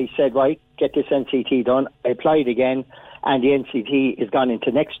 I said, right, get this NCT done. I applied again, and the NCT is gone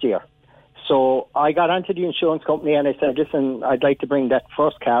into next year. So I got onto the insurance company and I said, listen, I'd like to bring that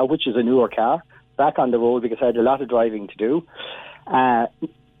first car, which is a newer car, back on the road because I had a lot of driving to do.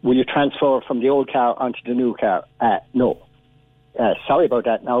 Will you transfer from the old car onto the new car? No. Sorry about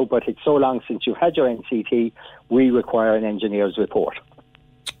that now, but it's so long since you've had your NCT, we require an engineer's report.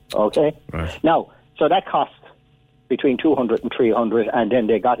 Okay? Right. Now, so that cost between 200 and 300, and then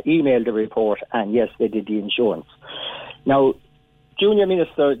they got emailed the report, and yes, they did the insurance. Now, Junior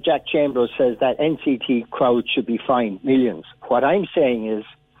Minister Jack Chambers says that NCT crowd should be fined millions. What I'm saying is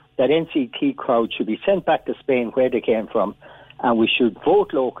that NCT crowd should be sent back to Spain where they came from, and we should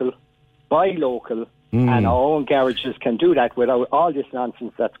vote local, buy local, and our own garages can do that without all this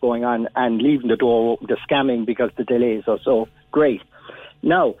nonsense that's going on and leaving the door open to scamming because the delays are so great.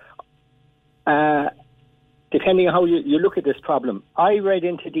 Now, depending on how you look at this problem, I read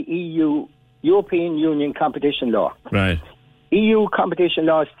into the European Union competition law. Right. EU competition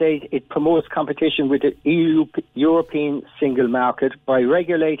law states it promotes competition with the European single market by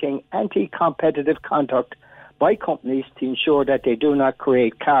regulating anti-competitive conduct by companies to ensure that they do not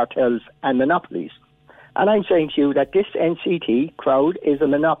create cartels and monopolies. And I'm saying to you that this NCT crowd is a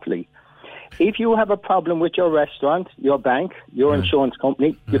monopoly. If you have a problem with your restaurant, your bank, your insurance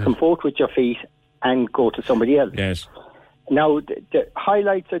company, you can vote with your feet and go to somebody else. Yes. Now, the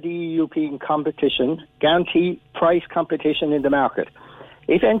highlights of the European competition guarantee price competition in the market.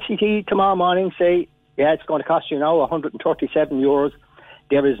 If NCT tomorrow morning say, yeah, it's going to cost you now 137 euros,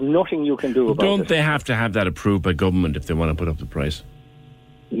 there is nothing you can do about it. Don't they have to have that approved by government if they want to put up the price?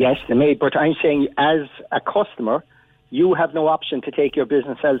 Yes, they may, but I'm saying as a customer, you have no option to take your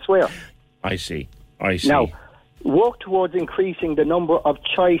business elsewhere. I see. Now, work towards increasing the number of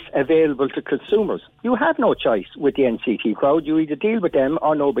choice available to consumers. You have no choice with the NCT crowd. You either deal with them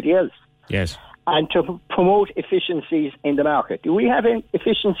or nobody else. Yes. And to promote efficiencies in the market. Do we have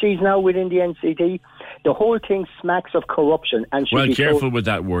efficiencies now within the NCT? The whole thing smacks of corruption. And should be careful with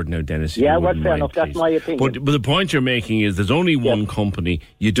that word now, Dennis. Yeah, well, fair enough. That's my opinion. But the point you're making is there's only one company.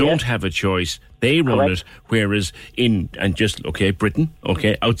 You don't have a choice. They run it, whereas Britain,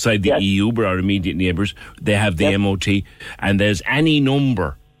 outside the EU, we're our immediate neighbours, they have the MOT, and there's any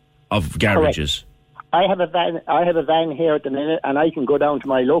number of garages. Correct. I have a van here at the minute, and I can go down to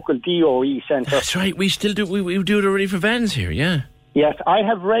my local DOE centre. That's right. We still do. We do it already for vans here. Yeah. Yes, I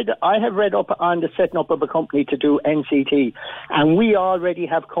have read up on the setting up of a company to do NCT, and we already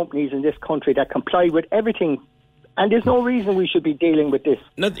have companies in this country that comply with everything. And there's no reason we should be dealing with this.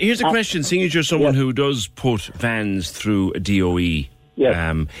 Now, here's a question. Seeing as you're someone who does put vans through a DOE,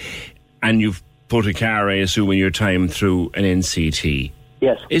 and you've put a car, I assume, in your time through an NCT.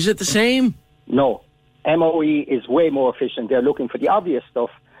 Yes. Is it the same? No. MOE is way more efficient. They're looking for the obvious stuff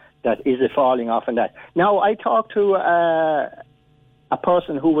that is falling off and that. Now, I talked to a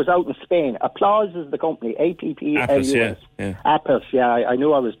person who was out in Spain. Applause is the company, APPLUS. Appus, I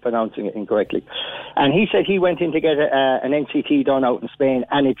knew I was pronouncing it incorrectly. And he said he went in to get an NCT done out in Spain,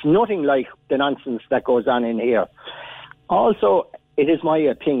 and it's nothing like the nonsense that goes on in here. Also, it is my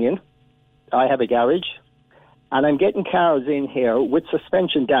opinion, I have a garage, and I'm getting cars in here with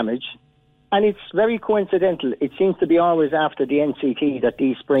suspension damage. And it's very coincidental. It seems to be always after the NCT that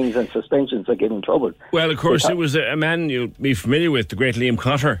these springs and suspensions are giving trouble. Well, of course, it was a man you'll be familiar with, the great Liam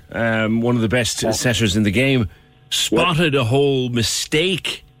Cotter, one of the best setters in the game, spotted a whole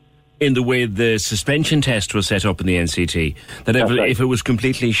mistake in the way the suspension test was set up in the NCT. That if it was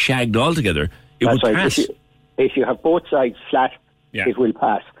completely shagged altogether, it would pass. If you have both sides flat, it will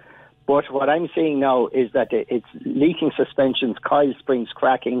pass. But what I'm seeing now is that it's leaking suspensions, coil springs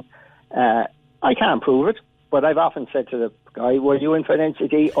cracking. I can't prove it, but I've often said to the guy, were you in for an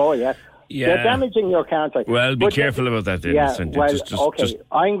NCT? Oh, yeah. They're damaging your counter. Well, be careful about that, Dennis. Yeah, well,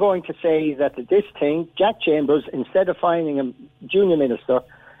 I'm going to say that this thing, Jack Chambers, instead of finding a junior minister,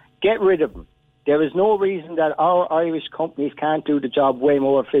 get rid of him. There is no reason that our Irish companies can't do the job way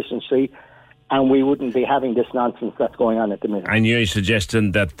more efficiently, and we wouldn't be having this nonsense that's going on at the minute. And you're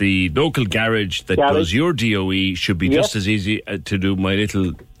suggesting that the local garage that does your DOE should be just as easy to do my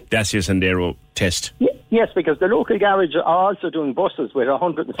little Dacia Sandero test? Yes, because the local garage are also doing buses with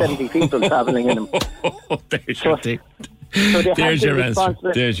 170 people travelling in them. There's So they your answer.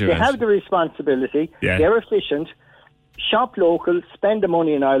 They have the responsibility. Yeah. They're efficient. Shop local, spend the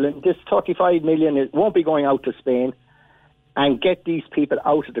money in Ireland. This 35 million won't be going out to Spain, and get these people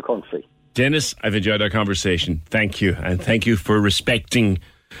out of the country. Dennis, I've enjoyed our conversation. Thank you. And thank you for respecting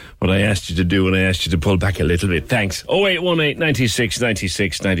what I asked you to do when I asked you to pull back a little bit. Thanks. 0818 96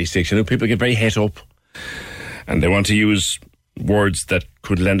 96 96. I know people get very het up and they want to use words that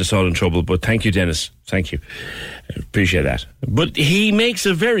could land us all in trouble. But thank you, Dennis. Thank you. I appreciate that. But he makes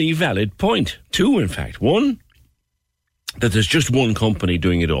a very valid point. Two, in fact. One, that there's just one company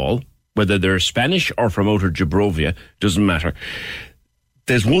doing it all. Whether they're Spanish or from outer Jabrovia, doesn't matter.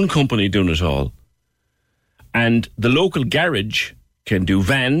 There's one company doing it all. And the local garage can do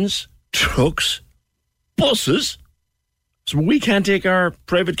vans, trucks, buses. So we can't take our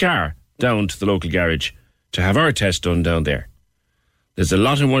private car down to the local garage to have our test done down there. There's a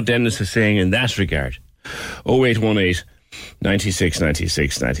lot in what Dennis is saying in that regard. 0818 96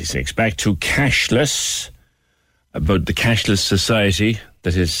 96 96. Back to cashless, about the cashless society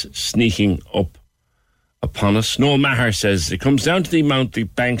that is sneaking up upon us. Noel Maher says it comes down to the amount the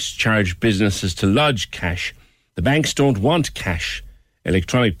banks charge businesses to lodge cash. The banks don't want cash.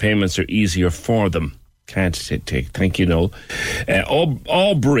 Electronic payments are easier for them. Can't take. Thank you, Noel.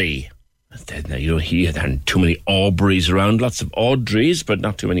 Aubrey. Now, you don't hear there aren't too many Aubreys around. Lots of Audreys, but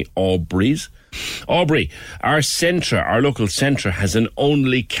not too many Aubreys. Aubrey, our local Centra has an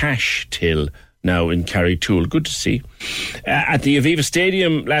only cash till now in Carrytool. Good to see. At the Aviva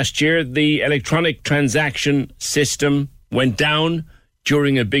Stadium last year, the electronic transaction system went down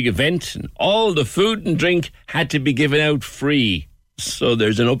during a big event, and all the food and drink had to be given out free. So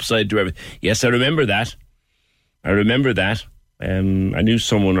there's an upside to everything. Yes, I remember that. I knew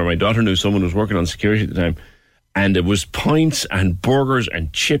someone, or my daughter knew someone who was working on security at the time, and it was pints and burgers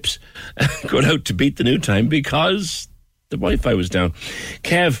and chips going out to beat the new time because the Wi-Fi was down.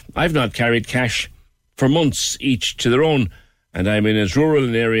 Kev, I've not carried cash for months, each to their own, and I'm in as rural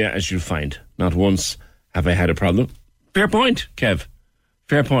an area as you'll find. Not once have I had a problem. Fair point, Kev.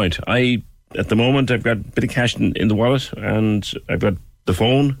 Fair point. At the moment, I've got a bit of cash in the wallet, and I've got the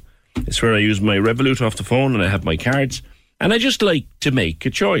phone. It's where I use my Revolut off the phone, and I have my cards. And I just like to make a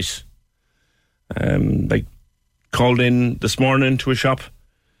choice. I called in this morning to a shop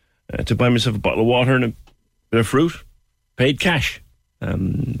to buy myself a bottle of water and a bit of fruit. Paid cash. I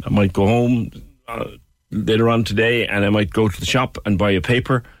might go home later on today, and I might go to the shop and buy a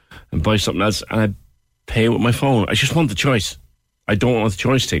paper and buy something else, and I pay with my phone. I just want the choice. I don't want the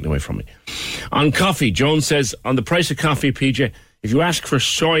choice taken away from me. On coffee, Joan says, on the price of coffee, PJ, if you ask for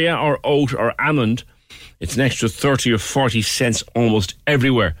soya or oat or almond, it's an extra 30 or 40 cents almost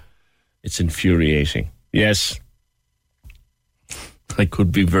everywhere. It's infuriating. Yes. I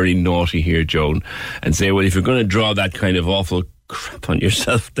could be very naughty here, Joan, and say, well, if you're going to draw that kind of awful crap on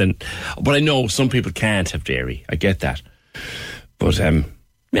yourself, then... But I know some people can't have dairy. I get that. But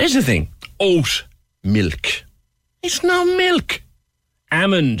here's the thing. Oat milk. It's not milk.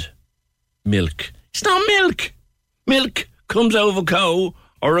 Almond milk. It's not milk. Milk comes out of a cow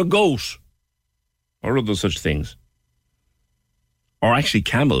or a goat or other such things. Or actually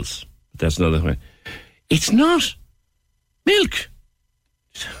camels. That's another way. It's not milk.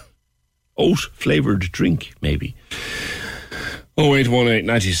 Oat flavoured drink, maybe. 0818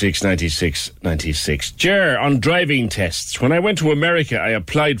 96 96 96. Ger, on driving tests. When I went to America, I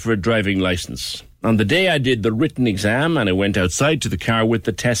applied for a driving licence. On the day I did the written exam, and I went outside to the car with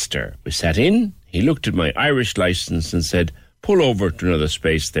the tester. We sat in, he looked at my Irish licence and said, pull over to another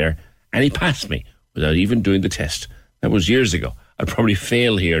space there, and he passed me without even doing the test. That was years ago. I'd probably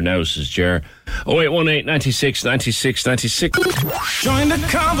fail here now, says Ger. 0818 96 96 96. Join the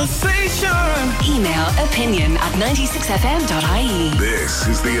conversation. Email opinion@96fm.ie. This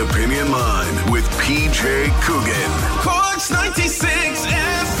is the Opinion Line with PJ Coogan. Cork's 96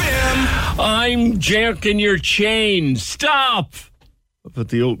 FM. I'm jerking your chain. Stop. About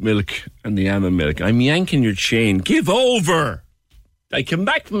the oat milk and the almond milk. I'm yanking your chain. Give over. I come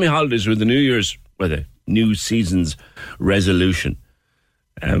back from my holidays with the new season's resolution.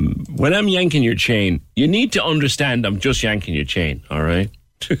 When I'm yanking your chain, you need to understand I'm just yanking your chain, all right?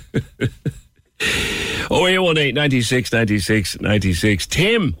 0818 96 96 96.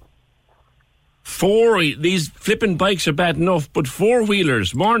 Tim, these flipping bikes are bad enough, but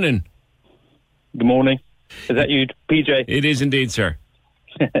four-wheelers, morning. Good morning. Is that you, PJ? It is indeed, sir.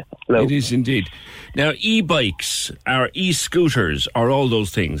 Hello. It is indeed. Now, e-bikes, or e-scooters, are all those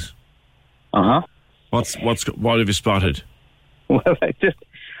things. Uh-huh. What have you spotted? Well,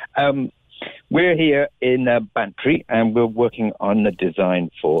 we're here in Bantry, and we're working on the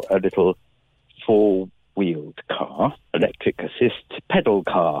design for a little four-wheeled car, electric assist pedal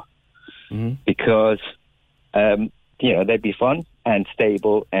car, because they'd be fun and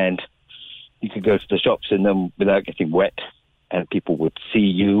stable, and you could go to the shops in them without getting wet, and people would see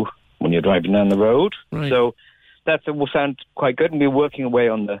you when you're driving down the road. Right. So that will sound quite good, and we're working away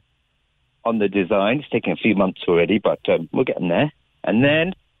on the design. It's taking a few months already, but we're getting there. And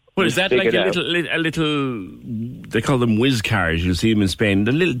then, well, is that like a little? They call them whiz cars. You'll see them in Spain.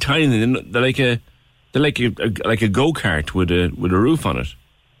 They're little tiny. They're like a go kart with a roof on it.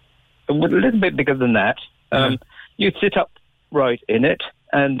 A little bit bigger than that. You'd sit up right in it,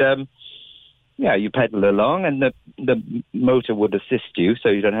 and you pedal along, and the motor would assist you, so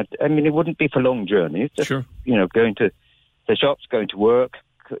you don't have to. I mean, it wouldn't be for long journeys. Just, sure. Going to the shops, going to work,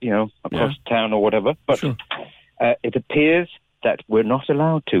 across town or whatever. But sure. It appears that we're not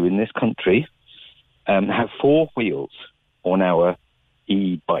allowed to, in this country, have four wheels on our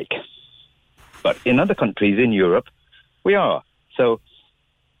e-bike. But in other countries in Europe, we are. So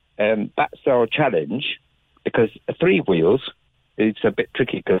that's our challenge, because three wheels, it's a bit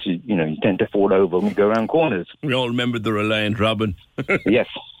tricky because you tend to fall over when you go around corners. We all remember the Reliant Robin. Yes,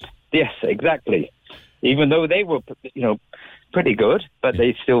 exactly. Even though they were, pretty good, but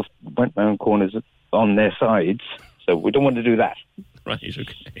they still went around corners on their sides. So we don't want to do that. Right,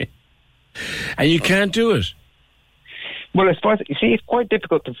 okay. And you can't do it? Well, as far as you see, it's quite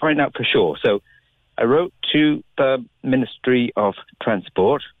difficult to find out for sure. So I wrote to the Ministry of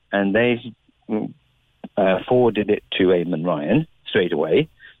Transport, and they forwarded it to Eamon Ryan straight away,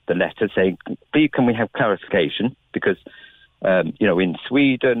 the letter saying, please can we have clarification? Because, in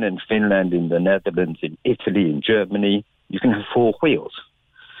Sweden and Finland, in the Netherlands, in Italy, in Germany, you can have four wheels.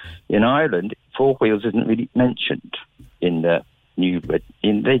 In Ireland, four wheels isn't really mentioned in the new...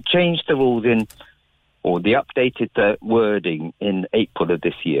 they changed the rules they updated the wording in April of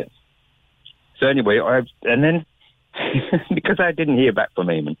this year. So anyway, and then, because I didn't hear back from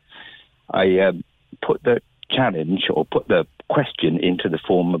Eamon, I put the challenge, or put the question into the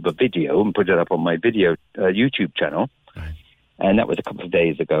form of a video and put it up on my video YouTube channel. Right. And that was a couple of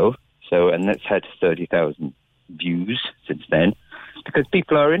days ago. So, and that's had 30,000 views since then, because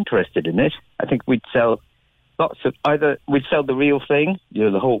people are interested in it. I think we'd sell we'd sell the real thing,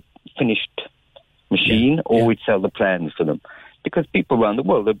 the whole finished machine, or we'd sell the plans for them, because people around the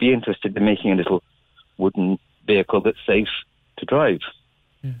world would be interested in making a little wooden vehicle that's safe to drive.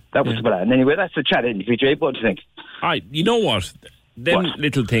 That was the plan. Anyway, that's the challenge, VJ. What do you think? You know what? Them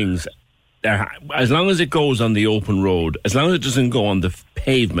little things, as long as it goes on the open road, as long as it doesn't go on the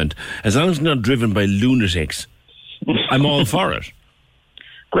pavement, as long as it's not driven by lunatics, I'm all for it.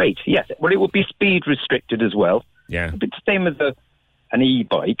 Great, yes. Well, it would be speed restricted as well. Yeah. It's the same as an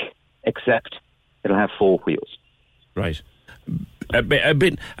e-bike, except it'll have four wheels. Right. A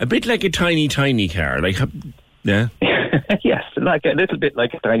bit like a tiny car. Yeah. Yes, like a little bit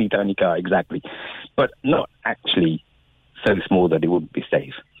like a tiny car, exactly. But not actually so small that it wouldn't be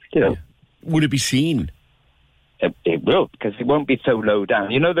safe. Would it be seen? It will, because it won't be so low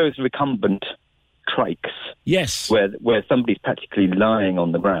down. You know those recumbent trikes? Yes. Where somebody's practically lying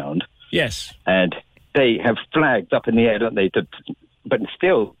on the ground? Yes. And they have flags up in the air, don't they? But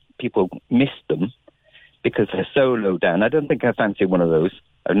still, people miss them because they're so low down. I don't think I fancy one of those.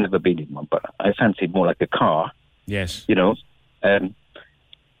 I've never been in one, but I fancy more like a car. Yes. Did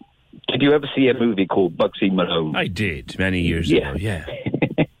you ever see a movie called Bugsy Malone? I did, many years ago, yeah.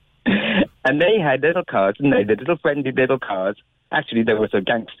 And they had little cars, and they? The little friendly little cars. Actually, they were some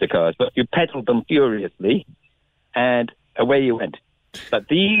gangster cars, but you pedalled them furiously, and away you went. But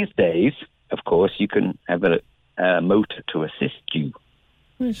these days, of course, you can have a motor to assist you.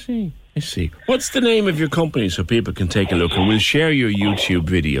 I see. What's the name of your company so people can take a look, and we'll share your YouTube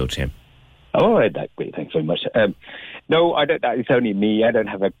video, Tim? Oh, that's great. Thanks very much. No, I don't. It's only me. I don't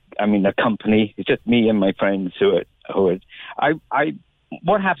have a company. It's just me and my friends who are.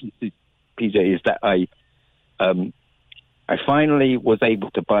 What happens to PJ is that I finally was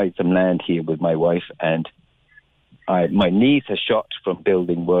able to buy some land here with my wife, and my knees are shot from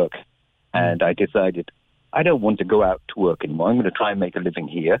building work, and I decided I don't want to go out to work anymore. I'm going to try and make a living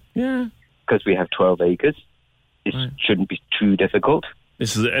here. Yeah. Because we have 12 acres. It shouldn't be too difficult.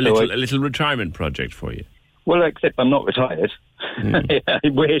 This is a little retirement project for you. Well, except I'm not retired. I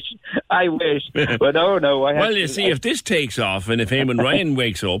wish. But no. Well, you see, if this takes off and if Eamon Ryan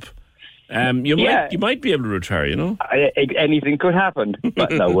wakes up, you might be able to retire, you know? Anything could happen.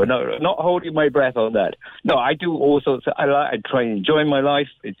 But no, we're not holding my breath on that. No, I do all sorts. I try and enjoy my life.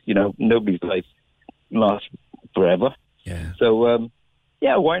 It's, nobody's life lasts forever. Yeah. So,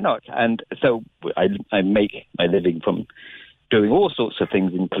 why not? And so I make my living from doing all sorts of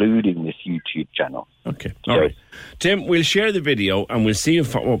things, including this YouTube channel. Okay, all right. Tim, we'll share the video and we'll see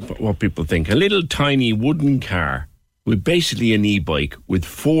what people think. A little tiny wooden car with basically an e-bike with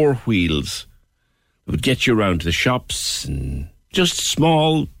 4 wheels that would get you around to the shops and just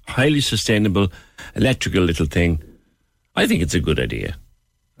small, highly sustainable, electrical little thing. I think it's a good idea.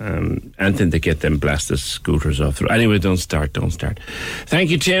 And then they get them blasted scooters off. Anyway, don't start.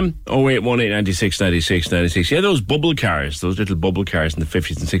 Thank you, Tim. 0818 96 96 96. Yeah, those bubble cars, those little bubble cars in the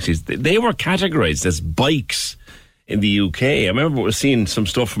 50s and 60s, they were categorised as bikes in the UK. I remember seeing some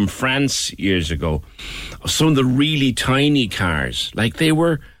stuff from France years ago. Some of the really tiny cars, like they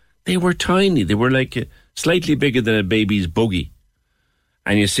were tiny. They were like slightly bigger than a baby's buggy.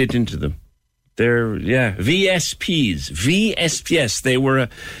 And you sit into them. They're, VSPs. VSPs. They were,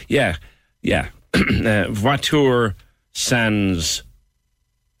 Voiture Sans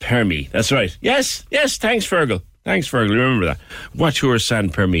Permis. That's right. Yes, thanks, Fergal. Remember that. Voiture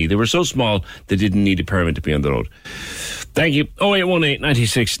Sans Permis. They were so small, they didn't need a permit to be on the road. Thank you. 0818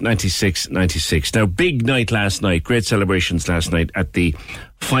 96 96 96. Now, big night last night. Great celebrations last night at the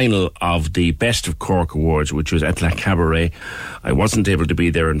final of the Best of Cork Awards, which was at La Cabaret. I wasn't able to be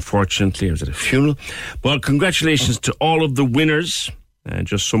there, unfortunately. I was at a funeral. But congratulations to all of the winners.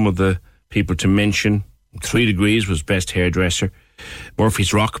 Just some of the people to mention. 3 Degrees was Best Hairdresser.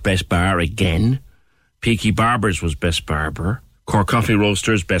 Murphy's Rock, Best Bar again. Peaky Barbers was Best Barber. Cork Coffee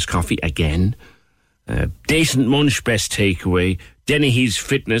Roasters, Best Coffee again. Decent Munch, Best Takeaway. Dennehy's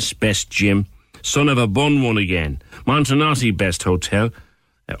Fitness, Best Gym. Son of a Bun won again. Montenotti, Best Hotel.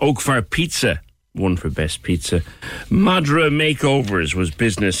 Oakfire Pizza won for Best Pizza. Madra Makeovers was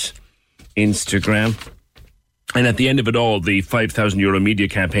Business Instagram. And at the end of it all, the €5,000 media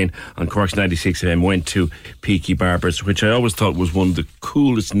campaign on Cork's 96 FM went to Peaky Barbers, which I always thought was one of the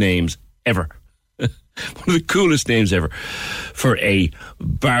coolest names ever. One of the coolest names ever for a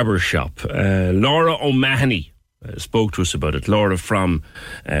barber shop. Laura O'Mahony spoke to us about it. Laura from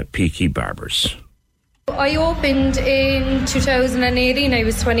Peaky Barbers. I opened in 2018. I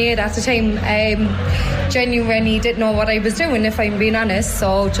was 28 at the time. Genuinely didn't know what I was doing, if I'm being honest,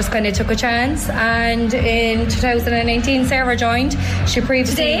 so just kind of took a chance. And in 2019, Sarah joined. She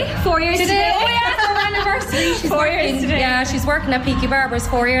previously... Today? 4 years today? Oh yeah, it's our anniversary. She's 4 years today. Yeah, she's working at Peaky Barbers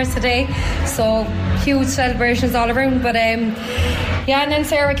 4 years today. So huge celebrations all around. But and then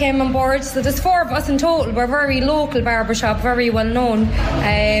Sarah came on board. So there's 4 of us in total. We're a very local barbershop, very well known.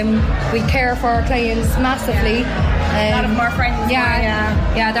 We care for our clients massively. A lot of more friends.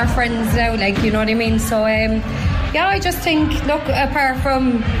 Yeah, they're friends now, like, you know what I mean? So, I just think, look, apart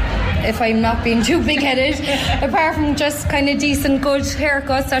from, if I'm not being too big-headed, apart from just kind of decent, good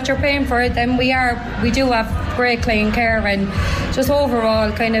haircuts that you're paying for, then we do have great client care and just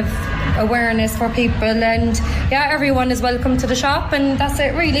overall kind of awareness for people, and everyone is welcome to the shop, and that's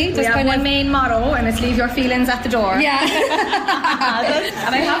it really. Just we have one main motto, and it's leave your feelings at the door. Yeah.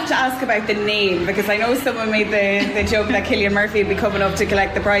 And I have to ask about the name, because I know someone made the joke that Cillian Murphy would be coming up to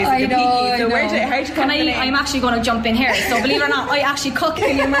collect the prize at the Peaky. So how'd you come to the name? I'm actually going to jump in here. So believe it or not, I actually cut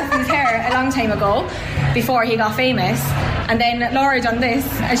Cillian Murphy's hair a long time ago, before he got famous, and then Laura done this,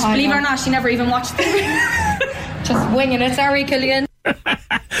 and believe it or not, she never even watched it. Just winging it. Sorry, Cillian.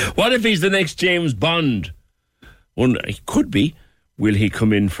 What if he's the next James Bond? He could be. Will he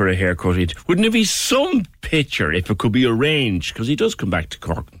come in for a haircut? Wouldn't it be some picture if it could be arranged? Because he does come back to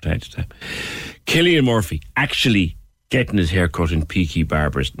Cork from time to time. Cillian Murphy actually getting his haircut in Peaky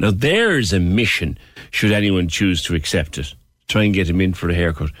Barbers. Now there's a mission, should anyone choose to accept it. Try and get him in for a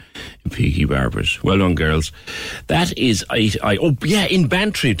haircut in Peaky Barbers. Well done, girls. That is, in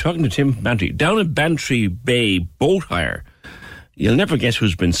Bantry, talking to Tim Bantry, down in Bantry Bay boat hire. You'll never guess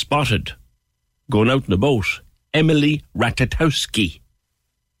who's been spotted going out in a boat. Emily Ratatowski.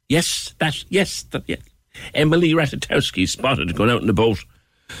 Yes. Emily Ratatowski spotted going out in a boat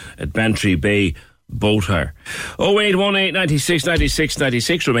at Bantry Bay boat hire. 0818 96 96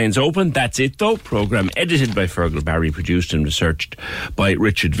 96 remains open. That's it though. Programme edited by Fergal Barry, produced and researched by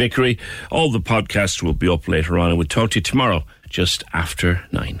Richard Vickery. All the podcasts will be up later on, and we'll talk to you tomorrow just after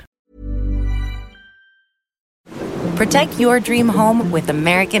 9. Protect your dream home with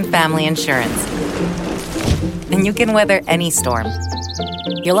American Family Insurance. and you can weather any storm.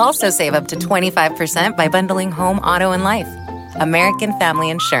 You'll also save up to 25% by bundling home, auto, and life. American Family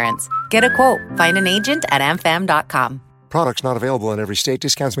Insurance. Get a quote. Find an agent at amfam.com. Products not available in every state.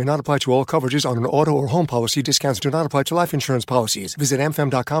 Discounts may not apply to all coverages on an auto or home policy. Discounts do not apply to life insurance policies. Visit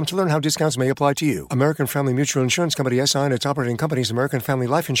amfam.com to learn how discounts may apply to you. American Family Mutual Insurance Company, SI, and its operating companies, American Family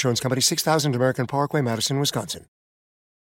Life Insurance Company, 6000 American Parkway, Madison, Wisconsin.